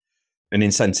an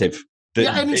incentive.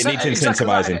 It needs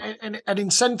incentivizing. An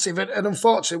incentive, and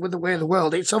unfortunately, with the way of the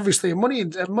world, it's obviously a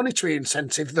monetary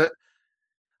incentive. That,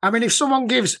 I mean, if someone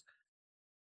gives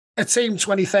a team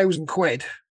 20,000 quid,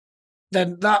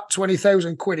 then that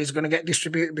 20,000 quid is going to get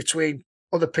distributed between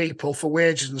other people for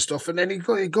wages and stuff, and then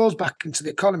it goes back into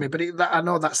the economy. But I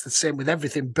know that's the same with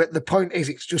everything. But the point is,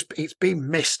 it's been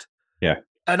missed. Yeah.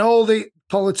 And all the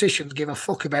politicians give a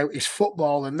fuck about is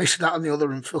football and this, that, and the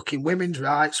other, and fucking women's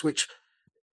rights, which.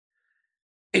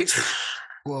 It's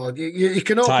you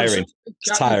can open tiring.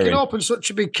 You can open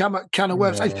such a big can of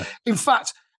worms. Yeah. In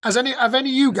fact, have any of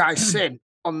you guys seen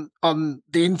on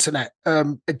the internet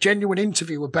a genuine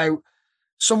interview about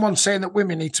someone saying that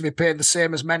women need to be paid the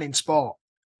same as men in sport,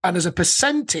 and as a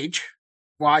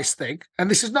percentage-wise thing, and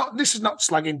this is not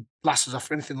slagging lasses off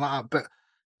or anything like that, but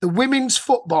the women's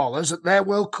footballers at their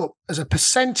World Cup, as a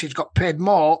percentage, got paid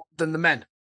more than the men.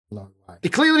 Long way. They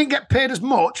clearly didn't get paid as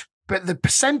much. But the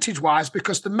percentage-wise,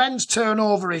 because the men's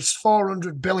turnover is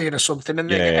 400 billion or something, and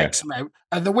they get X amount,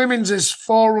 and the women's is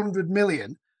 400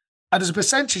 million, and as a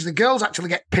percentage, the girls actually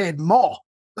get paid more.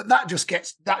 But that just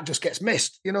gets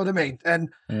missed. You know what I mean?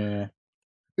 And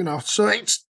so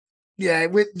it's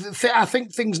I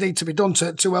think things need to be done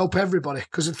to help everybody,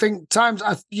 because I think times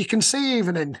you can see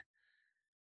even in,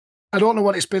 I don't know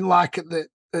what it's been like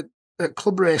at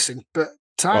club racing, but.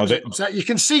 You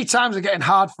can see times are getting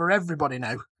hard for everybody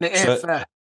now. It ain't fair.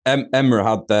 Emma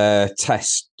had their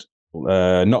test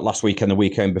not last weekend, the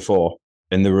weekend before,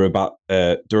 and there were about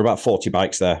 40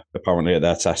 bikes there apparently at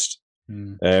their test.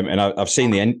 And I've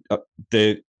seen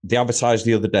they advertised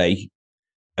the other day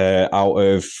out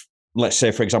of, let's say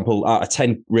for example, out of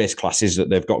 10 race classes that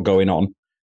they've got going on,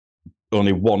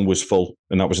 only one was full,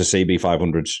 and that was a CB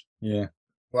 500s. Yeah.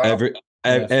 Wow.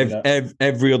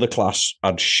 Every other class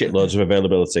had shitloads of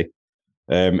availability,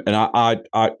 and I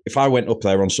if I went up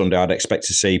there on Sunday, I'd expect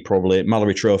to see probably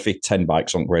Mallory Trophy 10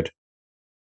 bikes on grid,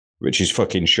 which is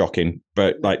fucking shocking.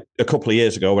 But like a couple of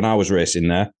years ago when I was racing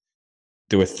there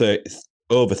were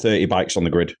over 30 bikes on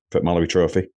the grid for Mallory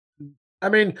Trophy. I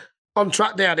mean, on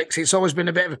track day addicts, it's always been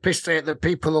a bit of a piss take that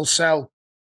people will sell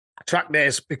track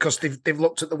days because they've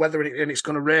looked at the weather and it's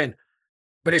going to rain,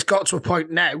 but it's got to a point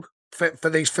now. For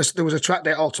these, there was a track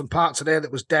day at Alton Park today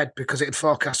that was dead because it had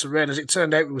forecast rain. As it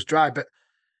turned out, it was dry. But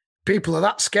people are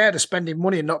that scared of spending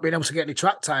money and not being able to get any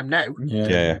track time now.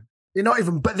 Yeah. They're not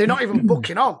even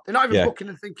booking on. They're not even booking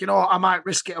and thinking, "Oh, I might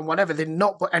risk it and whatever." They're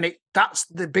not. That's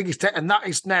the biggest, and that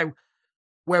is now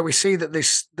where we see that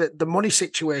the money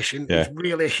situation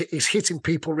is hitting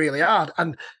people really hard,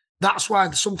 and that's why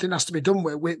something has to be done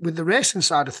with the racing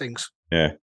side of things.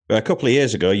 Yeah. A couple of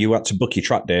years ago, you had to book your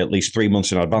track day at least 3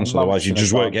 months in advance, otherwise you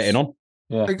just weren't getting on.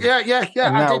 Yeah.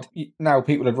 And now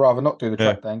people would rather not do the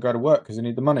track day and go to work because they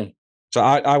need the money. So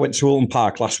I went to Alton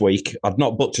Park last week. I'd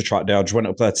not booked a track day. I just went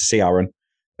up there to see Aaron,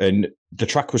 and the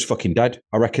track was fucking dead.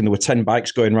 I reckon there were 10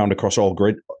 bikes going around across all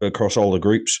the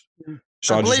groups.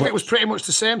 So I believe it was pretty much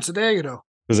the same today, you know.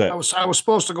 Was it? I was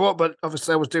supposed to go up, but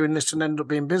obviously I was doing this and ended up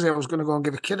being busy. I was going to go and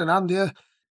give a kid an hand, yeah.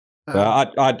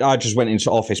 I just went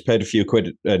into office, paid a few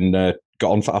quid, and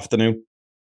got on for afternoon.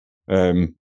 But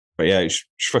yeah, it's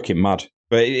fucking mad.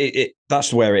 But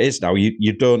that's where it is now.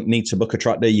 You don't need to book a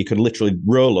track day. You can literally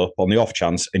roll up on the off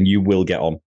chance, and you will get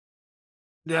on.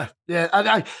 Yeah.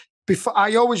 Before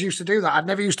I always used to do that. I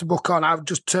never used to book on. I would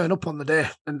just turn up on the day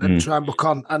and try and book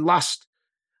on. And last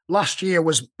year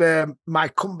was my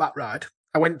comeback ride.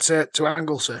 I went to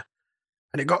Anglesey,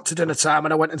 and it got to dinner time,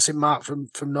 and I went and seen Mark from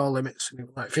No Limits, and it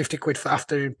was like 50 quid for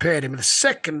afternoon. Paid him, and the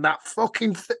second that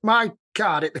fucking my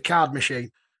card hit the card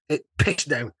machine, it pissed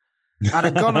down. And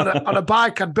I'd gone on a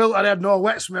bike I'd built and I had no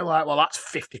wet smell. Like, well, that's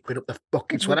 50 quid up the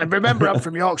fucking sweat. And remember, I'm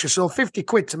from Yorkshire, so 50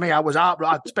 quid to me, I was out.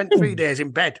 I'd spent 3 days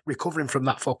in bed recovering from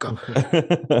that fucker.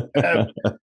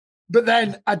 But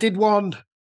then I did one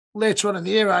later on in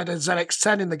the year. I had a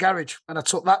ZX10 in the garage, and I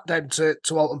took that down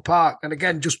to Alton Park, and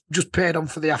again, just paid on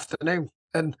for the afternoon.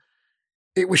 And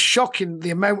it was shocking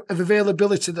the amount of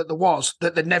availability that there was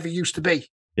that there never used to be.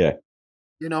 Yeah.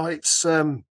 You know, it's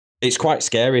quite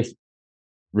scary.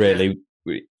 Really,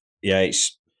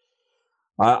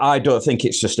 I don't think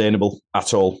it's sustainable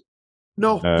at all.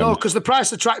 No, because the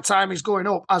price of track time is going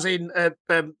up. As in,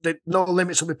 the No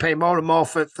Limits will be paying more and more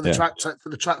for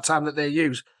the track time that they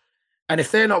use, and if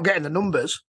they're not getting the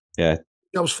numbers, it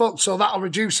was fucked. So that'll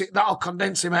reduce it. That'll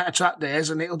condense the amount of track days,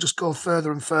 and it'll just go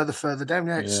further and further down.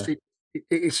 Yeah,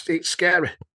 it's scary.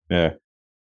 Yeah.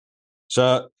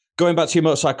 So going back to your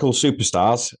motorcycle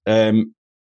superstars.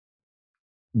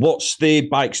 What's the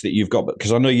bikes that you've got?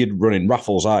 Because I know you're running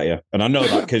raffles, aren't you? And I know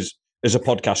that because as a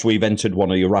podcast, we've entered one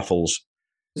of your raffles.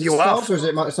 You stars or is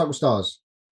it Motorcycle Stars?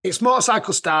 It's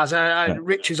Motorcycle Stars.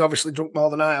 Rich has obviously drunk more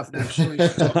than I have now. So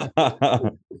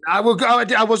I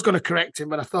was going to correct him,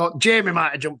 but I thought Jamie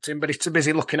might have jumped in, but he's too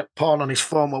busy looking at porn on his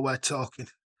phone while we're talking.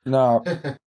 No.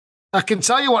 I can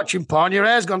tell you watching porn, your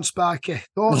hair's gone spiky.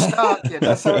 Don't start, kid.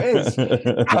 That's how it is.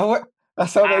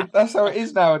 That's how it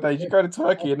is nowadays. You go to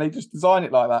Turkey and they just design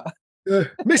it like that.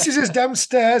 Mrs. is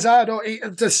downstairs. I don't eat.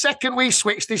 The second we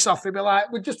switch this off, he'll be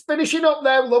like, "We're just finishing up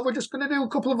there, love. We're just going to do a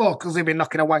couple of vocals." He'll be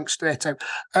knocking a wank straight out.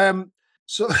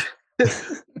 So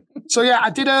yeah, I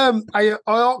did. I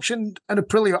auctioned an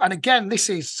Aprilia, and again, this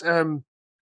is.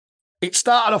 It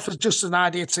started off as just an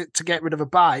idea to get rid of a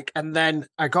bike, and then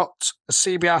I got a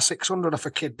CBR 600 off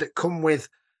a kid that come with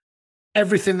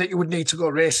everything that you would need to go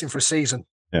racing for a season.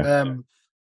 Yeah.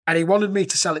 And he wanted me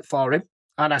to sell it for him.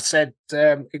 And I said,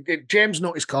 James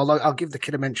Nutt is called, I'll give the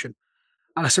kid a mention.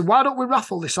 And I said, why don't we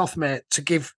raffle this off, mate, to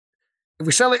give, if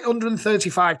we sell it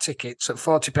 135 tickets at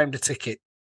 £40 a ticket,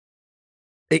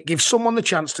 it gives someone the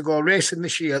chance to go racing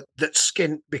this year that's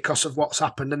skint because of what's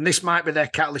happened. And this might be their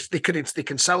catalyst. They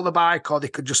can sell the bike, or they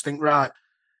could just think, right,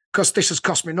 because this has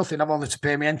cost me nothing, I've only to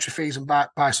pay me entry fees and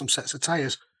buy some sets of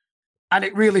tyres. And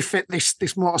it really fit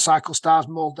this Motorcycle Stars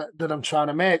mould that I'm trying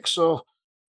to make. So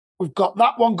we've got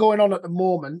that one going on at the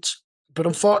moment. But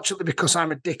unfortunately, because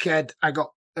I'm a dickhead, I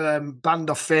got banned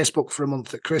off Facebook for a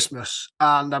month at Christmas.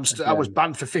 And I was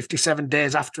banned for 57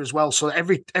 days after as well. So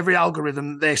every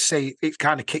algorithm they see, it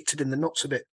kind of kicked it in the nuts a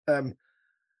bit.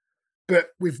 But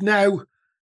we've now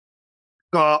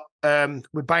got,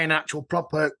 we're buying an actual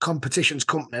proper competitions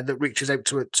company that reaches out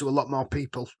to a lot more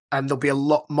people, and there'll be a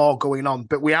lot more going on.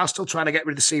 But we are still trying to get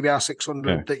rid of the CBR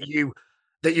 600 that you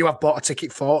have bought a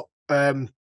ticket for. And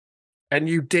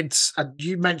you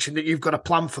mentioned that you've got a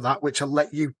plan for that, which I'll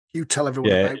let you tell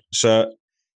everyone about. So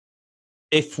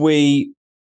if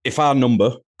our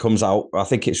number comes out, I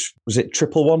think was it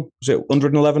 111? Was it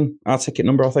 111? Our ticket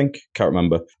number, I think. Can't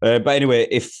remember. But anyway,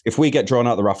 if we get drawn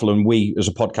out the raffle and we as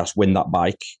a podcast win that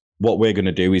bike, what we're going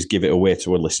to do is give it away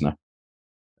to a listener.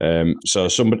 So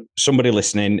somebody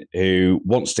listening who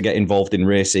wants to get involved in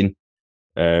racing,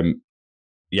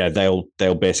 they'll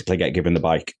basically get given the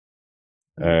bike.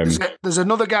 There's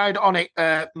another guy on it,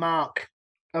 Mark.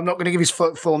 I'm not going to give his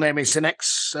full name. He's an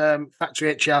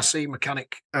ex-factory HRC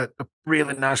mechanic, a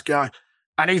really nice guy.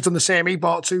 And he's done the same. He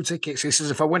bought 2 tickets. He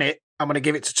says, if I win it, I'm going to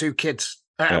give it to 2 kids.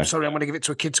 I'm going to give it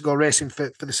to a kid to go racing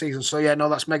for the season. So, yeah, no,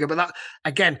 that's mega. But that,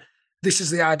 again, this is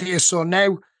the idea. So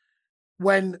now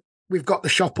when we've got the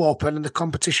shop open and the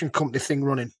competition company thing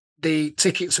running, the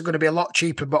tickets are going to be a lot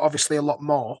cheaper, but obviously a lot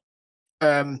more.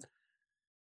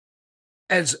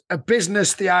 as a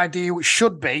business, the idea which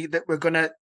should be that we're going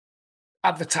to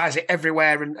advertise it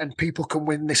everywhere and people can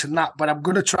win this and that, but I'm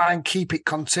going to try and keep it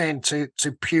contained to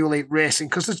purely racing,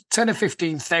 because there's 10 or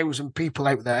 15,000 people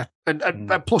out there and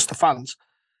plus the fans.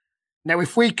 Now,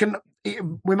 if we can,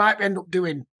 we might end up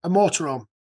doing a motorhome,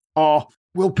 or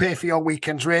we'll pay for your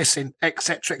weekends racing,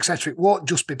 etc., etc. It won't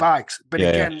just be bikes. But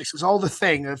again, this is all the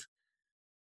thing of,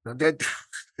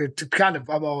 kind of,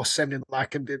 I'm always sounding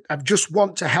like, I just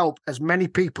want to help as many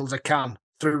people as I can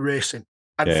through racing.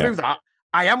 And through that,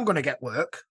 I am going to get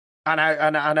work, and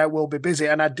I will be busy.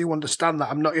 And I do understand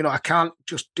that. I'm not, I can't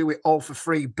just do it all for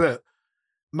free. But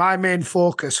my main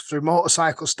focus through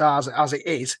Motorcycle Stars as it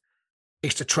is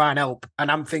to try and help.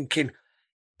 And I'm thinking,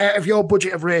 out of your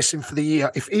budget of racing for the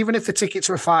year, even if the tickets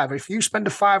are £5, if you spend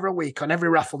 £5 a week on every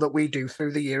raffle that we do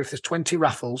through the year, if there's 20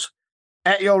 raffles,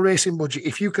 at your racing budget,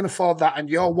 if you can afford that and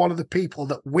you're one of the people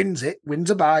that wins a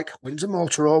bike, wins a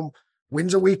motorhome,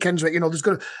 wins a weekend, there's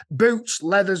going to boots,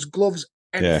 leathers, gloves,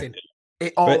 anything.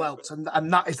 It all helps, and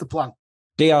that is the plan.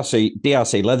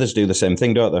 DRC leathers do the same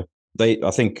thing, don't they?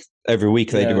 I think every week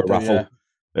they do a raffle,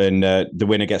 and the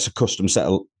winner gets a custom set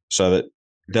so that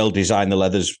they'll design the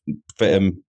leathers, fit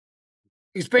them.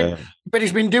 He's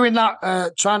been doing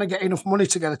that, trying to get enough money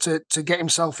together to get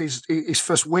himself his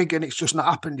first wig, and it's just not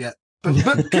happened yet.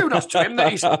 But kudos to him that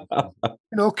he's,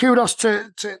 kudos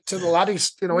to the lad.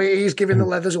 He's giving the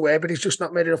leathers away, but he's just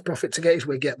not made enough profit to get his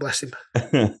wig yet. Bless him.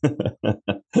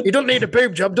 He doesn't need a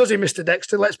boob job, does he, Mr.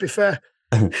 Dexter? Let's be fair.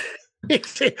 You're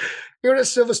at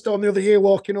Silverstone the other year,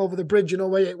 walking over the bridge,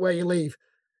 where you leave.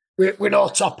 We're no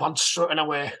top on, strutting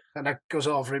away, and I goes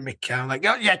over in my car. I'm like,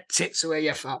 "Got your tits away,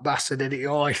 you fat bastard!" And he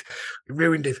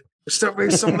ruined it. Stuck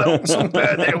with some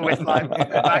bird there with like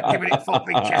giving it full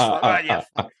big kiss, like, right, yeah.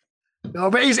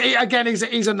 No, but he's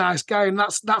a nice guy, and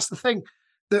that's the thing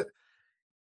that,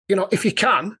 if you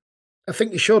can, I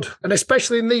think you should, and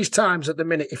especially in these times at the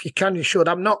minute, if you can, you should.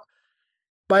 I'm not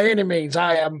by any means.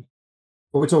 I am.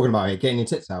 What we're talking about here, getting your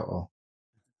tits out, or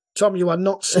Tom, you are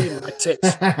not seeing my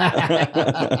tits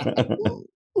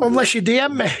unless you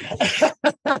DM me.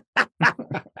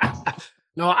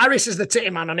 No, Harris is the titty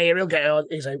man on here. He'll get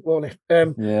his out, won't he?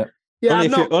 Yeah.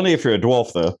 Only if you're a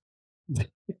dwarf, though.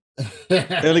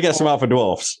 He only gets them out for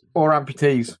dwarfs. Or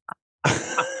amputees.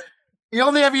 He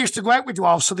only ever used to go out with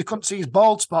dwarfs so they couldn't see his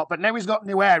bald spot, but now he's got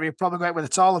new hair, he'll probably go out with a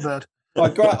taller bird.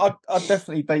 I'd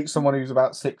definitely date someone who's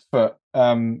about 6 foot.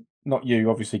 Not you,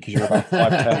 obviously, because you're about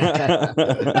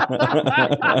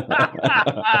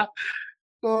 5'10".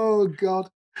 Oh, God.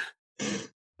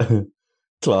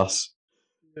 Class.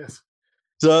 Yes.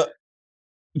 So,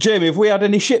 Jamie, have we had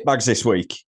any shitbags this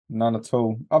week? None at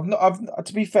all.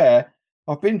 To be fair,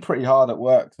 I've been pretty hard at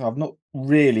work, so I've not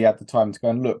really had the time to go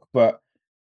and look. But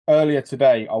earlier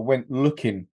today, I went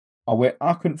looking.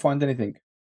 I couldn't find anything.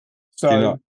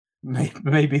 So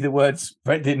maybe the word's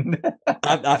spreading.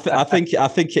 I think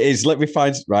it is. Let me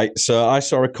find right. So I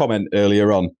saw a comment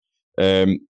earlier on.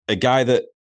 A guy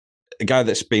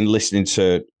that's been listening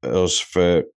to us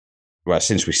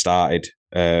since we started.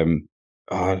 I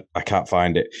can't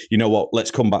find it. You know what? Let's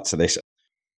come back to this.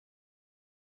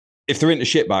 If they're into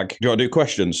shitbag, do you want to do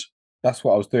questions? That's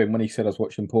what I was doing when he said I was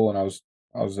watching porn. I was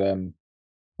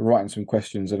writing some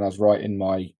questions, and I was writing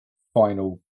my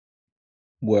final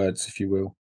words, if you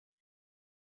will.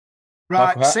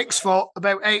 Right, 6 foot,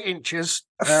 about 8 inches.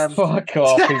 Fuck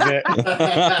off, is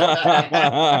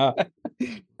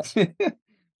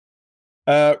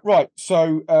it? Right,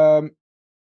 so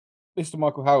Mr.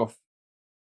 Michael Howarth,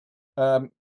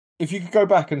 if you could go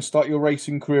back and start your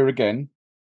racing career again,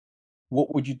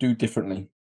 what would you do differently?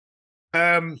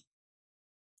 Right,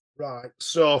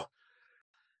 so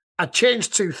I'd change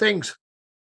 2 things.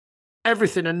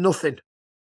 Everything and nothing,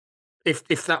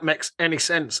 if that makes any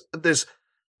sense.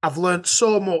 I've learned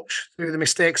so much through the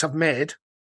mistakes I've made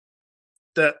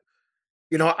that,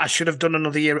 I should have done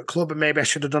another year at club, and maybe I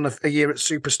should have done a year at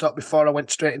Superstock before I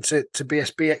went straight into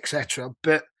BSB, etc.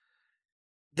 But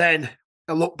then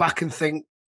I look back and think,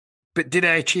 but did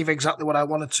I achieve exactly what I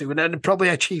wanted to? And then probably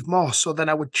achieve more, so then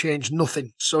I would change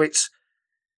nothing. So it's,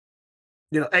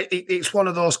 it's one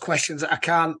of those questions that I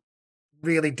can't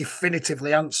really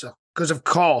definitively answer, because of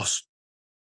course,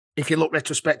 if you look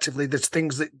retrospectively, there's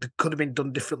things that could have been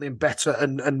done differently and better,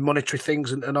 and monetary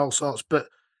things and all sorts. But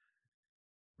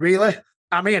really,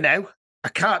 I'm here now. I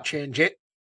can't change it.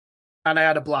 And I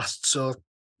had a blast. So,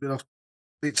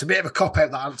 it's a bit of a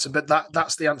cop-out, that answer, but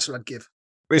that's the answer I'd give.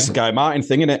 It's the Guy Martin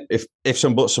thing, isn't it? If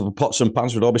some pots and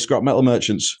pans would all be scrap metal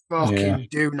merchants. Fucking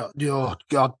do not. Oh,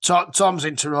 God. Tom's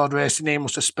into road racing. He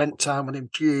must have spent time with him.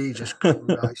 Jesus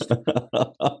Christ.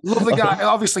 Love the guy.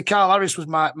 Obviously, Carl Harris was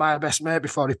my best mate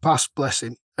before he passed, bless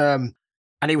him. And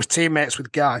he was teammates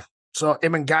with Guy. So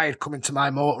him and Guy had come into my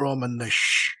motorhome and the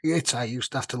shit I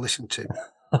used to have to listen to.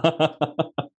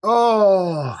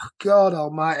 Oh, God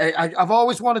almighty. I've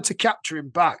always wanted to capture him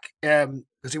back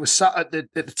because he was sat at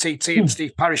the TT and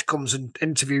Steve Parrish comes and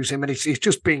interviews him and he's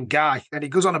just being Guy and he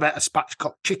goes on about a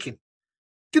spatchcock chicken.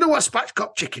 Do you know what a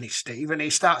spatchcock chicken is, Steve? And he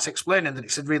starts explaining that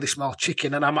it's a really small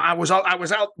chicken. And I was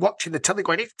out watching the telly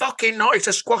going, it's fucking not, it's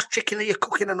a squash chicken that you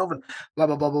cook in an oven, blah,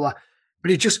 blah, blah, blah, blah.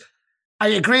 But I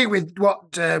agree with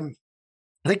what, I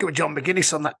think it was John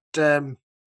McGuinness on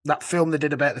that film they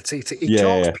did about the TT. He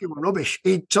talks pure rubbish.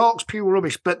 He talks pure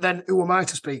rubbish, but then who am I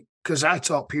to speak? Because I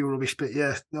talk pure rubbish, but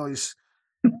he's...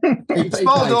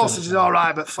 Small doses is all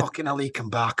right, but fucking hell, he can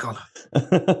bark on.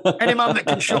 Any man that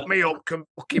can shut me up can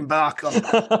fucking bark on.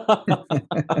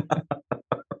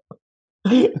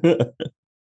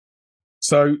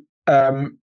 So,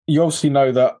 you obviously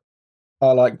know that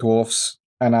I like dwarfs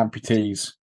and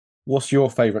amputees. What's your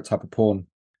favourite type of porn?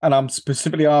 And I'm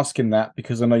specifically asking that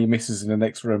because I know your missus in the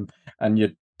next room and you're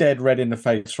dead red in the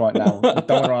face right now. You don't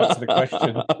want to answer the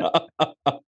question.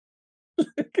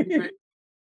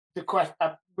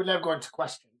 We're now going to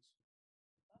questions.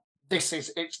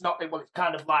 It's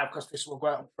kind of live because this will go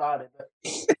out on Friday, but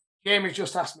Jamie's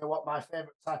just asked me what my favourite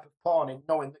type of porn is,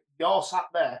 knowing that you're sat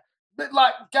there. But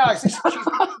like, guys, she's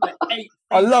like 8.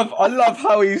 I love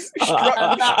how he's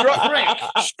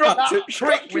struck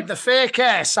prick with the fake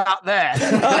hair sat there.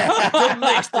 Done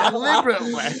this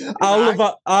deliberately.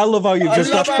 I love how you've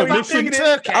just asked permission.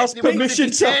 Asked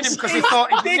permission to him because he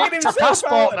thought he nicked a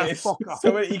passport and fucker.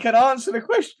 So he can answer the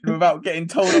question without getting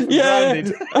told off and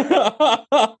grounded.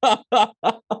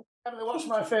 What's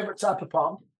my favourite type of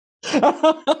porn?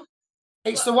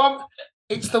 It's the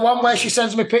one where she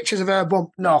sends me pictures of her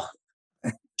bum. No.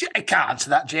 I can't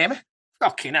answer that, Jamie.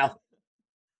 Fucking hell.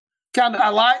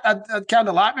 I kind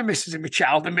of like my missus and my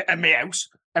child and my house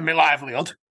and my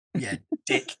livelihood. Yeah,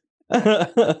 dick. I'll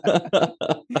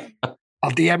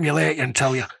DM you later and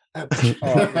tell you. She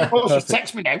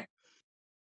text me now.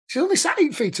 She's only sat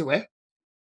 8 feet away.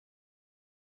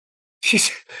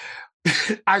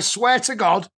 I swear to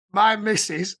God, my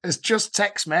missus has just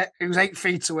texted me, who's 8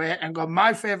 feet away, and gone,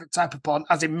 my favourite type of porn,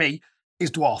 as in me, is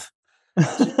dwarf.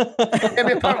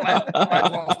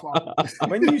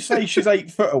 When you say she's 8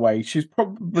 foot away, she's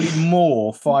probably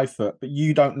more 5 foot, but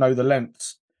you don't know the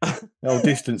lengths, no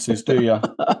distances, do you?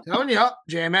 Telling you,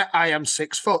 Jamie, I am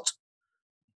 6 foot.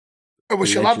 And we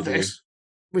shall have this.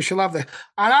 We shall have this.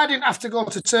 And I didn't have to go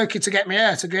to Turkey to get my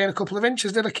hair to gain a couple of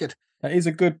inches, did I, kid? That is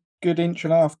a good inch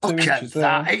and a half, 2 inches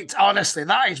there. Honestly,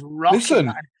 that is rocking.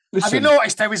 Listen. Have you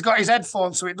noticed how he's got his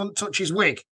headphones so it doesn't touch his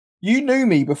wig? You knew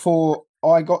me before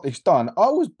I got this done. I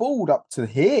was bald up to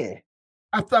here.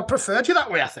 I preferred you that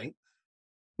way, I think.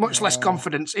 Much less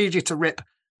confidence, easier to rip.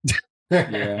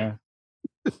 Yeah.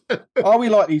 Are we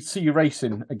likely to see you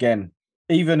racing again,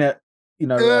 even at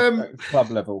at club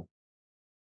level?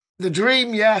 The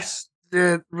dream, yes.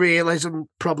 The realism,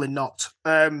 probably not.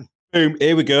 Boom!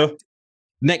 Here we go.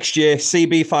 Next year,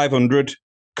 CB 500.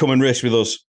 Come and race with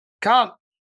us. Can't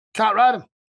ride them.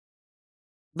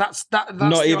 That's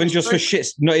not even just for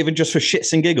shits. Not even just for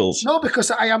shits and giggles. No,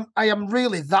 because I am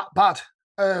really that bad.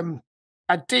 I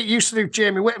used to do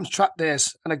Jamie Whittam's track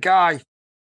days, and a guy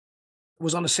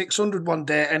was on a 600 one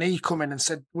day, and he come in and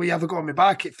said, "Will you ever go on my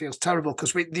bike? It feels terrible,"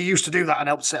 because they used to do that and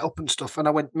help set up and stuff. And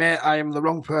I went, "Mate, I am the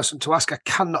wrong person to ask. I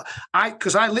cannot."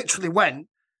 Because I literally went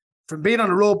from being on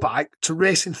a road bike to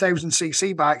racing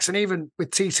 1000cc bikes, and even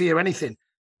with TT or anything,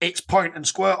 it's point and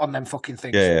squirt on them fucking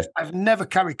things. Yeah. I've never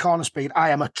carried corner speed. I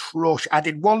am atrocious. I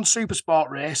did one super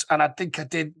sport race, and I think I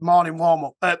did morning warm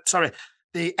up.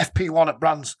 The FP1 at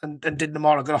Brands, and did the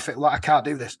morning. I got off it like I can't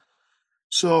do this.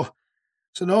 So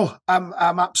no, I'm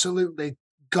absolutely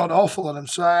god awful on them.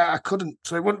 So I couldn't.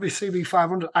 So it wouldn't be CB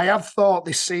 500. I have thought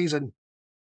this season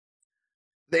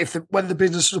that when the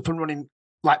business is up and running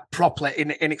like properly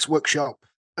in its workshop,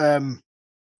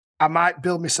 I might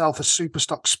build myself a super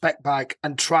stock spec bike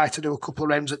and try to do a couple of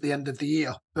rounds at the end of the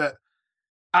year. But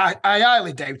I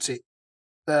highly doubt it.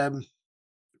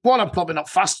 One, I'm probably not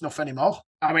fast enough anymore.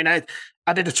 I mean, I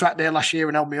did a track day last year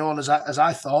and held my own as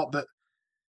I thought, but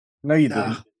no, you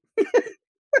didn't.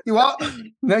 You what?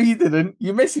 No, you didn't.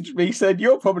 You messaged me, said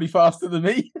you're probably faster than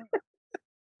me.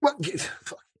 Well,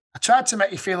 I tried to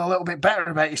make you feel a little bit better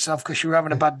about yourself because you were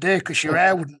having a bad day because your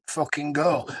hair wouldn't fucking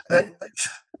go.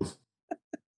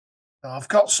 I've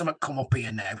got something come up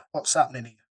here now. What's happening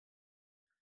here?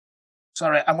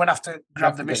 Sorry, I'm going to have to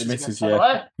grab the missus. Missus,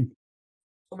 yeah.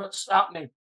 What's happening?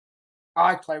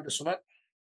 iCloud or something.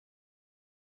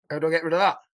 How do I get rid of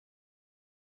that?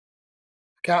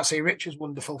 I can't see Richard's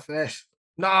wonderful face.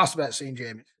 Not asked about seeing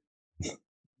Jamie.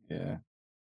 Yeah.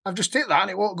 I've just hit that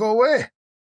and it won't go away.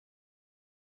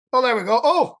 Oh, there we go.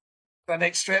 Oh, then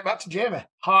it's straight back to Jamie.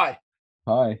 Hi.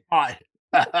 Hi. Hi.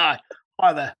 Hi.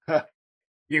 Hi there.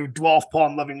 You dwarf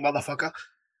porn loving motherfucker.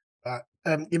 Right.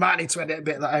 You might need to edit a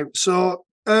bit of that out. So,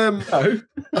 No.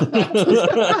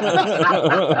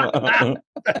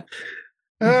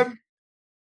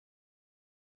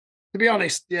 to be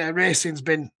honest, yeah, racing's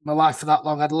been my life for that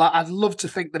long. I'd love to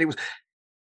think that it was.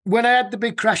 When I had the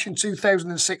big crash in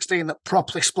 2016 that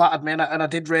properly splattered me, and I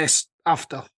did race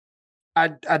after,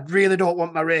 I really don't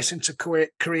want my racing career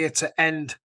to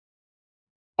end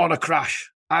on a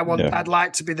crash. I'd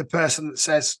like to be the person that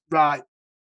says, right,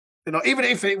 even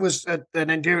if it was an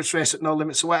endurance race at no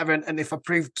limits or whatever, and if I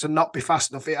proved to not be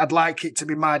fast enough, I'd like it to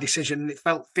be my decision. And it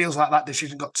feels like that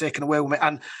decision got taken away with me.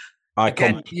 And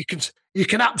you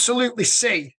can absolutely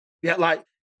see, like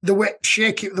the way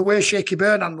Shaky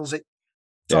Byrne handles it,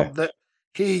 Tom, that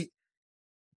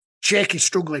Shaky's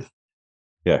struggling.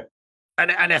 Yeah.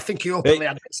 And I think he openly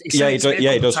admits it. He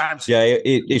does. Times. Yeah,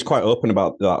 he's quite open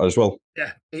about that as well.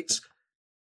 Yeah, it's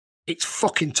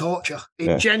fucking torture.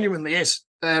 It genuinely is.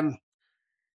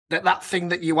 That thing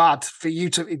that you had for you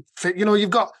to, you've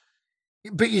got,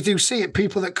 but you do see it.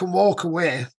 People that can walk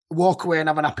away and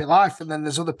have an happy life, and then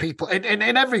there's other people in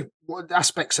every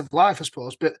aspects of life, I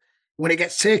suppose. But when it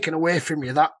gets taken away from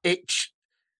you, that itch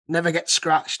never gets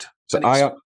scratched. So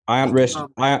I hadn't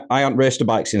raced a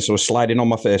bike since I was sliding on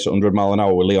my face at 100 mile an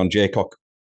hour with Leon Jaycock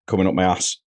coming up my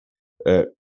ass.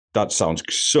 That sounds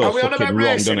so fucking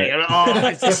wrong, doesn't it? Oh,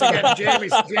 it's this again,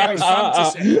 Jamie's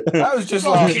fantasy. That was just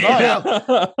last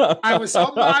night. I was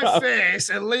on my face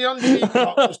and Leon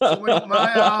Jaycock was coming up my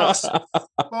ass.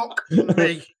 Fuck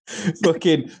me.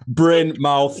 Fucking brain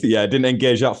mouth. Yeah, didn't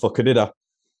engage that fucker, did I?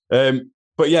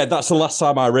 But yeah, that's the last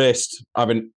time I raced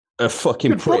having a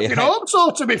fucking pretty fucking hope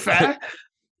so, to be fair.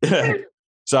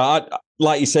 So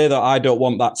like you say, that I don't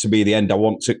want that to be the end. I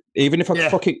want to, even if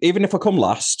I come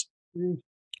last,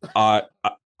 I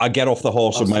get off the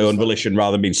horse of my own volition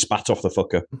rather than being spat off the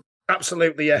fucker.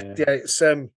 Absolutely, yeah. It's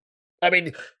I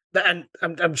mean, and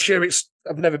I'm sure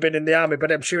I've never been in the army,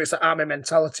 but I'm sure it's the army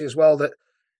mentality as well that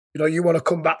you want to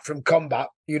come back from combat,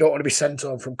 you don't want to be sent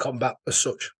home from combat as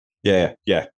such. Yeah.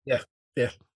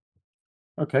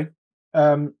 Okay.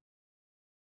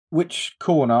 Which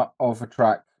corner of a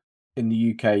track in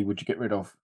the UK would you get rid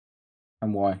of,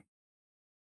 and why?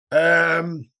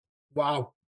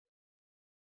 Wow.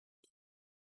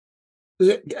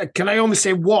 Can I only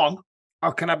say one,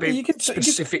 or can I be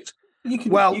specific? You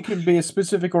can be as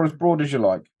specific or as broad as you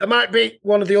like. I might be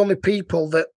one of the only people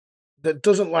that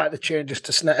doesn't like the changes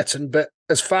to Snetterton, but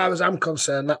as far as I'm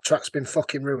concerned, that track's been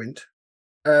fucking ruined.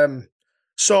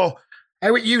 So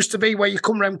how it used to be where you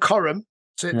come around Corham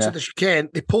to the chicane,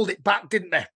 they pulled it back,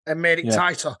 didn't they, and made it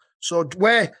tighter. So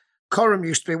where Corham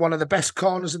used to be one of the best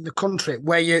corners in the country,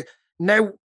 where you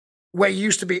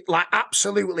used to be like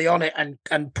absolutely on it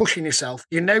and pushing yourself,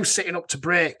 you're now sitting up to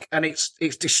brake, and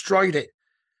it's destroyed it.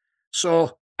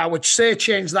 So I would say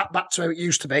change that back to how it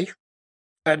used to be,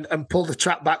 and pull the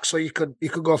track back so you could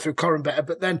go through Corham better.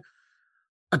 But then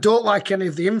I don't like any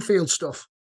of the infield stuff.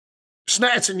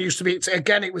 Snetterton used to be,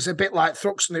 again, it was a bit like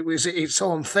Thruxton. It was its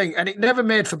own thing, and it never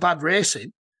made for bad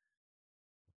racing.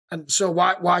 And so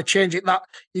why change it? That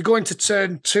you go into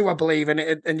turn 2, I believe,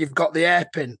 and you've got the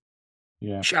hairpin.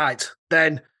 Yeah. Shite.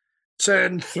 Then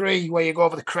turn 3, where you go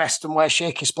over the crest and where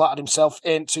Shaky splattered himself,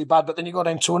 ain't too bad. But then you go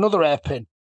down to another hairpin,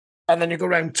 and then you go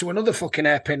round to another fucking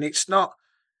hairpin. It's not,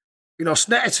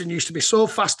 Snetterton used to be so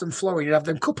fast and flowing. You'd have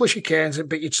them couple of chicanes,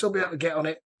 but you'd still be able to get on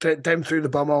it down through the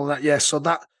bomb, all that. Yeah. So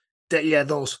that.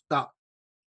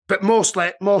 But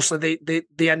mostly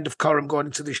the end of Corham going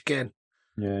into the chicane.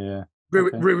 Yeah.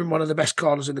 Ruin one of the best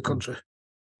corners in the country.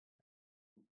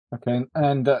 Okay,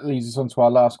 and that leads us on to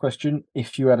our last question.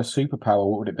 If you had a superpower,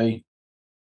 what would it be?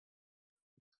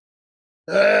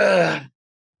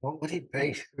 What would it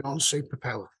be? Your own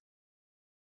superpower?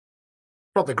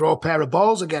 Probably grow a pair of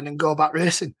balls again and go back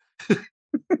racing.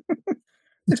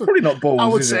 It's probably not balls. I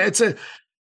would say it's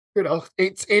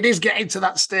it is getting to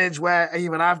that stage where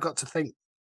even I've got to think,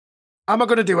 am I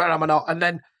going to do it or am I not? And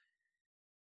then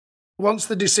once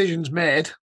the decision's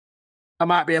made, I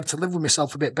might be able to live with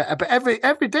myself a bit better. But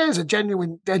every day is a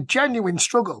genuine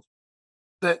struggle,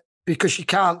 that because you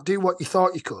can't do what you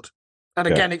thought you could. And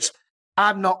again,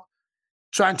 I'm not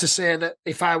trying to say that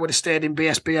if I would have stayed in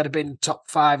BSB, I'd have been top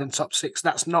 5 and top 6.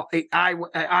 That's not it.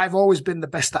 I've always been the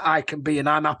best that I can be, and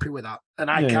I'm happy with that.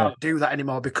 And I can't do that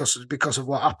anymore because of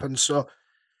what happened. So,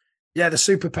 yeah, the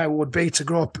superpower would be to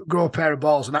grow a pair of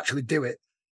balls and actually do it,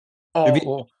 or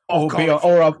be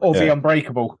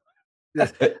unbreakable.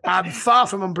 Yes. I'm far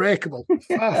from unbreakable.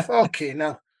 Oh, fucking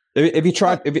hell. Have you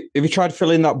tried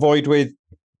filling that void with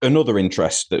another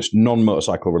interest that's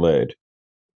non-motorcycle related?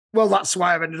 Well, that's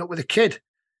why I've ended up with a kid,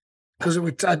 because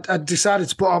I decided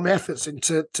to put all my efforts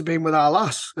into being with our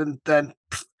lass, and then,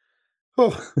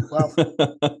 no,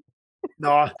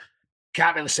 I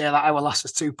can't really say that our lass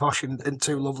is too posh and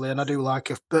too lovely, and I do like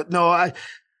her. But no, I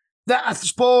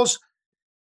suppose,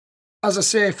 as I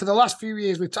say, for the last few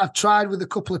years, I've tried with a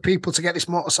couple of people to get this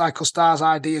Motorcycle Stars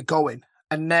idea going,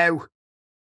 and now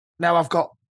I've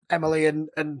got Emily and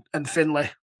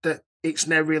Finlay, that it's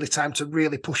now really time to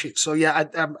really push it. So yeah,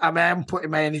 I am putting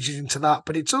my energies into that,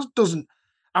 but it doesn't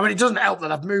help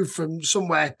that I've moved from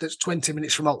somewhere that's 20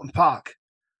 minutes from Alton Park.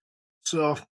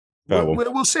 So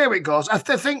we'll see how it goes. I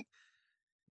think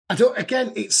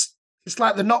again, it's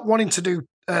like they're not wanting to do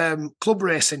club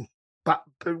racing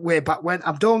way back when.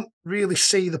 I don't really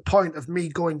see the point of me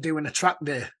doing a track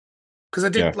day, because I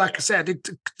did, like I said, I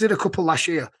did a couple last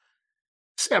year.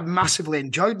 I massively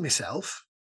enjoyed myself.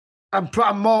 I'm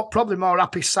probably more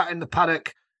happy sat in the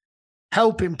paddock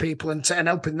helping people and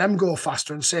helping them go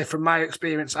faster, and say from my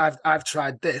experience, I've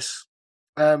tried this.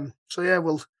 So yeah,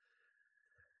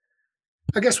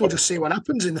 I guess we'll just see what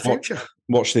happens in the future.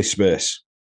 Watch this space.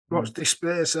 Watch this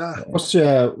space. What's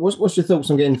your thoughts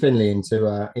on getting Finlay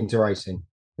into racing?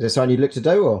 Is there something you'd look to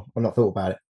do, or not thought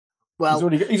about it? Well,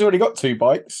 he's already got 2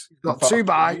 bikes. He's got 2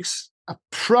 bikes. I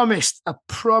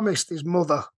promised his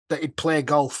mother that he'd play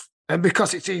golf. And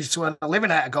because it's easy to earn a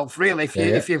living out of golf, really,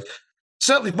 if you've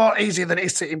certainly more easier than it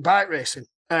is in bike racing.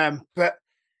 But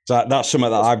that's something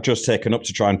that I've just taken up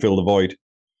to try and fill the void.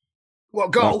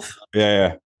 What, golf?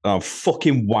 Yeah. I'm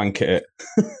fucking wank at it.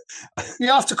 You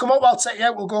have to come up. I'll take you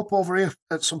out. We'll go up over here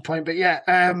at some point. But yeah,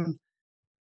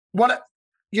 that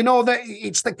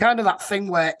it's the kind of that thing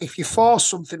where if you force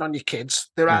something on your kids,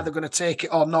 they're either going to take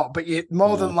it or not. But you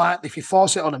more than likely, if you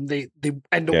force it on them, they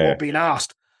end up not being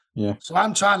asked. Yeah. So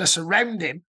I'm trying to surround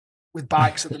him with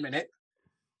bikes at the minute,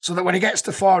 so that when he gets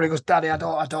to 4, he goes, "Daddy, I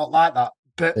don't like that."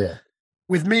 But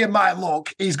with me and my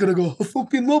luck, he's going to go, "I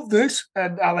fucking love this,"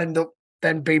 and I'll end up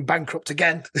then being bankrupt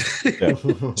again.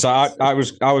 So I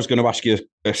was going to ask you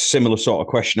a similar sort of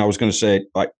question. I was going to say,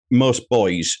 like most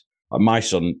boys, my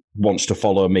son wants to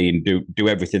follow me and do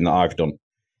everything that I've done,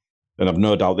 and I've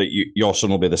no doubt that your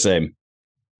son will be the same.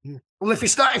 Well, if he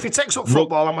takes up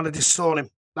football, I'm going to disown him.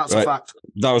 That's a fact.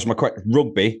 That was my question.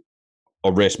 Rugby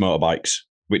or race motorbikes?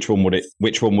 Which one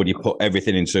would you put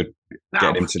everything into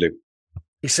getting him to do?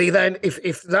 You see, then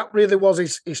if that really was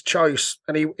his choice,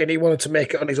 and he wanted to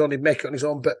make it on his own, he'd make it on his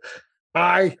own. But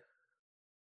I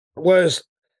was,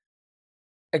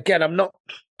 again, I'm not.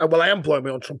 Well, I am blowing my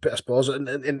own trumpet, I suppose, and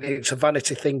it's a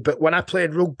vanity thing. But when I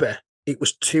played rugby, it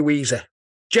was too easy,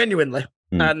 genuinely.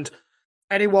 And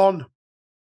anyone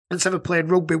that's ever played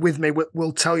rugby with me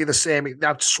will tell you the same.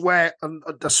 I swear on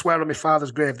my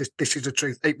father's grave, this is the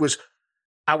truth.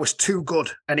 I was too good,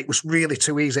 and it was really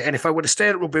too easy. And if I would have stayed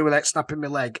at rugby without snapping my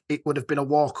leg, it would have been a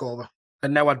walkover.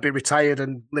 And now I'd be retired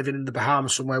and living in the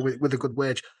Bahamas somewhere with a good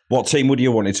wage. What team would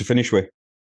you want it to finish with?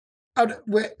 At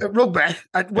rugby,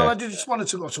 I just wanted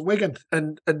to go to Wigan,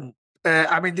 and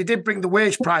I mean they did bring the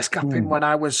wage price cap in when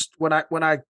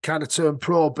I kind of turned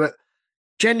pro, but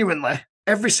genuinely,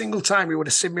 every single time you would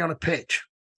have seen me on a pitch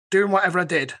doing whatever I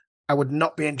did, I would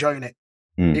not be enjoying it.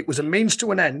 It was a means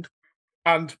to an end,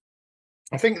 and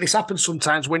I think this happens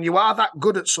sometimes when you are that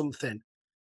good at something,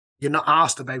 you're not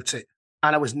asked about it,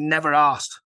 and I was never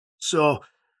asked. So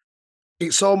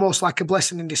it's almost like a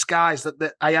blessing in disguise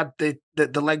that I had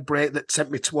the leg break that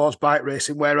sent me towards bike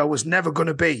racing, where I was never going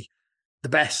to be the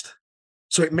best.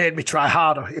 So it made me try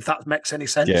harder, if that makes any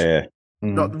sense. Yeah.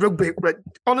 No, rugby,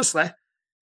 honestly,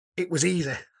 it was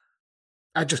easy.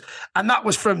 And that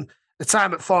was from the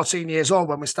time at 14 years old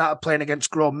when we started playing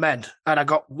against grown men, and I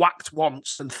got whacked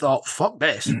once and thought, fuck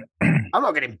this, I'm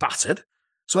not getting battered.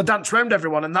 So I danced around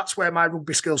everyone, and that's where my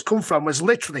rugby skills come from, was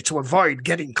literally to avoid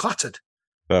getting clattered.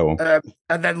 And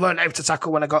then learned how to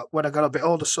tackle when I got a bit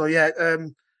older. So yeah,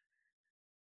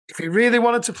 if he really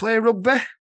wanted to play rugby,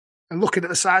 and looking at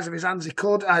the size of his hands, he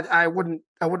could. I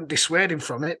wouldn't dissuade him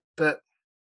from it, but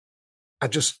I've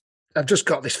just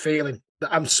got this feeling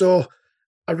that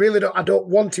I don't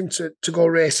want him to go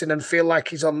racing and feel like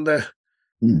he's on the.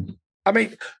 I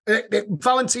mean,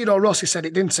 Valentino Rossi said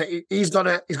it, didn't he? He's got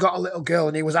a little girl,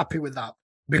 and he was happy with that.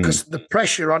 because the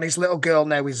pressure on his little girl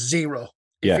now is zero.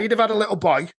 If he'd have had a little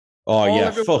boy,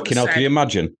 fucking hell, can you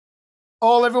imagine?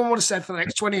 All everyone would have said for the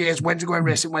next 20 years, when's he going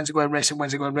racing, when's he going racing,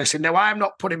 when's he going racing. Now, I'm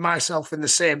not putting myself in the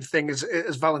same thing as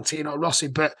Valentino Rossi,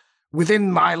 but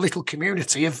within my little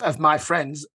community of my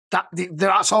friends,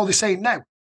 that's all they're saying now.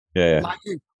 Yeah. Like,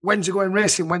 when's he going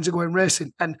racing, when's he going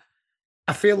racing? And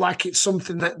I feel like it's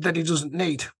something that he doesn't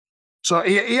need. So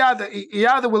he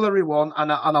either will or he won't,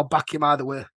 and I'll back him either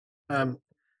way.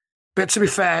 But to be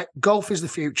fair, golf is the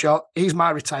future. He's my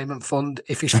retirement fund.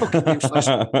 If he's fucking useless,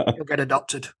 he'll get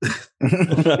adopted.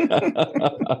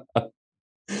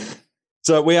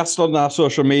 So we asked on our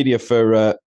social media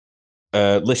for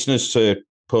listeners to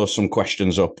post some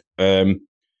questions up.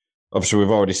 Obviously,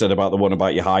 we've already said about the one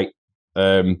about your height.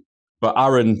 But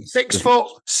Aaron... 6 foot.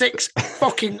 6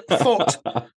 fucking foot.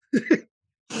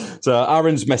 So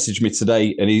Aaron's messaged me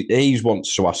today, and he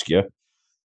wants to ask you,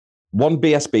 one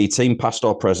BSB team, past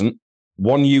or present,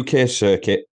 one UK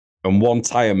circuit, and one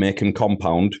tyre make and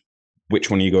compound. Which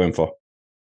one are you going for?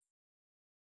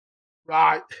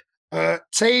 Right.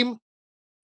 Team,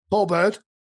 Paul Bird,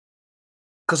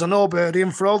 because I know Birdie,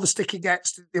 and for all the stick he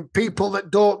gets, the people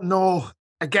that don't know,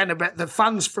 again, about the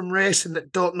fans from racing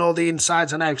that don't know the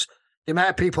insides and outs, the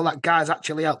amount of people that guy's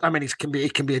actually helped. I mean, he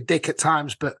can be a dick at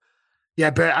times, but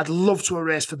yeah, but I'd love to have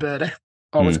raced for Birdie.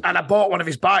 Always. And I bought one of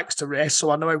his bikes to race,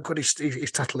 so I know how good his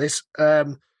tattle is.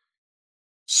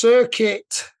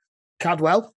 Circuit,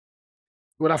 Cadwell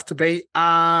would have to be,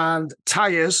 and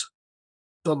tyres,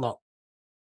 Dunlop.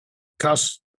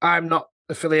 Because I'm not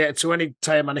affiliated to any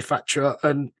tyre manufacturer,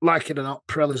 and like it or not,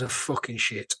 Pirelli's a fucking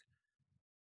shit.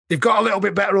 They've got a little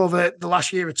bit better over the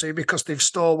last year or two because they've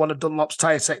stole one of Dunlop's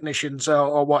tyre technicians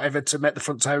or whatever to make the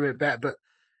front tyre a bit better.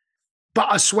 But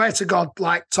I swear to God,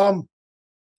 like, Tom,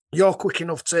 you're quick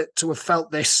enough to have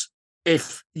felt this.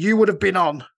 If you would have been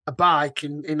on a bike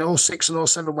in 06 and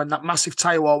 07 when that massive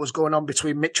tyre war was going on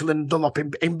between Michelin and Dunlop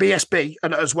in BSB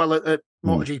and as well at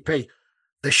MotoGP,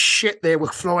 the shit they were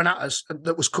throwing at us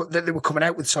that they were coming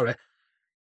out with,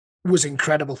 was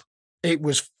incredible. It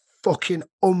was fucking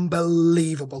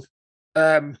unbelievable.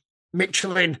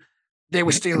 Michelin, they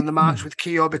were stealing the march with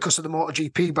Kia because of the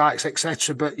MotoGP bikes,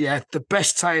 etc. But yeah, the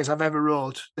best tyres I've ever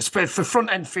rode, for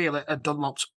front end feel at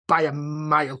Dunlop's by a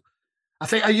mile. I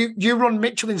think you run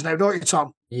Michelin's now, don't you,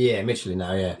 Tom? Yeah, Michelin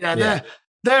now. Yeah, yeah.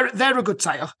 They're a good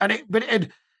tyre, and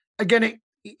it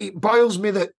boils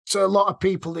me that a lot of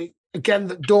people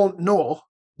that don't know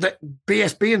that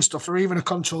BSB and stuff are even a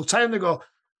controlled tyre. And they go,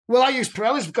 "Well, I use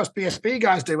Pirellis because BSB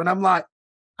guys do," and I'm like,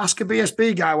 ask a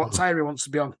BSB guy what tyre he wants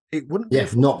to be on. It wouldn't. Yeah,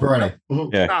 not Pirelli.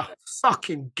 Yeah, nah,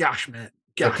 fucking gash, mate.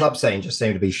 The club scene just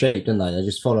seem to be sheep, don't they? They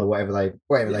just follow whatever they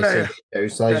see do,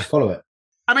 so they just follow it.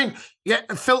 I mean, yeah,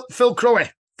 Phil Crowley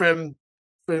from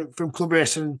Club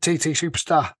Racing and TT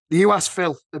Superstar. You ask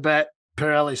Phil about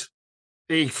Pirellis,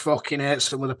 he fucking hates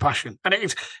them with a passion, and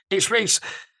it's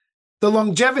the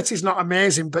longevity's not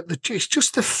amazing, but it's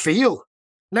just the feel.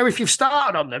 Now, if you've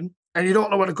started on them and you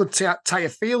don't know what a good tyre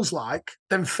feels like,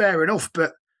 then fair enough.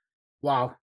 But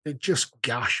wow, they just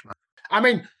gash, man. I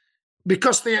mean,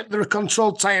 because they're a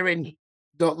controlled tyre in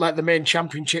like the main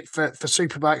championship for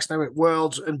superbikes now at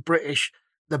Worlds and British,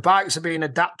 the bikes are being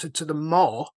adapted to them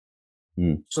more,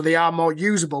 so they are more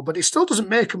usable. But it still doesn't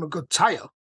make them a good tyre.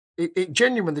 It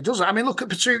genuinely doesn't. I mean, look at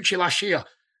Petrucci last year.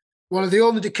 One of the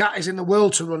only Ducatis in the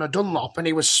world to run a Dunlop, and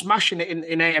he was smashing it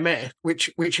in AMA,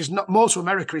 which is not, Moto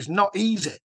America is not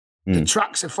easy. The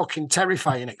tracks are fucking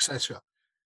terrifying, etc.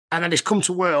 And then he's come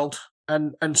to World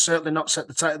and certainly not set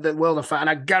the world on fire. And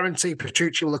I guarantee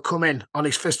Petrucci will have come in on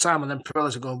his first time, and then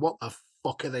Pirellis are going, "What the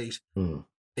fuck are these?"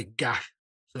 Big gash.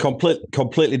 So,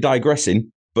 completely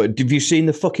digressing, but have you seen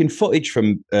the fucking footage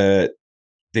from the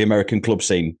American club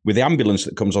scene with the ambulance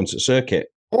that comes onto the circuit?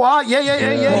 Oh,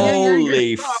 yeah.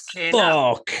 Holy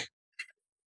fuck.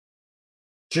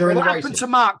 During what happened to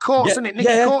Mark Coates, isn't it? Nicky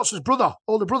Coates'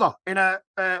 older brother, in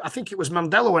I think it was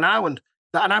Mandela in Ireland,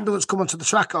 that an ambulance come onto the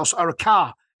track or a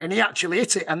car, and he actually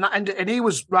hit it, and that ended, and he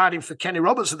was riding for Kenny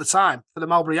Roberts at the time for the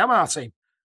Marlboro Yamaha team.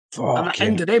 And that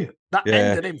ended him.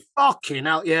 Ended him. Fucking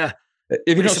hell, yeah.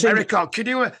 If you not seen America, could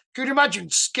you imagine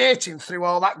skating through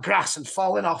all that grass and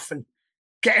falling off and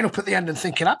getting up at the end and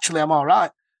thinking, actually, I'm all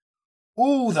right.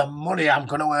 Oh, the money I'm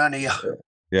going to earn here.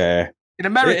 Yeah. In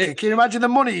America, can you imagine the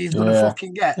money he's going to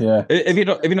fucking get? Yeah. Have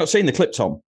you not seen the clip,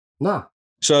 Tom? No.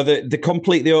 So they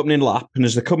complete the opening lap, and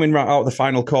as they're coming right out of the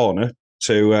final corner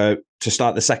to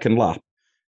start the second lap,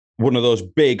 one of those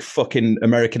big fucking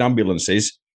American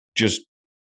ambulances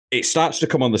it starts to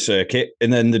come on the circuit,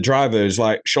 and then the driver is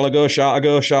like, "Shall I go? Shall I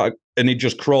go? Shall I?" And he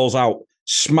just crawls out,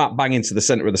 smack bang into the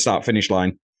centre of the start-finish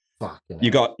line.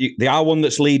 You got the R1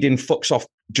 that's leading, fucks off,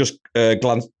 just don't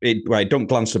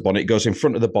glance the bonnet, goes in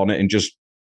front of the bonnet and just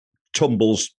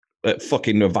tumbles at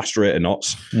fucking vast rate of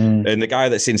knots. And the guy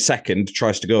that's in second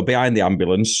tries to go behind the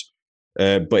ambulance,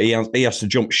 but he has to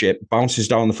jump ship, bounces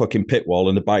down the fucking pit wall,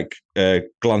 and the bike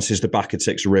glances the back and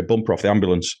takes a rear bumper off the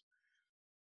ambulance.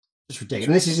 It's ridiculous.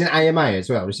 And this is in AMA as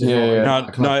well. This is No,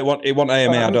 it wasn't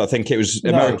AMA. I don't think it was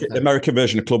American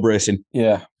version of club racing.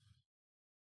 Yeah.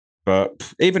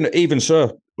 But even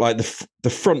so, like the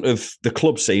front of the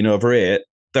club scene over here,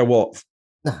 they're what?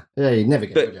 Yeah, you'd never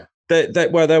get it, would you?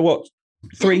 They're what?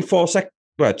 3-4 seconds?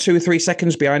 Well, 2 or 3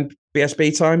 seconds behind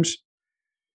BSB times.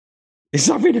 He's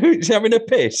having a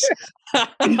piss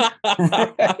in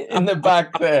the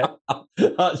back there.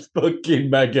 That's fucking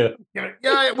mega.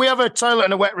 Yeah, we have a toilet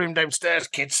and a wet room downstairs,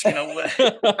 kids. You know,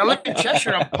 I live in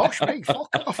Cheshire. I'm posh, mate.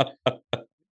 Fuck off.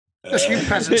 Just you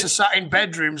peasants are sat in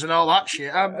bedrooms and all that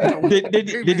shit.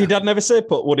 Did your dad never say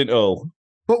put wood in all?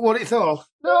 Put wood in all?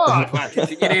 No, I didn't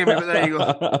think you'd hear me, but there you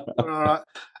go. All right.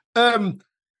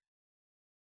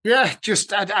 Yeah,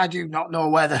 just I do not know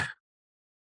whether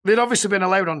they'd obviously been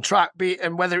allowed on track,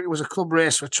 and whether it was a club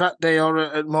race or a track day or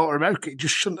a Motor America, it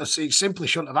just simply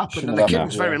shouldn't have happened. And the kid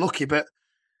was very lucky, but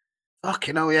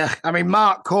fucking hell, yeah. I mean,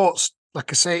 Mark Coates,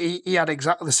 like I say, he had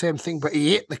exactly the same thing, but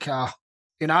he hit the car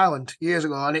in Ireland years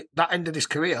ago, and that ended his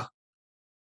career.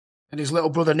 And his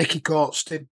little brother Nicky Coates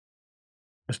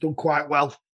has done quite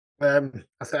well.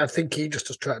 I think he just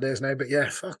does track days now, but yeah,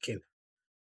 fucking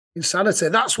insanity.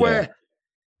 That's where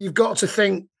you've got to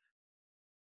think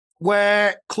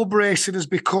where club racing has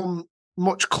become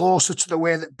much closer to the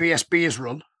way that BSB is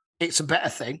run. It's a better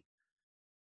thing,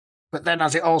 but then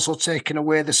has it also taken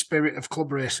away the spirit of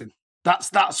club racing?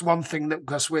 That's one thing that,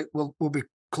 because we'll be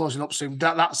closing up soon.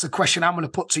 That's the question I'm going to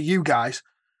put to you guys.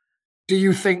 Do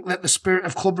you think that the spirit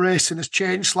of club racing has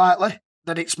changed slightly?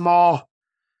 That it's more,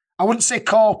 I wouldn't say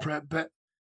corporate, but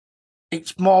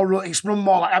it's run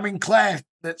more like, I mean, Claire,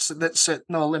 that's at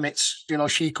No Limits, you know,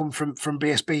 she come from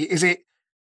BSB.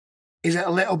 Is it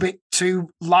a little bit too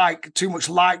much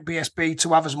like BSB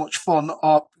to have as much fun,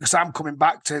 or because I'm coming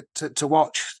back to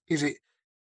watch? Is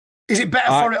it better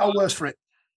for it or worse for it?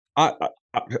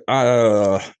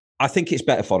 I think it's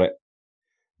better for it,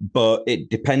 but it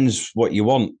depends what you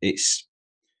want. It's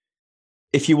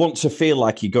if you want to feel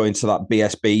like you go into that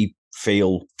BSB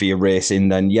feel for your racing,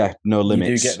 then No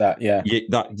Limits. You do get that, yeah.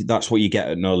 That's what you get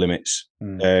at No Limits.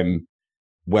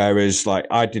 Whereas, like,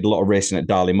 I did a lot of racing at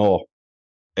Darley Moor,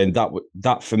 and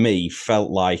that for me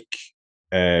felt like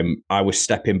I was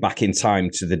stepping back in time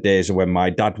to the days of when my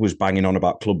dad was banging on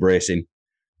about club racing,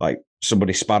 like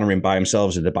somebody spannering by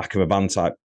themselves in the back of a van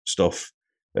type stuff.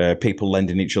 People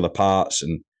lending each other parts,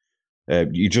 and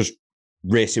you just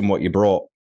racing what you brought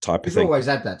type of thing. You've always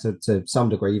had that to some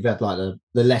degree. You've had like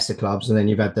the lesser clubs, and then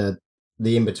you've had the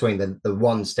in between, the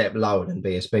one step lower than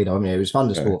BSB. I mean, it was fun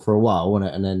to sport for a while,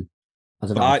 wasn't it? And then I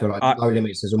don't know. I feel like No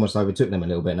Limits has almost overtook them a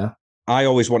little bit now. I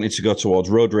always wanted to go towards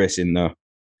road racing though,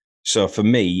 so for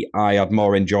me, I had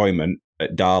more enjoyment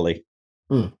at Darley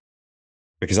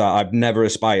because I've never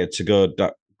aspired to go.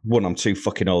 One, I'm too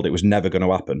fucking old. It was never going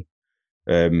to happen.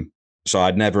 So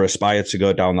I'd never aspired to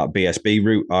go down that BSB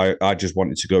route. I just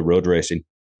wanted to go road racing.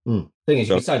 Thing is,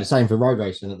 you could say the same for road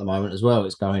racing at the moment as well.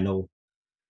 It's going all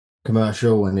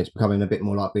commercial and it's becoming a bit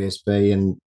more like BSB,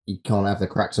 and you can't have the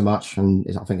crack so much. And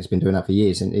I think it's been doing that for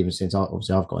years, and even since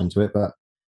I've got into it. But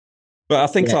I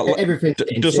think that everything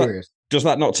does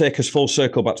that not take us full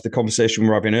circle back to the conversation we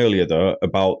were having earlier, though,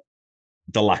 about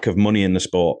the lack of money in the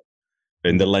sport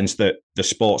and the lens that the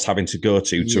sport's having to go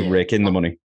to rake in the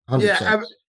money. 100%. Yeah,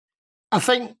 I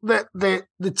think that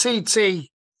the TT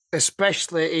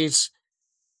especially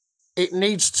it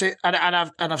needs to,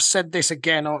 and I've said this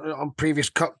again on previous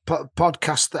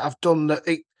podcasts that I've done, that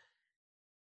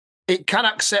it can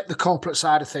accept the corporate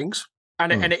side of things,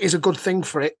 and it is a good thing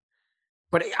for it,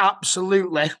 but it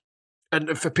absolutely,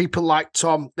 and for people like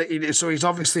Tom, so he's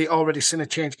obviously already seen a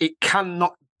change. It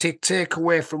cannot take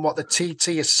away from what the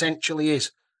TT essentially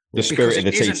is. The spirit of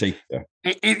the TT.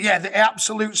 The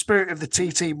absolute spirit of the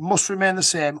TT must remain the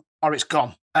same, or it's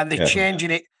gone. And they're changing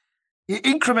it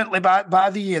incrementally by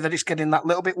the year, that it's getting that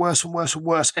little bit worse and worse and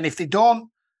worse. And if they don't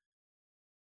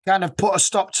kind of put a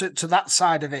stop to that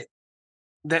side of it,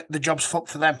 the job's fucked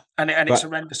for them. And it's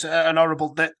horrendous and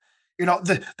horrible that, you know,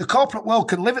 the corporate world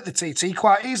can live at the TT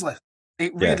quite easily.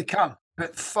 It really can.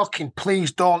 But fucking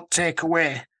please don't take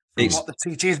away from what the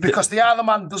TT is, because the Isle of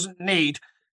Man doesn't need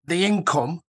the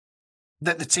income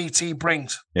that the TT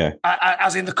brings. Yeah.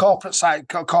 As in the corporate side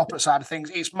of things.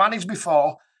 It's managed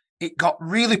before. It got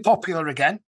really popular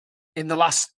again. in the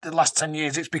last 10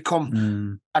 years. It's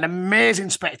become an amazing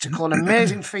spectacle, an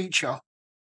amazing feature.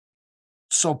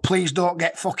 So please don't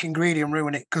get fucking greedy and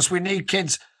ruin it, because we need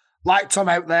kids like Tom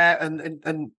out there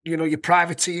and your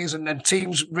privateers and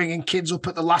teams ringing kids up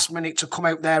at the last minute to come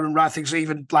out there and ride things,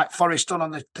 even like Forrest done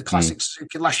on the classics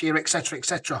last year, etc.,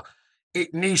 etc.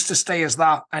 It needs to stay as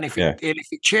that. And if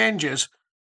it changes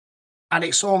and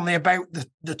it's only about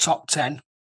the top 10,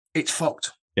 it's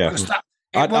fucked. Yeah.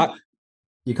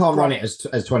 You can't run it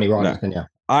as 20 riders, can you?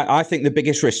 I think the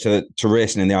biggest risk to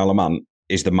racing in the Isle of Man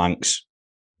is the Manx.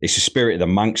 It's the spirit of the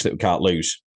Manx that we can't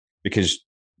lose, because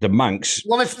the Manx.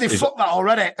 Well, if they fucked that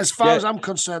already, as far as I'm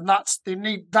concerned,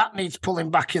 that needs pulling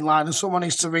back in line, and someone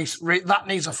needs to that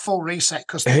needs a full reset,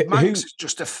 because the Manx is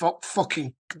just a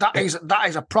fucking that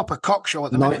is a proper cock show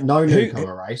at the minute. No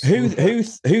newcomer race.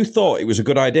 Who thought it was a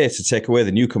good idea to take away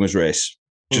the newcomers race?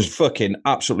 Just fucking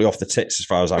absolutely off the tits, as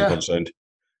far as I'm concerned.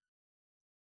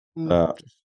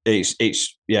 It's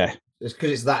It's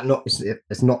because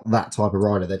it's not that type of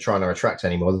rider they're trying to attract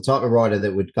anymore. The type of rider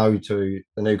that would go to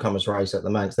the newcomers race at the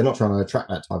Manx, they're not trying to attract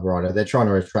that type of rider. They're trying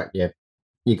to attract your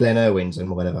Glen Irwins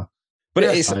and whatever. But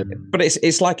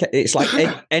it's like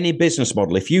any business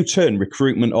model. If you turn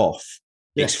recruitment off,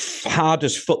 it's hard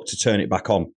as fuck to turn it back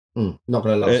on. Not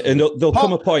going to last. And there'll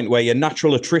come a point where your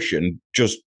natural attrition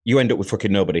you end up with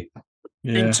fucking nobody.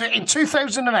 Yeah. In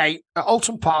 2008 at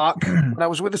Alton Park, when I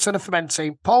was with the Tenna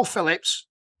team, Paul Phillips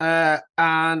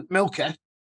and Milky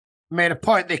made a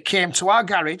point. They came to our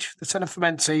garage, the Tenna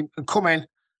team, and come in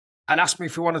and asked me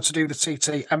if we wanted to do the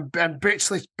TT, and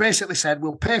basically said,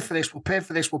 we'll pay for this, we'll pay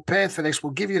for this, we'll pay for this,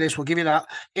 we'll give you this, we'll give you that.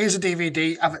 Here's a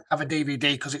DVD, have a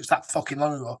DVD, because it's that fucking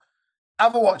long ago.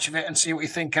 Have a watch of it and see what you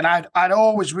think. And I'd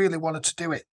always really wanted to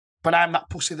do it, but I'm that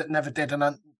pussy that never did,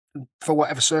 and for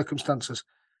whatever circumstances.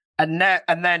 And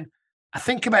then I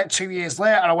think about 2 years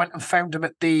later, I went and found them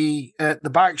at the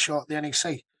bike show at the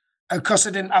NEC. And because I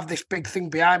didn't have this big thing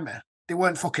behind me, they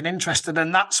weren't fucking interested.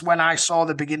 And that's when I saw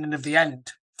the beginning of the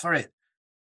end for it.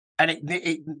 And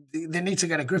they need to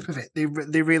get a grip of it. They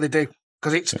really do.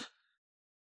 Because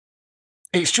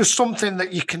it's just something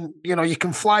that you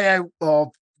can fly out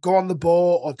or go on the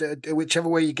boat or do whichever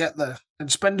way you get there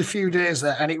and spend a few days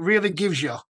there. And it really gives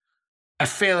you a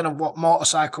feeling of what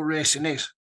motorcycle racing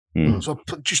is. So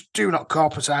just do not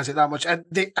corporatise it that much, and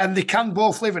they can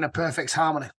both live in a perfect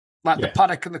harmony. Like the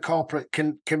paddock and the corporate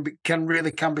can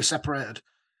be separated.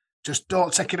 Just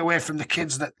don't take it away from the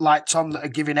kids that, like Tom, that are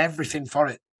giving everything for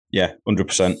it. Yeah,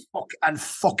 100%.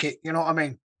 Fuck it, you know what I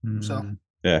mean? So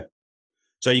yeah.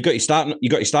 So you got your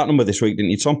start number this week,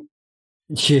 didn't you, Tom?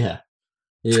 Yeah.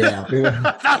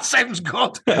 That sounds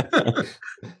good.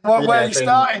 Where are you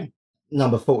starting?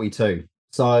 Number 42.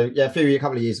 So, a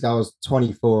couple of years ago, I was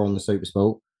 24 on the Super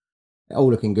Sport.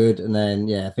 All looking good. And then,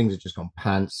 things have just gone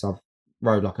pants. I've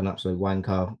rode like an absolute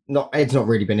wanker. Ed's not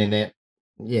really been in it.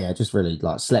 Yeah, just really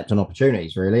like slept on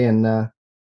opportunities, really. And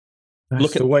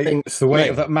it's the weight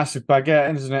of that massive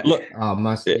baguette, isn't it? Look,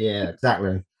 massive. Yeah,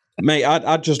 exactly. Mate,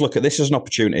 I'd just look at this as an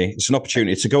opportunity. It's an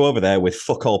opportunity to go over there with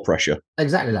fuck all pressure.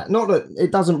 Exactly that. Not that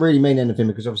it doesn't really mean anything,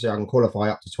 because obviously I can qualify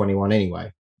up to 21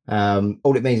 anyway.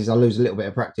 All it means is I lose a little bit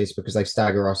of practice because they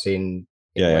stagger us in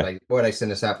where they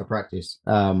send us out for practice.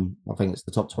 I think it's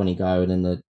the top 20 go,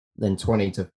 and then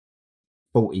 20 to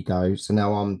 40 go. So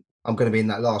now I'm going to be in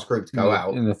that last group to go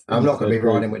out. I'm not going to be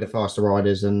riding with the faster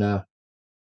riders, and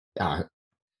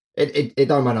it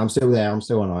don't matter. I'm still there. I'm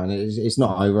still on iron. It's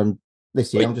not over. And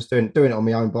this year I'm just doing it on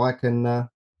my own bike. And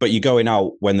but you're going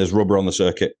out when there's rubber on the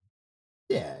circuit.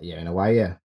 Yeah, in a way,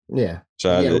 yeah.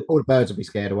 So all the birds will be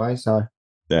scared away. So.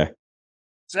 Yeah.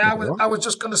 So I was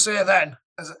just going to say then,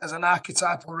 as an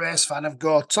archetypal race fan,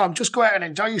 Tom, just go out and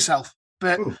enjoy yourself.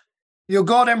 But you'll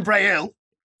go down Bray Hill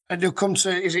and you'll come to,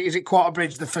 is it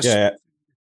Quarterbridge, the first? Yeah.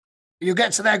 You'll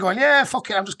get to there going, yeah, fuck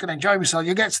it, I'm just going to enjoy myself.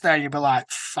 You get to there and you'll be like,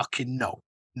 fucking no.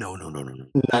 No.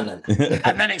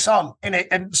 And then it's on, innit?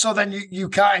 And so then you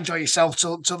can't enjoy yourself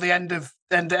till the end of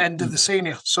the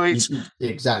senior. So it's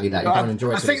exactly that. You can't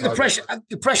enjoy it. I think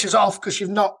the pressure's off because you've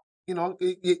not. You've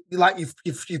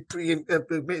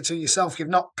admitted to yourself you've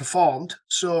not performed.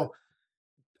 So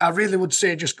I really would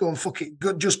say just go and fuck it.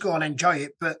 Just go and enjoy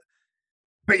it. But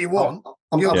you won't.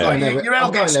 You'll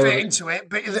get straight into it.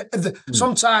 But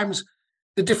sometimes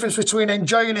the difference between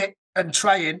enjoying it and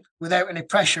trying without any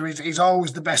pressure is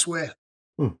always the best way.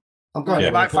 I'm going.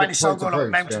 You might find yourself going up a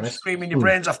mountain, screaming your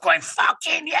brains off, going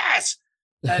 "fucking yes!"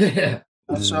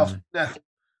 So yeah.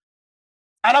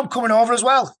 And I'm coming over as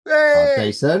well. Hey!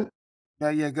 Okay, son.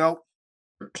 There you go.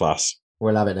 Class.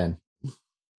 We'll have it then.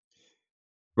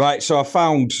 Right, so I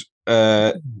found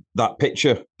that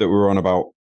picture that we were on about.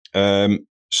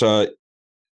 So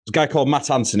a guy called Matt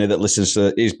Anthony that listens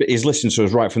to. He's listened to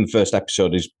us right from the first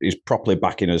episode. He's properly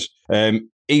backing us.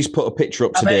 He's put a picture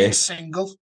up today. He's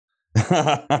single.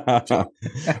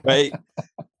 Right.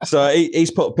 So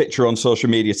he's put a picture on social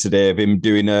media today of him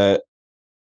doing a.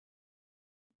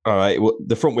 All right,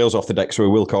 the front wheel's off the deck, so we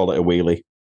will call it a wheelie.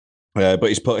 But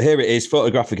he's put, here it is,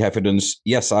 photographic evidence.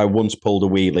 Yes, I once pulled a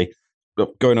wheelie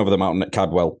going over the mountain at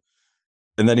Cadwell.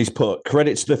 And then he's put,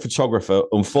 credit to the photographer.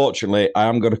 Unfortunately, I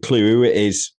haven't got a clue who it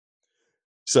is.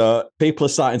 So people are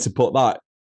starting to put that,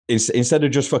 instead of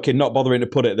just fucking not bothering to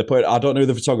put it, they put, I don't know who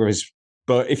the photographer is,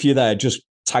 but if you're there, just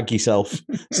tag yourself.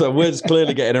 So word's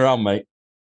clearly getting around, mate.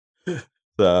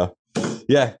 So,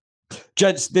 yeah.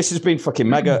 Gents, this has been fucking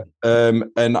mega. And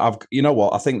you know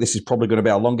what? I think this is probably going to be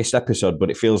our longest episode, but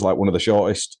it feels like one of the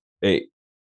shortest.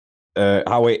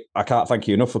 Howie, I can't thank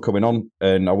you enough for coming on,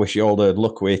 and I wish you all the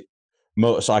luck with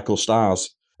Motorcycle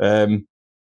Stars. And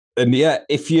yeah,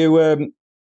 if you,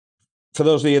 for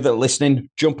those of you that are listening,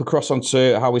 jump across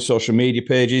onto Howie's social media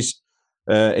pages.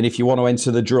 And if you want to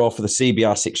enter the draw for the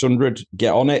CBR 600,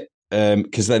 get on it.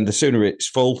 Because then the sooner it's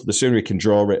full, the sooner he can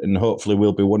draw it, and hopefully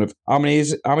we'll be one of how many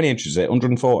inches is it?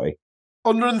 140?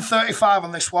 135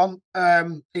 on this one.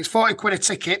 It's 40 quid a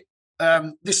ticket.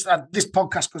 This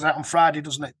podcast goes out on Friday,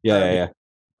 doesn't it? Yeah.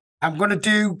 I'm going to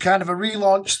do kind of a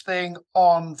relaunch thing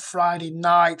on Friday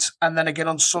night and then again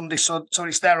on Sunday. So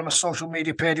it's there on my social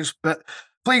media pages. But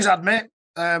please admit,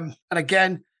 and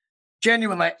again,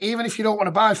 genuinely, even if you don't want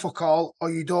to buy fuck all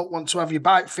or you don't want to have your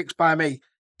bike fixed by me,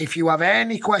 if you have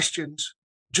any questions,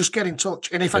 just get in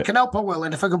touch. And if I can help, I will.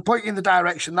 And if I can point you in the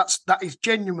direction, that is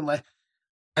genuinely,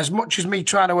 as much as me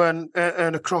trying to earn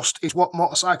a crust, is what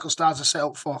Motorcycle Stars are set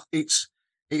up for. It's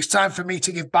time for me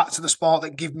to give back to the sport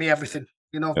that give me everything.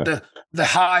 You know, the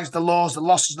highs, the lows, the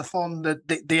losses, the fun,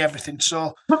 the everything.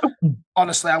 So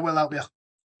honestly, I will help you.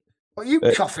 What are you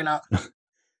coughing at?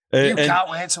 You can't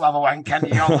wait to have a wank, can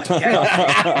you?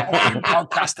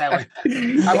 Podcast, Ellie.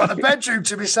 I want the bedroom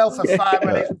to myself for 5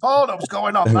 minutes. Porno's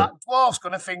going on. That dwarf's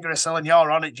going to finger a cell and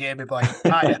you're on it, Jamie boy.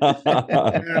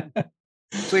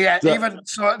 So yeah, even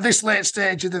so at this late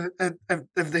stage of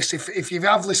this, if you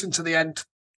have listened to the end,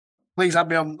 please add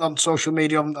me on social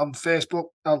media, on Facebook.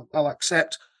 I'll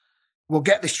accept. We'll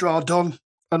get this draw done,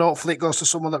 and hopefully it goes to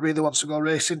someone that really wants to go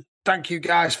racing. Thank you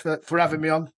guys for having me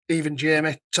on, even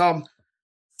Jamie. Tom,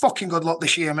 fucking good luck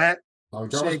this year, mate. Oh,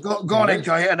 so go and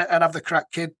enjoy it and have the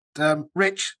crack, kid.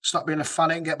 Rich, stop being a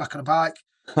fanny and get back on a bike.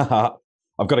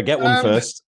 I've got to get one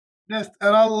first. Yeah,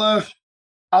 and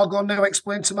I'll go now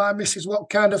explain to my missus what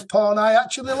kind of porn I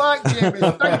actually like, Jamie.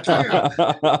 Thank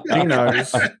you. He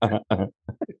knows.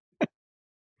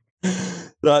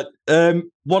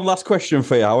 One last question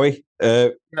for you, Howie.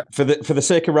 For the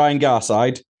sake of Ryan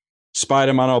Garside,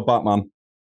 Spider-Man or Batman?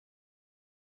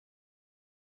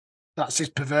 That's his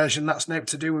perversion. That's nothing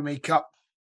to do with me, Cap.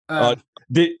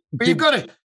 You've got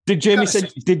it. Did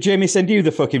Jamie send you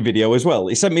the fucking video as well?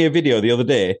 He sent me a video the other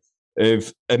day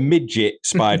of a midget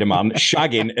Spider-Man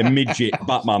shagging a midget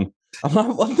Batman. I'm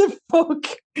like, what the fuck?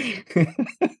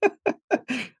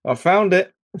 I found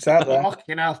it. It's out there.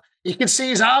 Fucking hell. You can see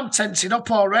his arm tensing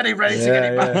up already, ready to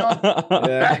get it back on.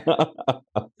 Yeah.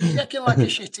 You're looking like a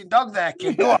shitting dog there,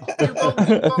 kid. Go on.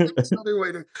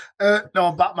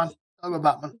 No, Batman. I'm a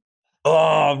Batman.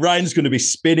 Oh, Ryan's going to be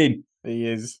spinning. He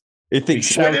is. He thinks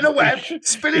spinning a web.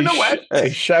 He's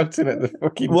shouting at the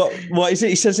fucking. What is it?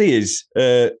 He says he is.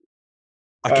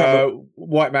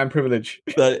 White man privilege.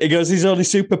 He goes, his only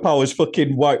superpower is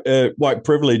fucking white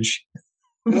privilege.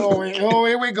 Oh,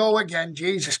 here we go again.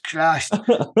 Jesus Christ.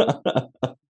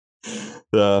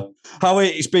 Howie,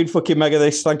 it's been fucking mega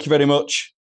this. Thank you very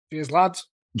much. Cheers, lads.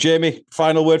 Jamie,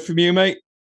 final word from you, mate.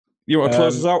 You want to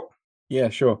close us out? Yeah,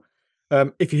 sure.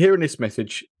 If you're hearing this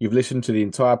message, you've listened to the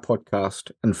entire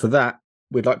podcast, and for that,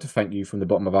 we'd like to thank you from the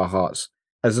bottom of our hearts,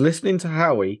 as listening to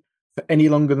Howie for any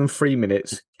longer than 3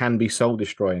 minutes can be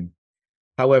soul-destroying.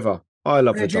 However, I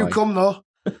love the guy. Where'd you come, though?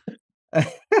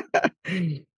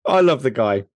 I love the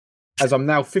guy, as I'm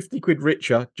now 50 quid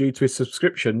richer due to his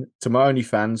subscription to my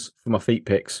OnlyFans for my feet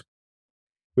pics.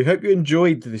 We hope you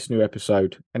enjoyed this new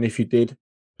episode, and if you did,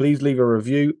 please leave a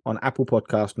review on Apple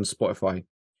Podcast and Spotify.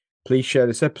 Please share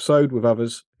this episode with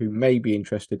others who may be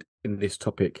interested in this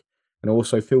topic, and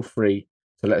also feel free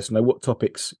to let us know what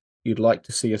topics you'd like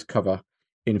to see us cover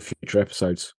in future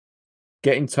episodes.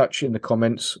 Get in touch in the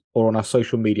comments or on our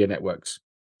social media networks.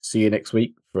 See you next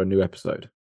week for a new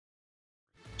episode.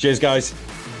 Cheers, guys.